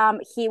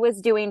 he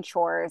was doing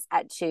chores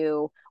at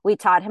 2. We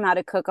taught him how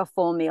to cook a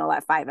full meal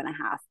at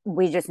 5.5.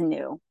 We just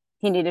knew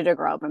he needed to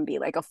grow up and be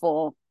like a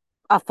full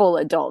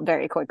adult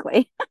very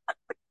quickly.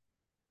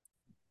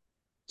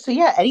 So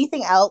yeah,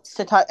 anything else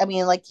to talk? I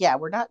mean, like, yeah,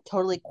 we're not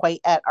totally quite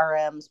at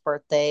RM's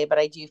birthday, but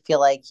I do feel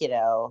like,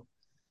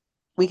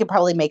 we could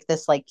probably make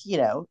this like,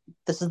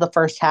 this is the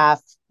first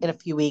half. In a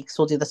few weeks,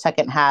 we'll do the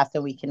second half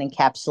and we can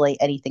encapsulate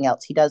anything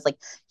else he does. Like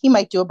he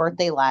might do a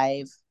birthday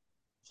live.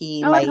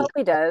 He I would might, hope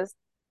he does.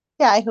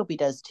 yeah, I hope he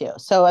does too.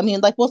 So I mean,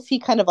 like we'll see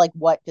kind of like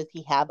what does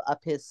he have up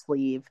his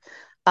sleeve.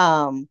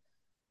 Um,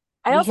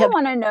 I we also have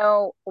want to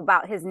know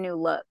about his new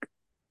look.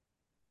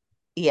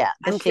 yeah,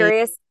 the I'm shape,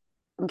 curious.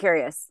 I'm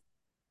curious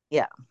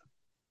yeah.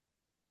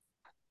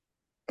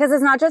 because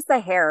it's not just the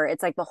hair,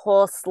 it's like the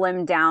whole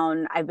slim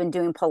down. I've been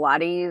doing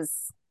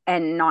Pilates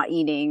and not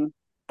eating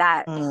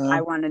that. I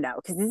Mm, want to know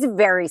because he's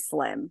very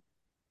slim.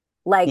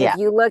 Like if yeah,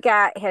 you look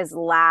at his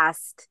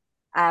last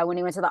when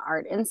he went to the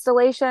art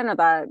installation or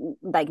the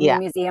like new yeah.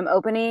 museum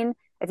opening,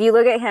 if you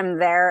look at him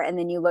there and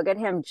then you look at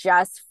him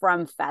just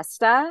from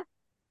Festa,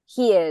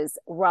 he is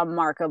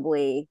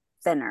remarkably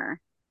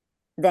thinner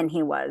than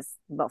he was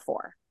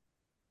before.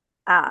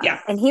 Yeah.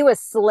 And he was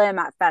slim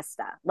at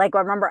Festa. Like I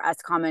remember us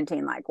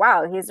commenting, like,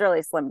 wow, he's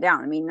really slimmed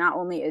down. I mean, not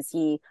only is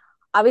he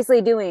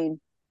obviously doing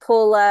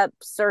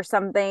pull-ups or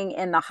something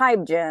in the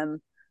Hive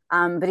gym,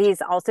 but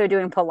he's also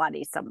doing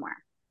Pilates somewhere.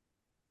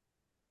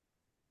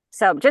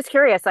 So just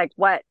curious, like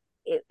what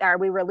are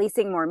we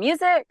releasing more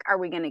music? Are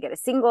we gonna get a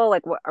single?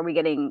 Like what are we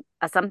getting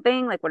a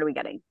something? Like what are we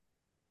getting?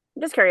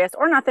 I'm just curious,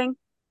 or nothing.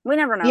 We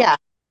never know. Yeah.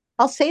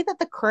 I'll say that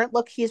the current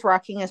look he's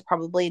rocking is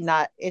probably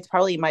not, it's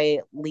probably my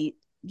lead,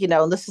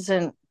 this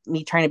isn't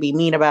me trying to be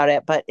mean about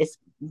it, but it's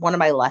one of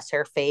my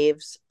lesser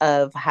faves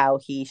of how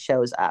he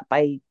shows up.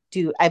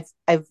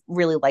 I've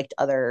really liked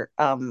other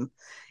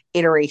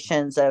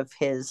iterations of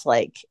his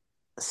like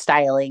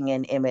styling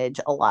and image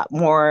a lot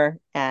more.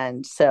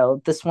 And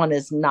so this one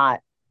is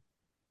not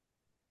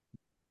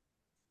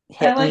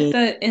I hit like me.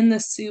 the in the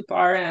soup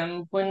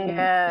RM when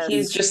Yes.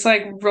 he's just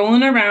like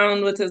rolling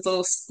around with his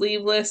little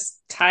sleeveless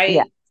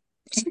Yeah. tight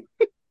Mm-hmm.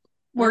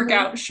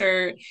 workout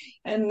shirt.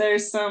 And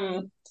there's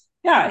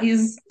yeah,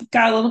 he's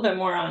got a little bit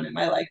more on him.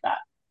 I like that.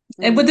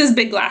 And with Mm-hmm. his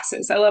big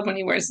glasses. I love when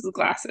he wears his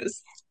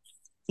glasses.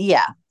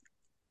 Yeah.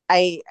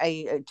 I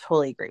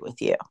totally agree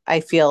with you.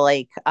 I feel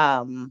like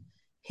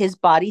his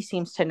body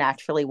seems to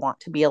naturally want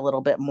to be a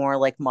little bit more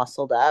like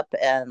muscled up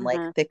and like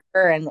Mm-hmm.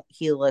 thicker, and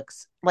he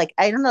looks like,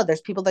 I don't know,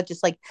 there's people that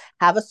just like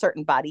have a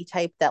certain body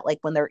type that like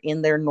when they're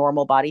in their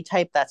normal body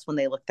type, that's when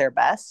they look their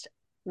best.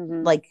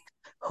 Mm-hmm. Like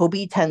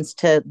Hobie tends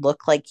to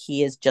look like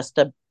he is just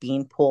a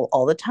beanpole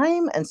all the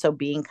time, and so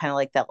being kind of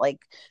like that, like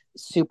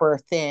super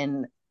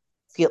thin,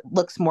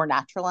 looks more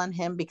natural on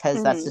him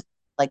because that's Mm-hmm. just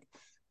like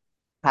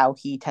how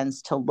he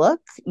tends to look.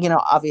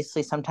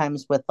 Obviously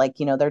sometimes with like,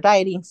 their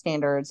dieting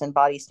standards and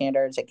body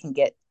standards, it can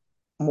get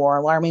more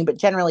alarming, but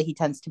generally he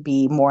tends to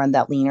be more on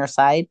that leaner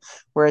side.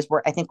 Whereas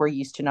I think we're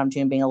used to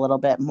Namjoon being a little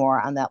bit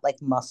more on that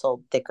like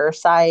muscle thicker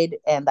side.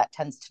 And that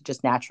tends to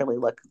just naturally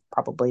look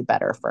probably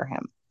better for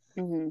him.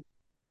 Mm-hmm.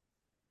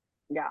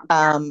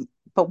 Yeah.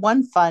 But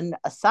one fun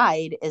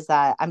aside is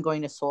that I'm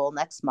going to Seoul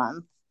next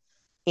month,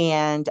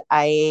 and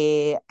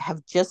I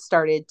have just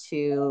started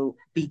to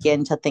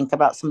begin to think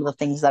about some of the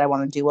things that I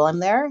want to do while I'm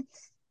there.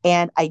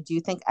 And I do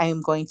think I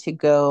am going to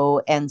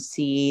go and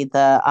see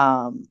the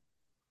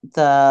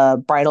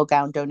bridal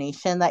gown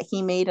donation that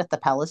he made at the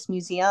Palace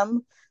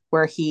Museum,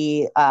 where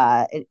he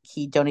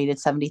donated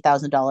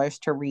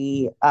 $70,000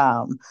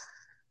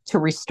 to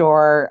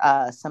restore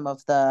some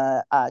of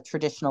the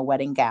traditional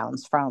wedding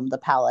gowns from the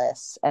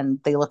palace, and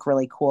they look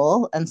really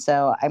cool. And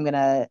so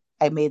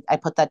I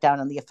put that down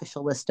on the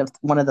official list of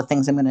one of the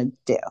things I'm gonna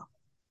do.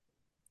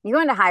 You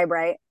going to Hybe,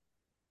 right?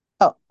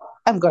 Oh,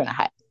 I'm going to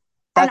Hybe.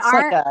 And That's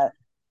like aren't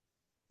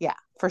yeah,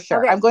 for sure.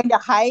 okay. I'm going to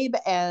Hybe,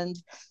 and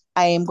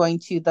I am going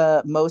to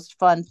the most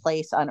fun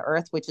place on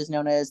earth, which is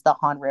known as the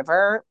Han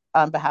River,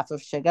 on behalf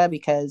of Suga,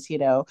 because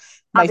my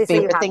Obviously,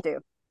 you favorite have thing. to.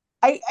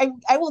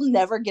 I will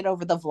never get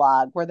over the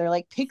vlog where they're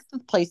like, pick the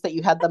place that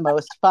you had the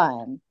most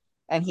fun.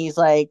 And he's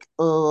like,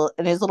 ugh,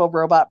 and his little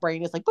robot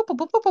brain is like, boop, boop,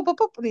 boop, boop, boop, boop,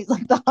 boop, and he's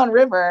like, the Han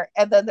River.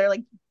 And then they're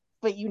like,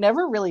 but you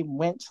never really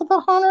went to the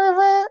Han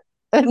River.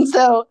 And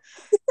so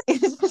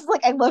it's just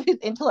like, I love his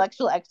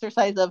intellectual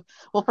exercise of,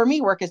 well, for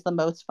me, work is the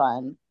most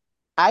fun.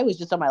 I was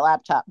just on my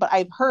laptop, but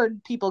I've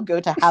heard people go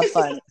to have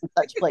fun in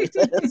such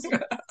places.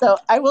 So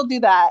I will do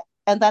that.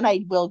 And then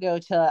I will go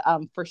to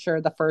for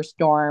sure the first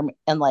dorm,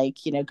 and like,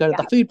 go to the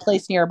Yeah. food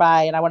place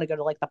nearby. And I want to go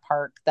to like the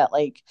park that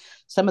like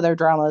some of their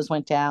dramas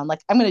went down. Like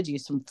I'm gonna do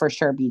some for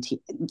sure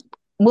BT.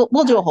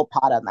 We'll do a whole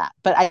pod on that.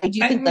 But I do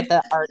think that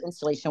the art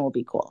installation will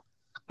be cool.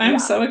 I'm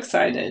so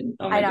excited.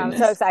 Oh I my know.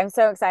 goodness. I'm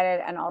so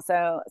excited, and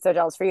also so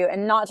jealous for you.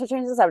 And not to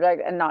change the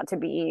subject, and not to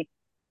be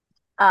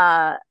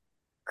uh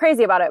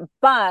crazy about it,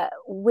 but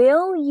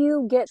will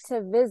you get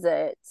to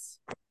visit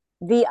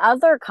the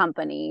other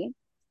company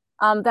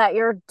that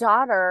your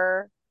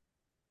daughter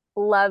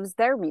loves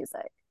their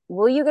music?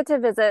 Will you get to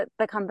visit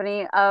the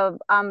company of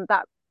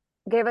that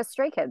gave us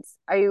Stray Kids?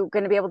 Are you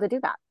going to be able to do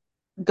that?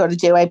 Go to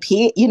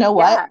JYP. You know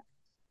what?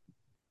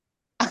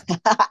 Yeah.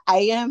 I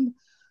am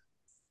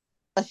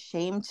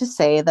ashamed to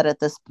say that at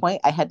this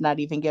point, I had not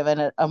even given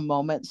it a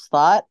moment's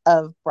thought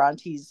of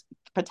Bronte's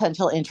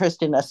potential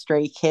interest in a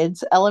Stray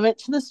Kids element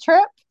to this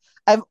trip.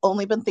 I've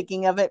only been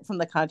thinking of it from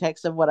the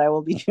context of what I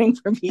will be doing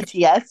for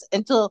BTS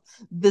until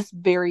this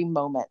very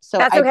moment. So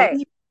That's I okay.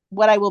 believe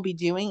what I will be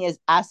doing is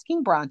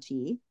asking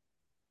Bronte,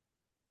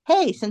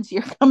 hey, since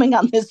you're coming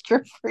on this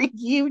trip for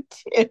you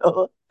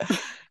too,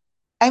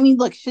 I mean,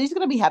 look, she's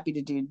going to be happy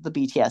to do the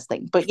BTS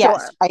thing. But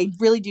yes, Sure. I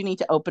really do need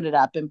to open it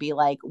up and be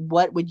like,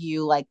 what would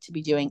you like to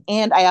be doing?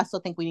 And I also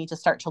think we need to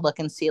start to look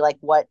and see like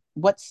what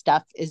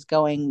stuff is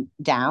going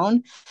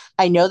down.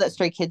 I know that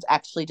Stray Kids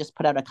actually just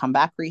put out a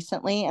comeback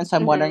recently, and so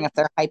I'm wondering if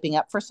they're hyping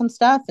up for some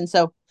stuff. And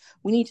so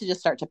we need to just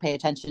start to pay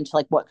attention to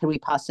like what could we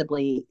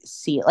possibly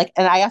see? Like,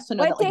 and I also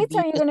know What that like dates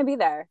are you going to be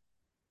there?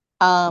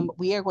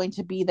 we are going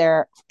to be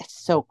there.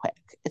 It's so quick.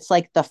 It's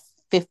like the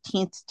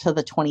 15th to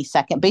the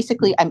 22nd.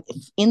 Basically, I'm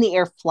in the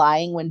air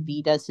flying when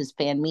V does his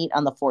fan meet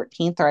on the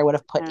 14th, or I would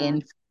have put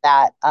in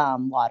that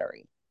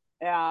lottery.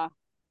 Yeah.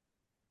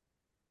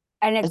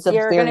 And It's a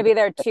you're going to very be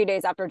there 2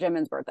 days after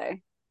Jimin's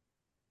birthday.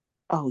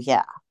 Oh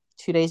yeah,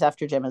 2 days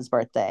after Jimin's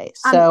birthday.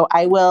 Um, So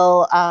I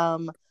will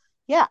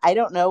yeah, I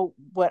don't know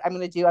what I'm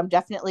gonna do. I'm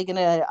definitely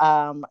gonna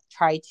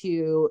try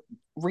to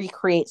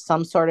recreate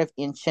some sort of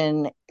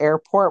Incheon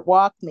airport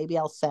walk. Maybe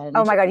I'll oh send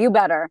my God, you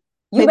better.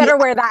 You maybe better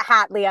wear that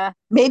hat, Leah.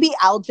 maybe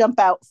I'll jump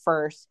out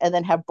first and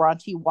then have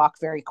Bronte walk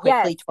very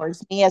Yes. quickly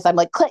towards me as I'm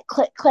like click,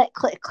 click, click,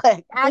 click,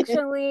 click.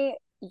 Actually,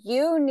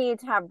 you need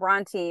to have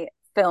Bronte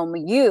film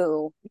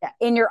you Yeah.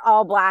 in your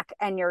all black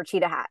and your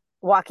cheetah hat,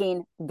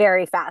 walking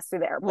very fast through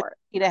the airport.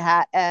 With a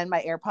hat and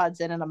my AirPods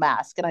in and a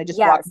mask, and I just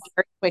walk Yes.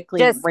 very quickly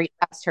Just right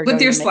past her. With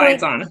Don't your even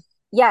slides on.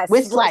 Yes.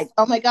 with slides.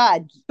 Oh my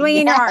God.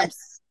 Swinging your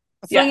arms.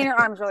 Swinging Yeah. your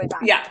arms really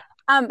fast. Yeah.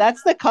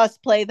 That's the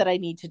cosplay that I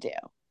need to do.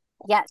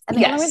 Yes. And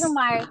the Yes.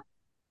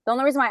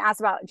 only reason why I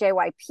asked about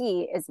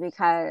JYP is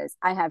because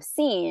I have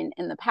seen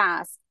in the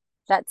past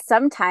that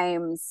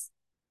sometimes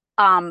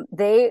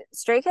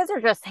Stray Kids are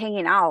just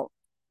hanging out,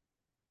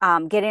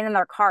 getting in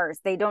their cars.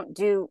 They don't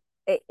do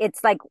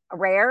it's like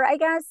rare, I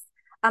guess.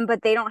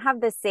 But they don't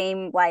have the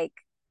same back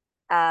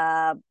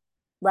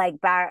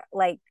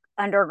like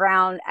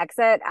underground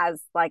exit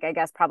as like I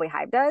guess probably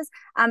Hybe does.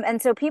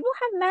 And so people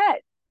have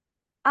met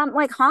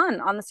like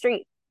Han on the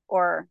street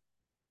or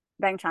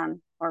Bang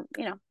Chan or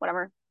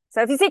whatever.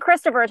 So if you see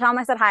Christopher, tell him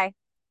I said hi.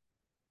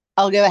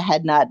 I'll go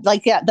ahead nod.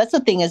 Like, yeah, that's the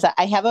thing is that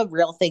I have a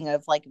real thing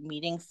of like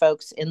meeting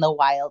folks in the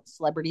wild,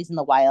 celebrities in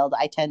the wild.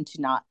 I tend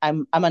to not.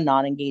 I'm a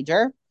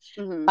non-engager.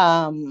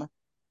 Mm-hmm.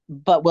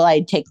 But will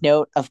I take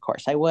note? Of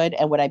course I would.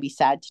 And would I be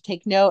sad to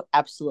take note?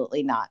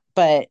 Absolutely not.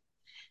 But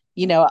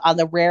on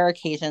the rare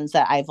occasions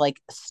that I've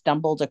like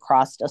stumbled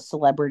across a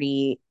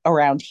celebrity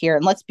around here,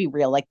 and let's be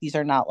real, like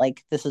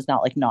this is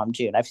not like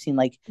Namjoon. I've seen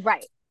like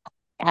Right.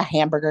 a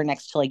hamburger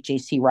next to like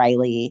JC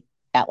Riley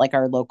at like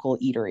our local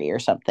eatery or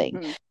something.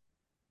 Mm-hmm.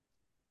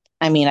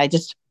 I mean,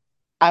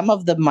 I'm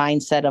of the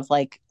mindset of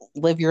like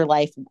live your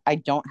life.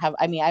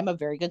 I'm a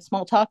very good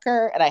small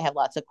talker and I have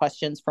lots of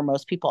questions for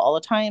most people all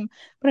the time.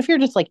 But if you're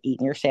just like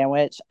eating your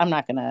sandwich, I'm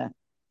not gonna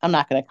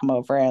come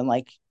over and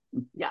like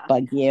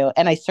bug you.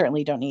 And I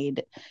certainly don't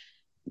need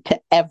to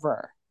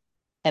ever.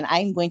 And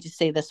I'm going to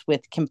say this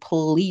with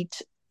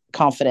complete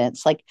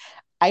confidence. Like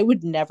I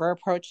would never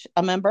approach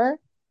a member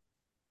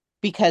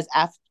because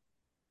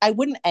I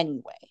wouldn't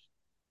anyway.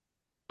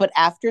 But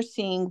after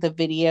seeing the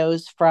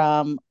videos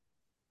from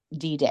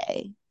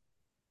D-Day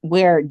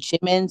where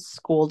Jimin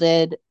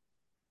scolded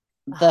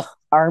the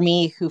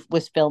army who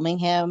was filming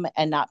him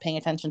and not paying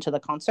attention to the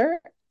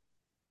concert.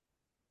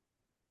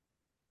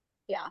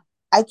 Yeah.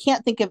 I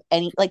can't think of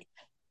any, like,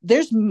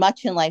 there's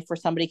much in life where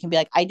somebody can be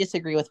like, I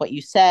disagree with what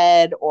you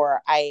said,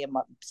 or I am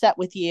upset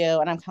with you.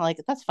 And I'm kind of like,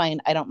 that's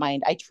fine. I don't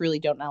mind. I truly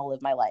don't know how to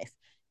live my life.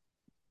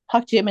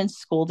 Huck Jimin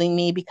scolding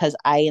me because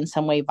I in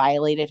some way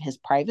violated his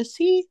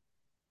privacy.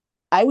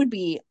 I would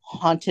be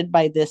haunted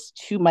by this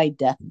to my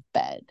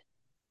deathbed.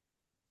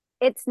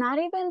 It's not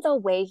even the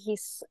way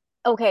he's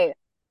okay.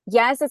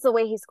 Yes, it's the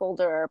way he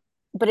scolded her,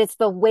 but it's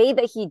the way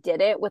that he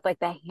did it with like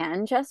the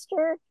hand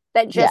gesture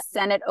that Yeah. just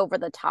sent it over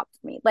the top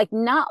for me. Like,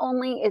 not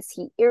only is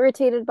he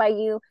irritated by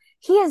you,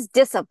 he is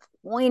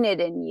disappointed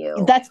in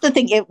you. That's the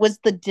thing. It was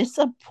the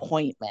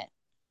disappointment,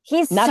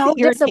 He's not so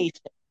the irritation.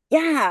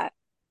 Yeah.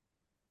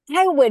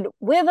 I would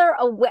wither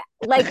away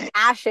like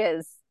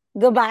ashes.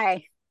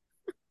 Goodbye.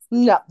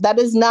 No, that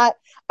is not.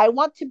 I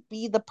want to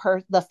be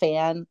the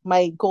fan.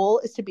 My goal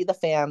is to be the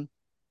fan,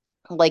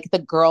 like the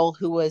girl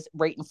who was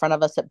right in front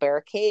of us at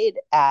Barricade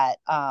at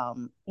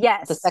the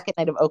Yes. second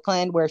night of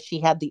Oakland, where she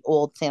had the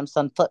old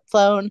Samsung flip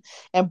phone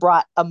and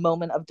brought a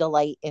moment of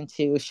delight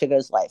into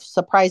Suga's life.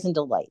 Surprise and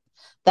delight.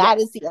 That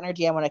Yes. is the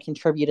energy I want to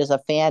contribute as a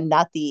fan,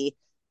 not the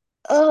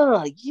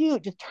oh, you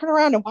just turn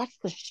around and watch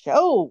the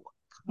show.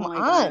 Oh Come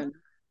my on. God.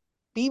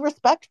 Be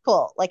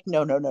respectful. Like,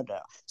 no, no, no, no.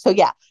 So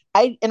yeah,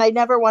 I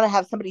never want to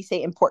have somebody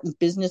say important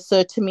business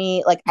to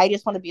me. Like, I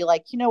just want to be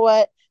like, you know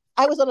what?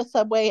 I was on a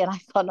subway and I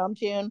saw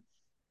Namjoon.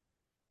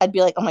 I'd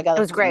be like, oh my God,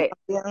 It was that's great.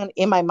 Namjoon.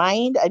 In my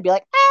mind, I'd be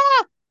like,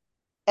 ah,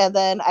 and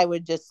then I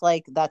would just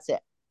like, that's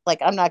it.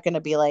 Like, I'm not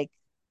gonna be like,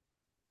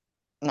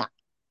 nah.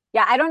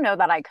 Yeah, I don't know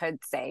that I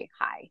could say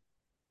hi.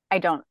 I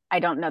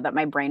don't know that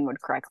my brain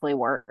would correctly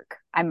work.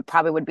 I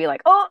probably would be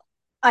like, "Oh,"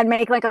 I'd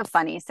make like a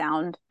funny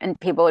sound and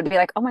people would be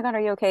like, "Oh my God,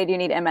 are you okay? Do you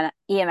need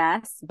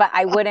EMS?" But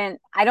I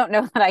wouldn't, I don't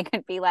know that I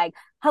could be like,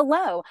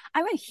 "Hello,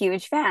 I'm a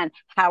huge fan.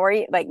 How are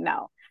you?" Like,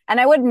 no. And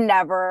I would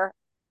never,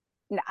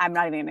 I'm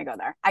not even gonna go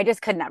there. I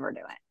just could never do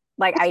it.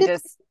 Like, It's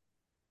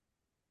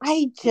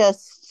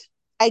just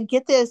I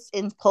get this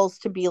impulse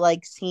to be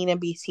like seen and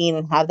be seen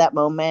and have that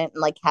moment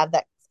and like have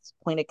that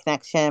point of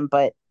connection,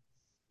 but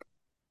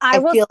I I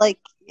will, feel like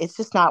it's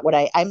just not what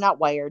I'm not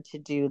wired to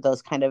do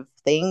those kind of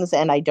things,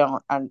 and I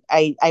don't.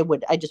 I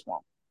just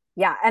won't.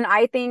 yeah. And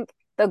I think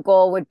the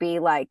goal would be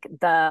like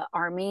the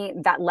army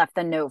that left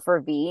the note for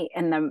V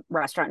in the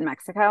restaurant in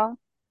Mexico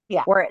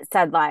Yeah, where it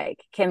said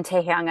like Kim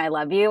Taehyung, I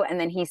love you. And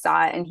then he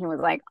saw it and he was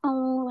like,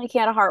 oh, like he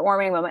had a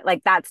heartwarming moment.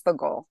 Like that's the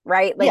goal,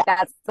 right? yeah, Like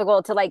that's the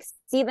goal to like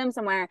see them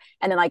somewhere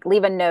and then like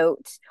leave a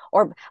note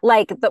or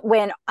like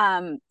when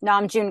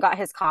Namjoon got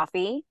his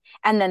coffee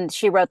and then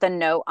she wrote the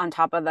note on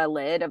top of the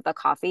lid of the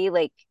coffee,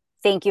 like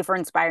thank you for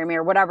inspiring me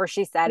or whatever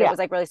she said. It yeah, was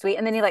like really sweet.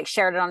 And then he like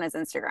shared it on his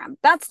Instagram.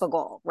 That's the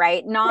goal,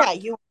 right? yeah. Not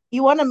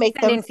You want to make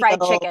them sending fried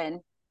feel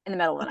chicken in the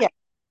middle of the yeah, night.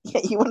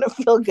 yeah. You want to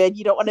feel good.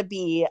 You don't want to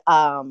be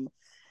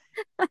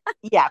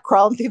yeah,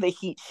 crawling through the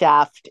heat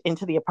shaft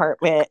into the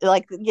apartment.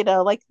 Like,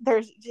 like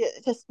there's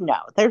just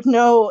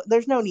no,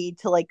 there's no need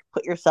to like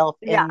put yourself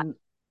Yeah. in.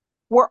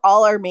 We're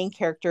all our main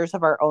characters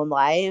of our own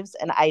lives,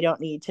 and I don't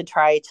need to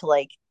try to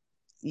like,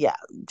 yeah,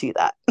 do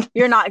that.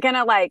 You're not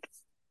gonna like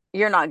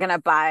you're not gonna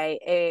buy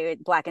a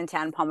black and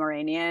tan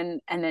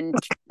Pomeranian and then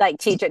like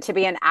teach it to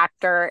be an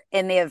actor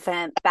in the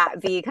event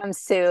that V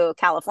comes to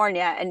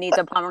California and needs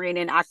a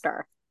Pomeranian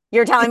actor.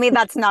 You're telling me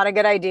that's not a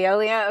good idea,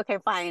 Leah? Okay,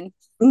 fine.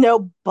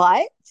 No,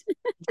 but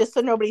just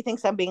so nobody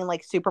thinks I'm being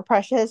like super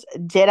precious,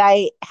 did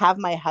I have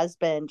my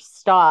husband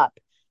stop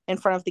in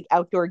front of the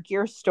outdoor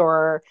gear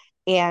store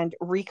and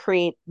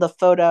recreate the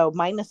photo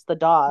minus the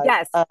dog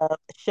Yes, of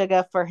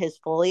Suga for his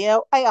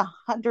folio? I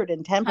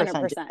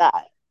 110% did 100%.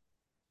 that.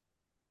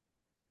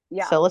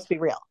 Yeah. So let's be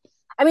real.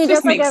 I mean,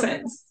 Just just like makes if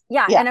sense.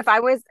 yeah, Yeah. and if I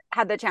was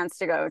had the chance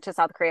to go to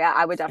South Korea,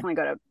 I would definitely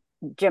go to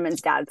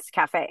Jimin's dad's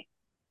cafe.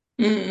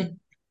 Mm,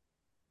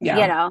 You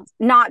yeah. know,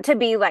 not to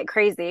be like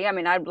crazy. I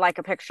mean, I'd like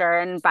a picture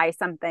and buy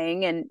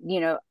something and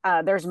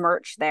there's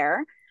merch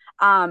there.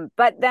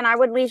 But then I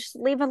would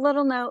leave a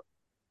little note.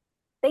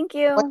 Thank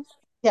What, you.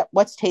 yeah.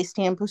 What's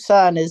tasty in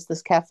Busan is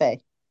this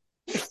cafe.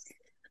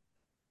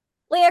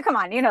 Leah, come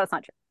on, you know it's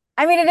not true.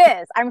 I mean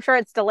it is. I'm sure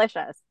it's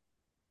delicious.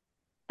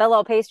 The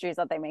little pastries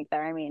that they make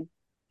there. I mean,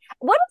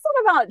 what is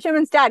it about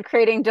Jimin's dad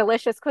creating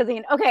delicious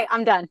cuisine? Okay,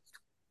 I'm done.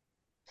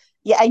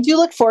 Yeah, I do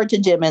look forward to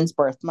Jimin's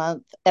birth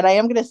month. And I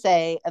am going to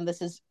say, and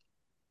this is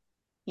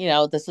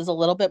a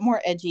little bit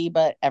more edgy,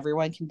 but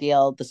everyone can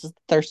deal. This is the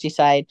thirsty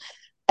side.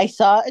 I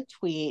saw a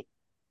tweet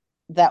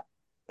that,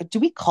 do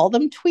we call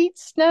them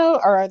tweets now?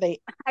 Or are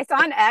they I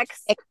saw an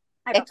X.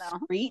 I don't know.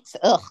 excretes?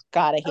 Oh,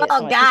 God, I hate it so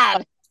Oh much. Just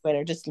God.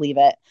 Twitter, just leave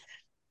it.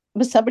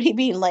 But somebody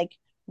being like,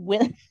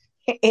 when,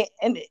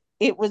 and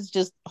it was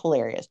just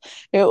hilarious.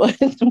 It was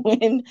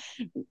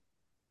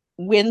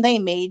when they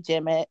made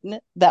Jimin,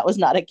 that was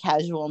not a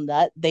casual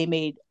nut. They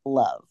made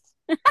love.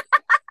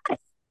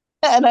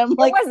 And I'm It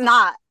like, was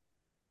not.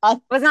 a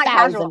It was not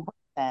thousand casual.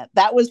 percent.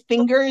 That was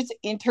fingers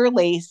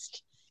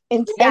interlaced,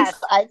 intense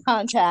Yes. eye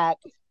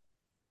contact.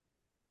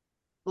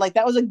 Like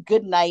that was a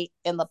good night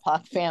in the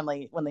Puck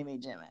family when they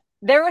made Jimin.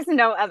 There was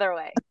no other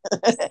way.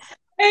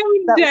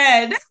 I'm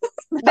dead.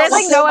 There's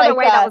like no other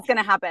way that was going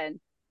to happen.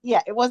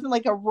 Yeah, it wasn't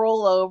like a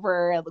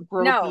rollover,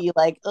 gropey, No.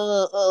 like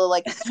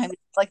like it's time.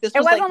 Like this. It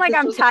was wasn't like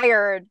I'm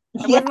tired.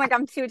 It wasn't like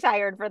I'm too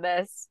tired for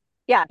this.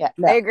 Yeah,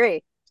 no. I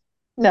agree.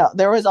 No,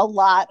 there was a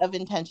lot of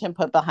intention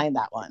put behind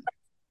that one.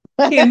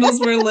 Candles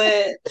were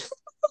lit.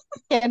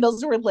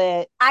 Candles were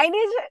lit. I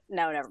need to.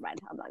 No, never mind.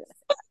 I'm not gonna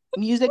say that.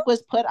 Music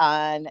was put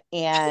on,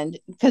 and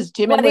because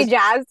Jimin Slutty was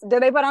jazz.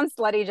 Did they put on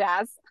slutty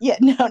jazz? Yeah,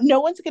 no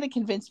one's gonna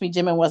convince me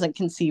Jimin wasn't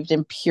conceived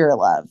in pure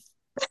love.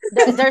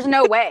 There's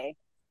no way.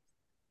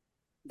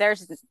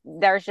 There's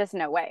just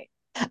no way.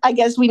 I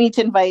guess we need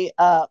to invite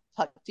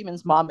Puck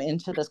Jimin's mom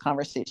into this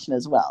conversation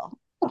as well.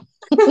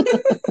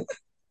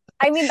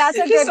 I mean, that's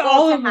a Just good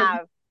all goal of to them.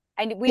 have.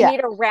 And we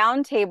need a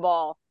round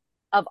table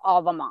of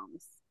all the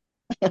moms.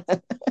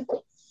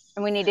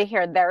 And we need to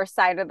hear their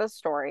side of the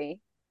story.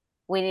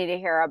 We need to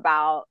hear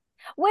about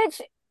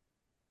which,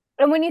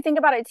 and when you think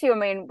about it too, I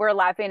mean, we're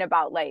laughing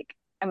about like,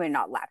 I mean,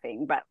 not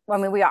laughing, but I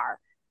mean, we are.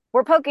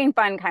 We're poking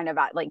fun kind of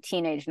at like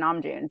teenage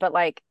Namjoon, but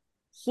like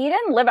he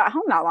didn't live at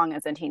home that long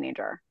as a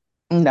teenager.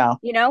 No.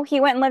 You know, he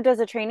went and lived as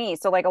a trainee.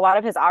 So like a lot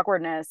of his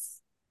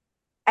awkwardness.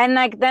 And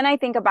like then I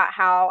think about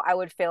how I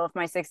would feel if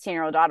my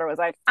 16-year-old daughter was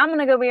like, I'm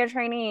gonna go be a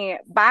trainee,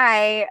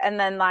 bye. And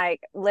then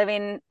like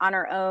living on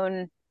her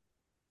own.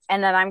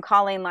 And then I'm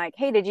calling like,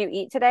 hey, did you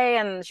eat today?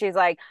 And she's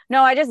like,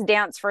 no, I just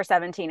danced for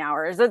 17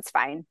 hours. It's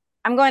fine.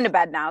 I'm going to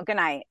bed now. Good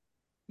night.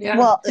 Yeah.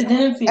 Well, It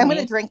didn't feed I'm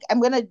me.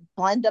 gonna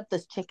blend up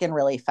this chicken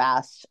really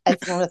fast. I'm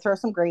gonna throw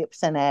some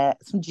grapes in it,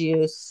 some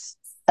juice,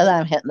 and then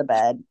I'm hitting the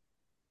bed.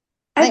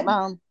 Night,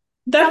 Mom.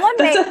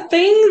 That's a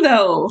thing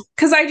though,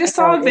 because I just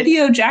saw a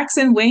video.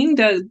 Jackson Wang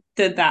did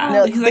that.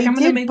 No, He's like, I'm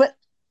gonna make. But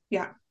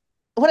yeah.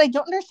 What I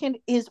don't understand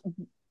is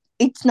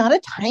it's not a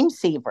time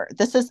saver.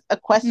 This is a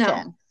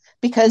question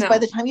because by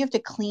the time you have to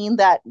clean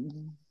that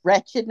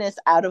wretchedness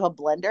out of a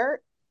blender,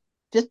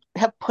 just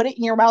put it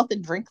in your mouth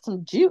and drink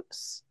some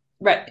juice.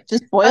 Right.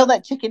 Just boil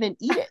that chicken and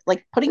eat it.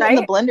 Like putting it in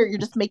the blender, you're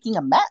just making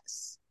a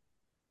mess.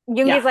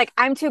 Yoongi's like,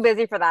 I'm too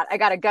busy for that. I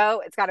gotta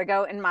go. It's gotta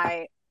go in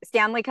my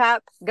Stanley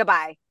cup.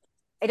 Goodbye.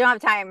 I don't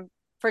have time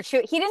for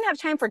chew. He didn't have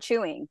time for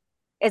chewing,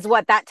 is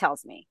what that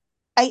tells me.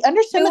 I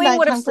understand chewing that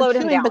would have slowed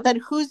him down. but then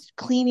who's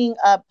cleaning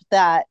up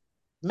that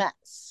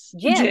mess?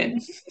 Jin.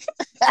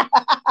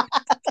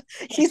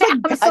 He's like,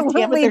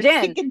 absolutely God damn it,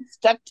 Jin. Chicken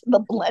stuck to the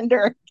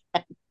blender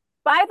again.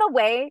 By the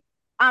way,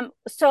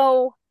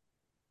 so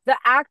the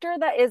actor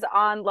that is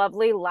on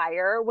Lovely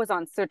Liar was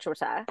on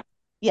Suchota.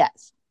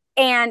 Yes.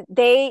 And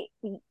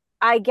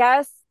I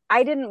guess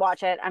I didn't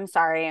watch it. I'm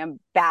sorry, I'm a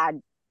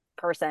bad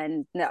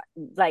person,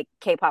 like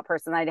K-pop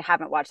person. I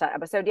haven't watched that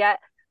episode yet.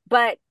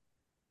 But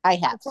I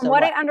have. From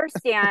what I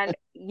understand,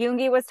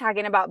 Yoongi was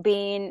talking about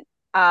being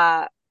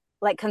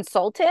like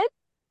consulted.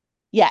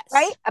 Yes.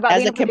 Right? About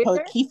being a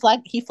producer. He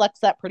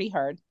flexed that pretty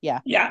hard. Yeah.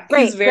 Yeah.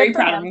 Great. He's very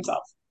proud of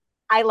himself.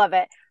 I love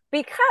it.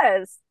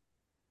 Because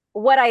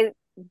what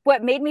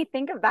made me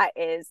think of that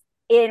is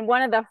in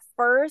one of the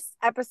first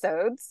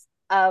episodes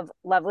of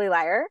Lovely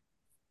Liar,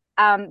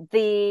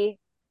 the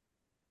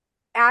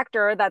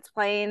actor that's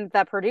playing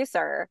the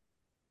producer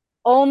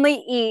only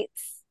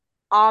eats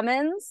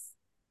almonds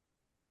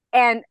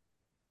and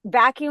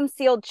vacuum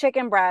sealed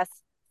chicken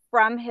breasts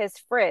from his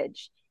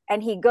fridge.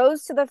 And he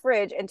goes to the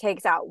fridge and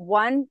takes out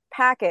one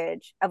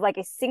package of like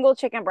a single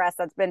chicken breast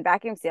that's been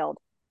vacuum sealed,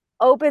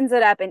 opens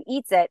it up and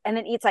eats it, and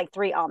then eats like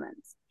 3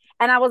 almonds.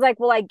 And I was like,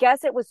 well, I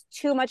guess it was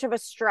too much of a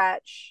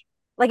stretch.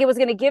 Like it was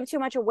going to give too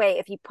much away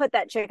if he put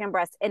that chicken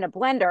breast in a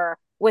blender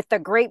with the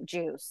grape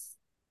juice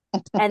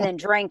and then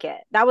drank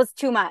it. That was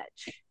too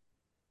much.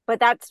 But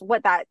that's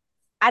what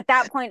at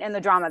that point in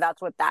the drama,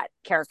 that's what that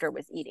character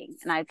was eating.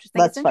 And I just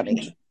think that's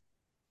funny.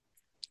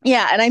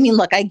 Yeah. And I mean,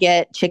 look, I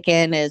get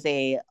chicken is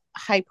a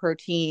high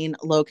protein,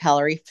 low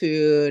calorie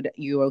food.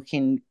 You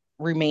can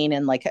remain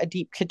in like a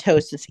deep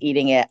ketosis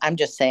eating it. I'm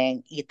just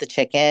saying, eat the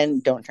chicken,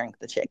 don't drink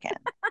the chicken.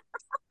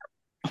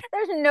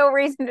 There's no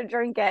reason to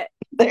drink it.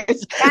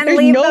 There's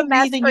no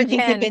reason you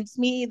can convince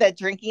me that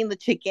drinking the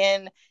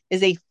chicken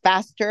is a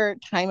faster,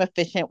 time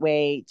efficient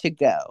way to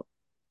go.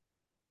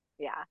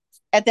 Yeah.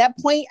 At that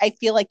point, I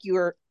feel like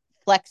you're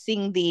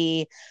flexing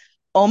the,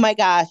 oh my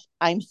gosh,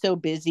 I'm so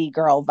busy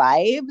girl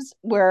vibes,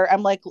 where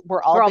I'm like,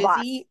 we're all girl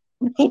busy.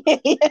 He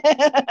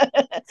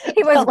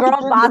was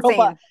girl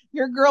bossing.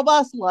 Your girl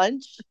boss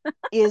lunch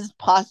is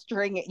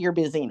posturing at your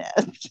busyness.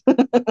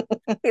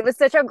 He was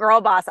such a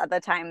girl boss at the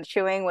time.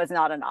 Chewing was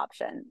not an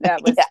option.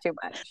 That was too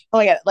much. Oh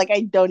my God. Like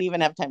I don't even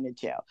have time to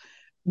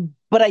chew.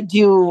 But I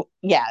do,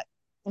 yeah.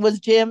 Is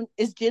Jin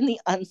the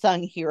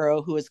unsung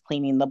hero who is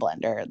cleaning the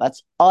blender?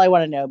 That's all I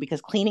want to know,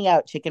 because cleaning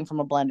out chicken from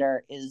a blender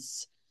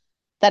is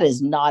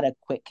not a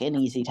quick and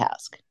easy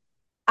task.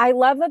 I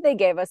love that they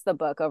gave us the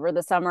book over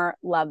the summer.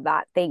 Love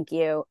that. Thank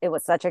you. It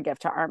was such a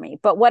gift to Army.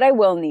 But what I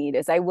will need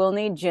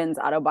Jin's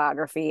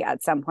autobiography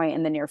at some point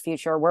in the near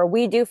future, where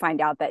we do find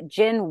out that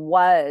Jin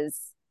was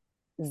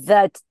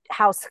the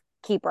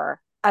housekeeper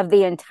of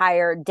the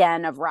entire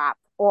den of rap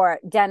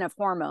or den of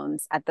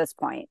hormones at this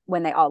point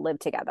when they all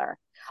lived together,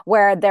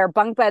 where their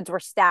bunk beds were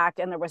stacked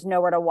and there was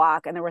nowhere to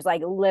walk and there was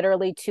like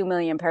literally 2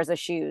 million pairs of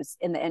shoes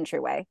in the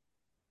entryway.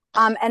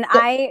 And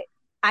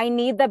I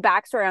need the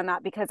backstory on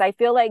that because I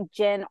feel like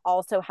Jin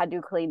also had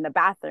to clean the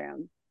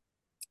bathroom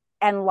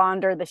and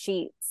launder the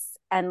sheets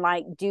and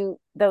like do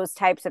those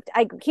types of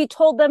he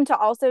told them to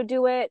also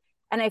do it,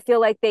 and I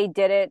feel like they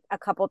did it a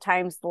couple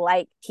times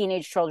like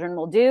teenage children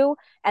will do,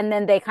 and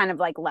then they kind of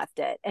like left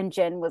it, and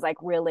Jin was like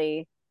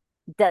really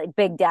the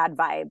big dad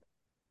vibe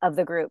of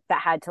the group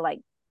that had to like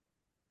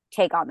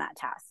take on that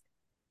task.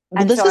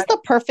 Well, this is the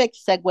perfect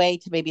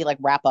segue to maybe like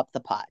wrap up the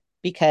pod,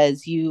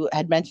 because you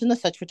had mentioned the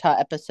Such Fata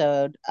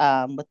episode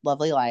with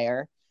Lovely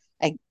Liar.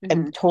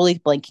 I'm totally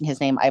blanking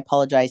his name. I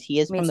apologize. He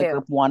is from the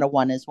group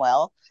 101 as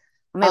well.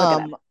 Let me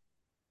look it up.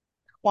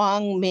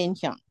 Hwang Min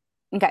Hyung.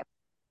 Okay.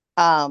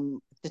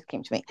 Just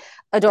came to me.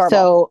 Adorable.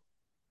 So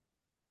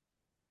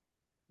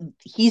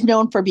he's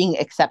known for being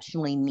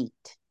exceptionally neat.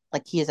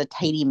 Like he is a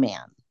tidy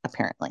man,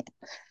 apparently.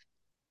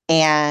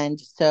 And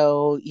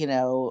so, you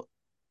know,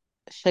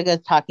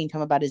 Suga's talking to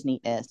him about his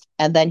neatness.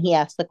 And then he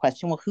asks the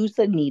question, well, who's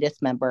the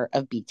neatest member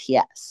of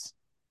BTS?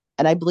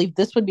 And I believe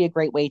this would be a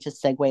great way to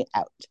segue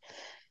out.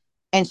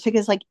 And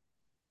Suga's like,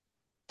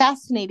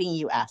 fascinating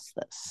you ask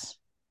this.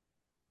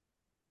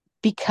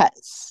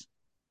 Because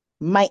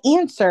my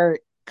answer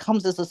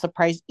comes as a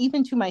surprise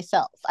even to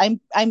myself.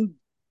 I'm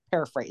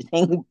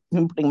paraphrasing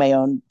and putting my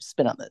own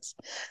spin on this.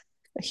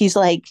 He's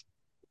like,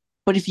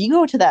 but if you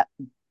go to that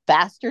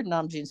bastard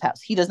Namjoon's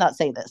house, he does not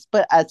say this,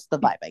 but that's the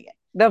vibe I get.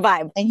 The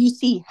vibe. And you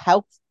see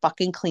how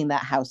fucking clean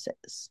that house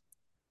is.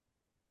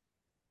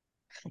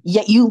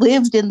 Yet you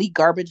lived in the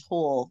garbage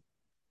hole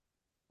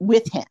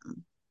with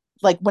him.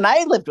 Like when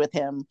I lived with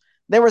him,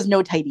 there was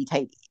no tidy.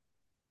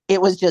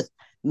 It was just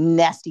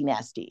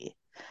nasty.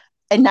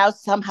 And now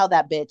somehow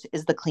that bitch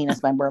is the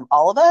cleanest member of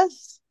all of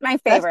us. My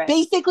favorite. That's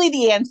basically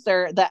the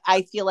answer that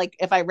I feel like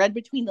if I read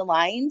between the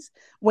lines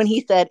when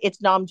he said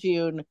it's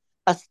Namjoon,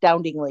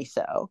 astoundingly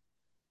so.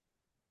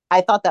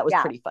 I thought that was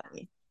pretty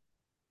funny.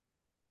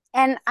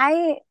 And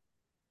I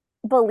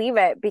believe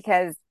it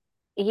because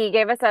he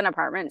gave us an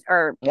apartment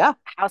or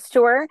house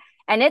tour,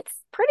 and it's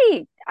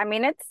pretty, I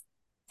mean, it's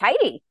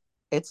tidy.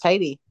 It's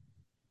tidy.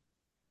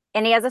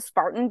 And he has a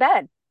Spartan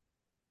bed.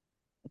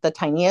 The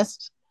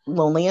tiniest,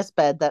 loneliest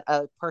bed that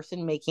a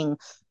person making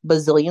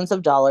bazillions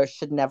of dollars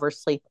should never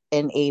sleep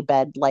in a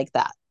bed like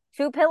that.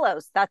 2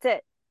 pillows, that's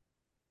it.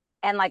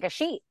 And like a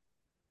sheet.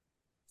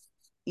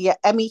 Yeah,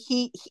 I mean,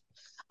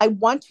 I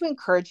want to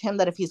encourage him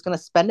that if he's going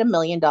to spend $1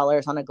 million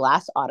on a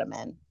glass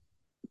ottoman.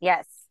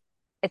 Yes,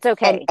 it's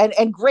okay.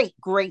 And great.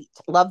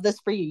 Love this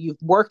for you.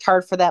 You've worked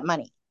hard for that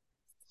money.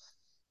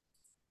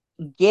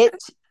 Get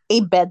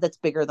a bed that's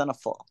bigger than a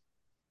full.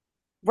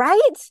 Right?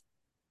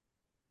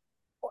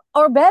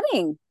 Or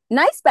bedding.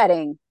 Nice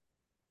bedding.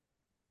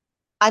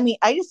 I mean,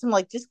 I just am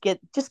like, just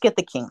get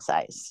the king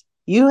size.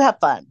 You have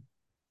fun.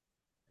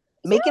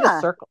 Make it a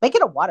circle. Make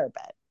it a water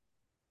bed.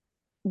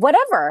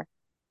 Whatever.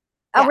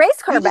 A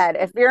race car bed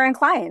if you're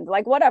inclined.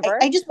 Like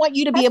whatever. I just want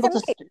you to be able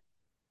to.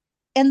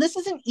 And this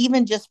isn't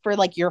even just for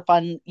like your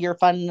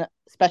fun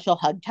special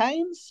hug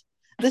times.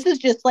 This is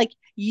just like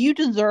you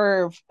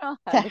deserve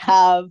to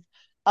have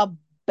a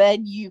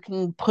bed you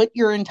can put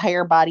your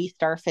entire body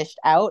starfished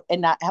out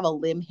and not have a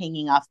limb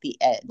hanging off the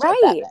edge of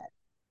that bed.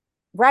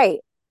 Right.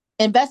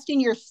 Invest in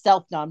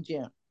yourself,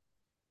 Namjoon.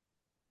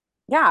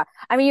 Yeah.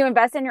 I mean, you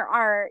invest in your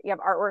art. You have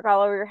artwork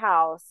all over your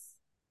house.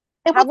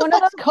 And what the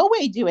fuck's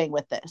Koei doing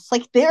with this?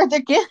 Like they're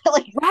getting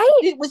like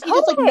was he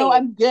just like, no,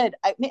 I'm good.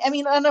 I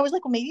mean, and I was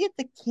like, well, maybe it's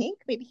a kink.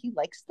 Maybe he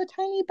likes the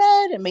tiny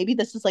bed, and maybe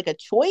this is like a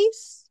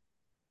choice.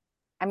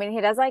 I mean,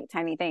 he does like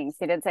tiny things.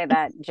 He did say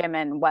that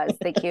Jimin was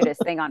the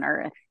cutest thing on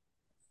earth.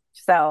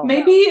 So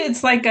maybe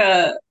it's like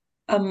a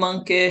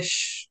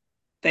monkish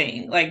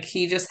thing. Like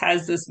he just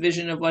has this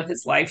vision of what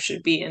his life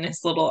should be in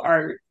his little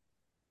art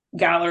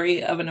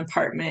gallery of an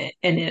apartment,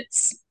 and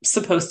it's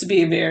supposed to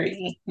be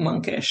very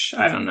monkish.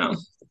 I don't know.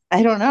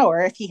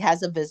 Or if he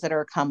has a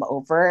visitor come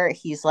over,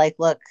 he's like,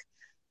 look,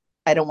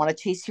 I don't want to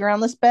chase you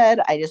around this bed.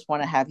 I just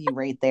want to have you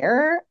right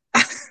there.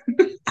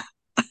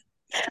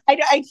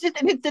 I just,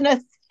 and it's an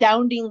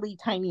astoundingly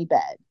tiny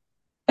bed.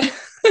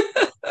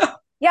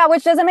 Yeah,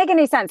 which doesn't make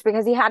any sense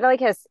because he had like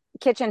his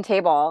kitchen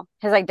table,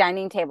 his like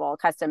dining table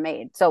custom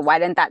made. So why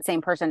didn't that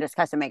same person just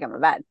custom make him a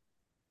bed?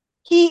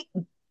 If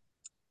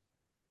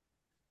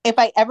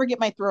I ever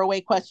get my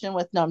throwaway question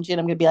with Namjoon,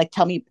 I'm going to be like,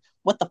 tell me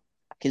what the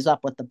fuck is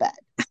up with the bed?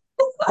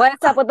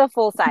 What's up with the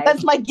full size?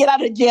 That's my get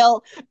out of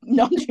jail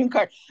Namjoon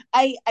card.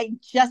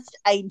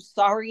 I'm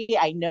sorry.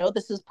 I know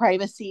this is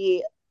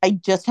privacy. I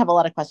just have a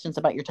lot of questions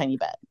about your tiny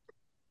bed.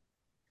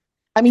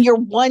 I mean, you're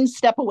one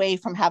step away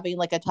from having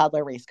like a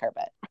toddler race car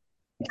bed.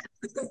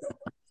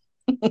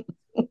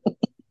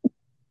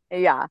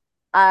 Yeah.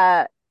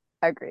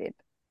 Agreed.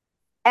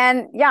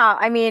 And yeah,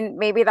 I mean,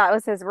 maybe that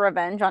was his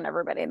revenge on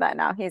everybody that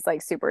now he's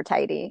like super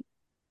tidy.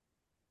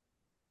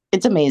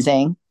 It's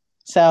amazing.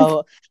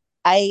 So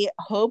I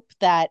hope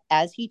that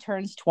as he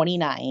turns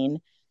 29,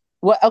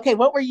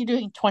 what were you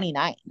doing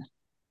 29?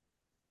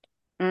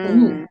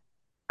 Ooh.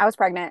 I was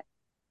pregnant.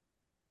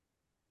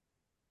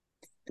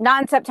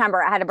 Not in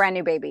September. I had a brand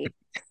new baby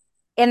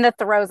in the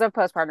throes of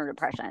postpartum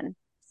depression,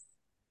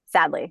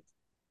 sadly.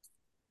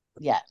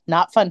 Yeah,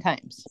 not fun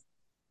times.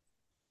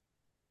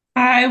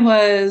 I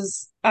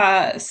was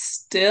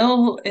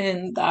still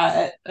in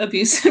that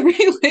abusive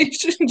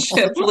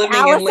relationship living in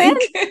Allison?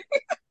 Lincoln.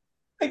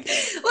 Like,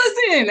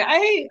 listen,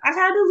 I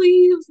had to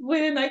leave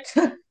when I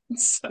could.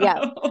 So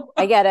Yeah,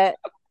 I get it.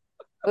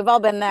 We've all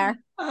been there.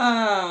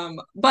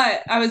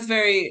 but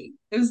it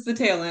was the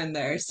tail end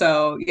there.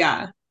 So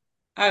yeah,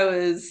 I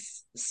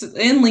was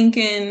in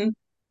Lincoln.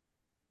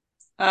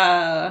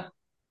 Uh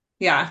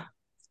yeah.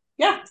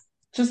 Yeah.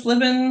 Just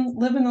living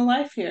the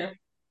life here.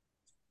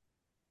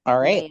 All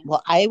right. Man.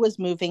 Well, I was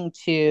moving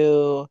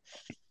to,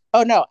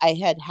 oh no, I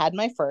had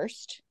my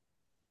first,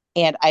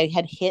 and I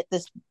had hit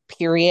this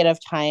period of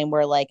time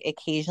where like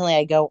occasionally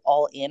I go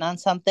all in on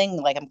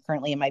something. Like I'm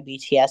currently in my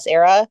BTS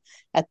era.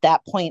 At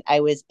that point, I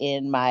was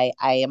in my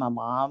I am a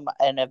mom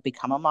and have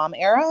become a mom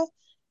era,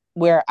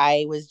 where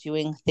I was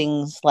doing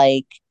things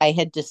like I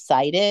had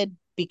decided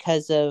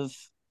because of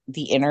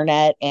the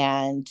internet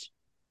and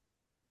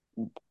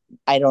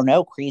I don't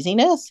know,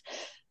 craziness,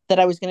 that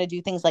I was going to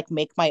do things like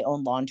make my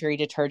own laundry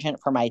detergent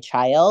for my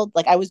child.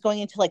 Like I was going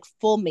into like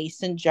full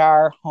mason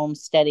jar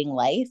homesteading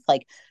life.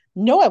 Like,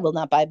 no, I will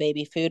not buy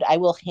baby food. I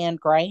will hand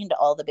grind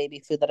all the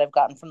baby food that I've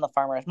gotten from the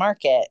farmer's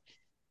market.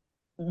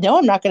 No,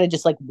 I'm not going to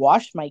just like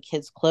wash my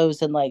kids'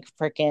 clothes and like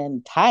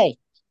freaking tie.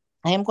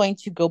 I am going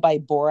to go buy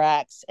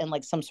borax and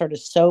like some sort of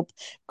soap,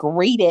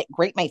 grate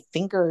my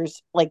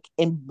fingers like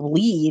and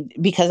bleed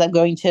because I'm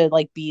going to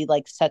like be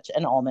like such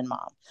an almond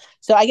mom.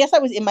 So I guess I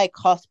was in my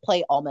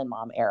cosplay almond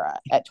mom era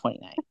at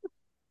 29.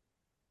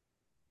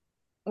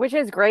 Which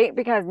is great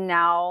because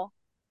now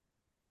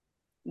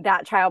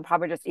that child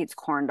probably just eats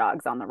corn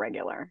dogs on the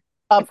regular,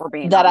 if we're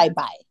being That honest.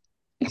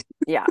 I buy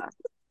Yeah.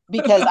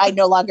 because I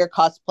no longer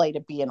cosplay to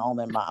be an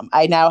almond mom.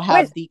 I now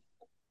have the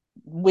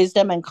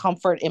wisdom and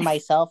comfort in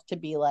myself to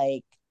be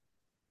like,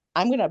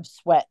 I'm going to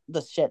sweat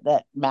the shit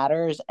that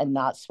matters and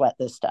not sweat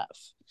this stuff.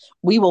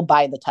 We will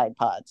buy the Tide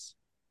Pods.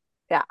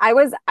 Yeah, I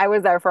was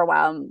there for a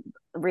while.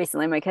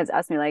 Recently, my kids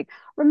asked me like,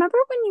 "Remember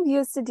when you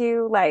used to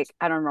do like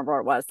I don't remember what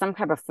it was, some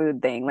type of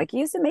food thing? Like you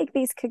used to make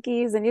these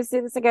cookies and you used to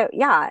do this." I go,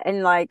 "Yeah,"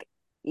 and like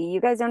you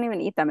guys don't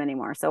even eat them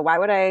anymore, so why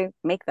would I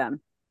make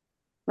them?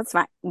 That's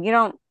fine. You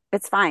don't.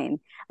 It's fine.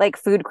 Like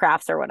food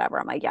crafts or whatever.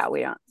 I'm like, yeah,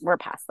 we don't. We're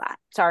past that.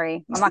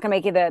 Sorry, I'm not gonna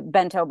make you the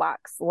bento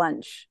box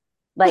lunch,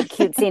 like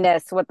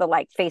cutesiness with the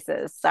like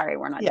faces. Sorry,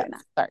 we're not doing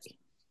that. Sorry.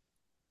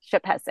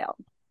 Ship has sailed.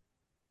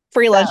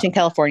 Free So, lunch in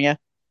California.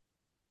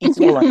 Eat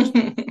school lunch.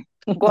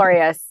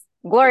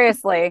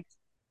 gloriously.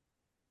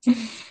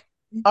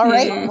 All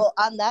right. Well,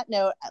 on that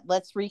note,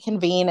 let's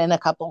reconvene in a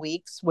couple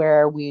weeks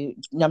where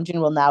Namjoon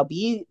will now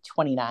be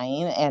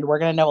 29, and we're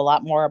going to know a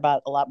lot more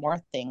about a lot more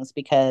things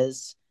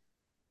because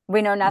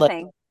We know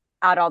nothing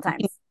at all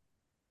times.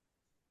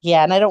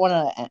 Yeah, and I don't want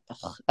to.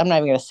 I'm not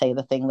even going to say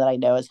the thing that I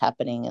know is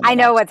happening. I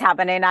know what's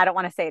happening. I don't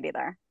want to say it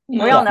either.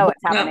 No, we all know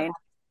what's happening. No.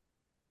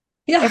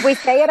 Yeah. If we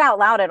say it out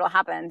loud, it'll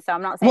happen. So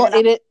I'm not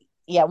saying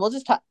yeah, we'll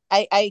just talk.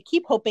 I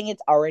keep hoping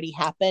it's already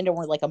happened and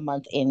we're like a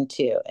month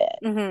into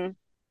it.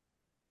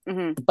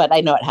 But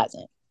I know it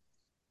hasn't.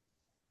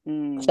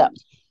 So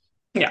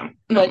yeah.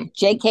 But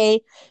JK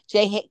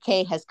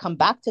has come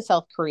back to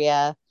South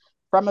Korea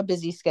from a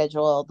busy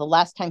schedule. The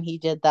last time he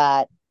did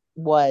that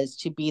was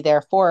to be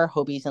there for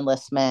Hobie's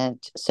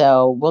enlistment.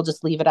 So we'll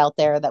just leave it out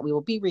there that we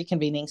will be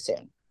reconvening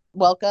soon.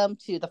 Welcome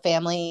to the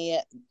family,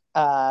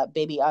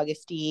 baby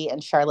Augusty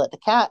and Charlotte the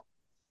cat.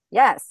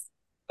 Yes.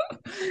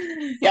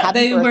 Yeah, happy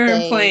they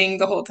birthday. were playing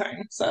the whole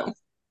time. So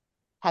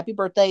happy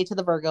birthday to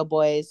the Virgo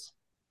boys.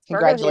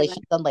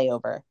 Congratulations on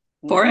Layover.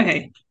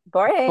 Borhe.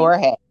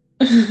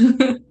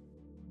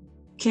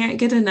 Can't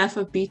get enough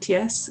of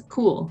BTS?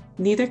 Cool.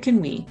 Neither can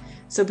we.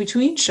 So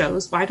between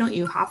shows, why don't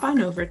you hop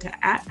on over to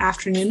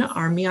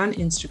 @AfternoonArmy on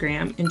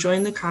Instagram and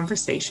join the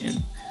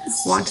conversation.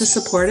 Want to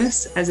support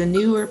us as a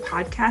newer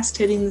podcast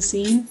hitting the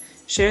scene?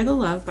 Share the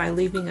love by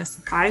leaving us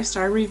a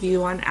 5-star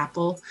review on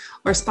Apple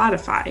or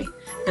Spotify.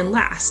 And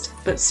last,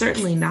 but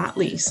certainly not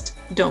least,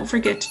 don't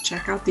forget to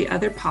check out the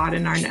other pod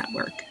in our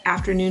network,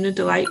 Afternoon of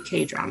Delight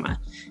K-Drama.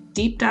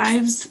 Deep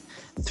dives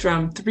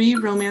from 3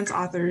 romance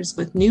authors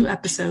with new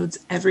episodes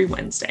every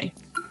Wednesday.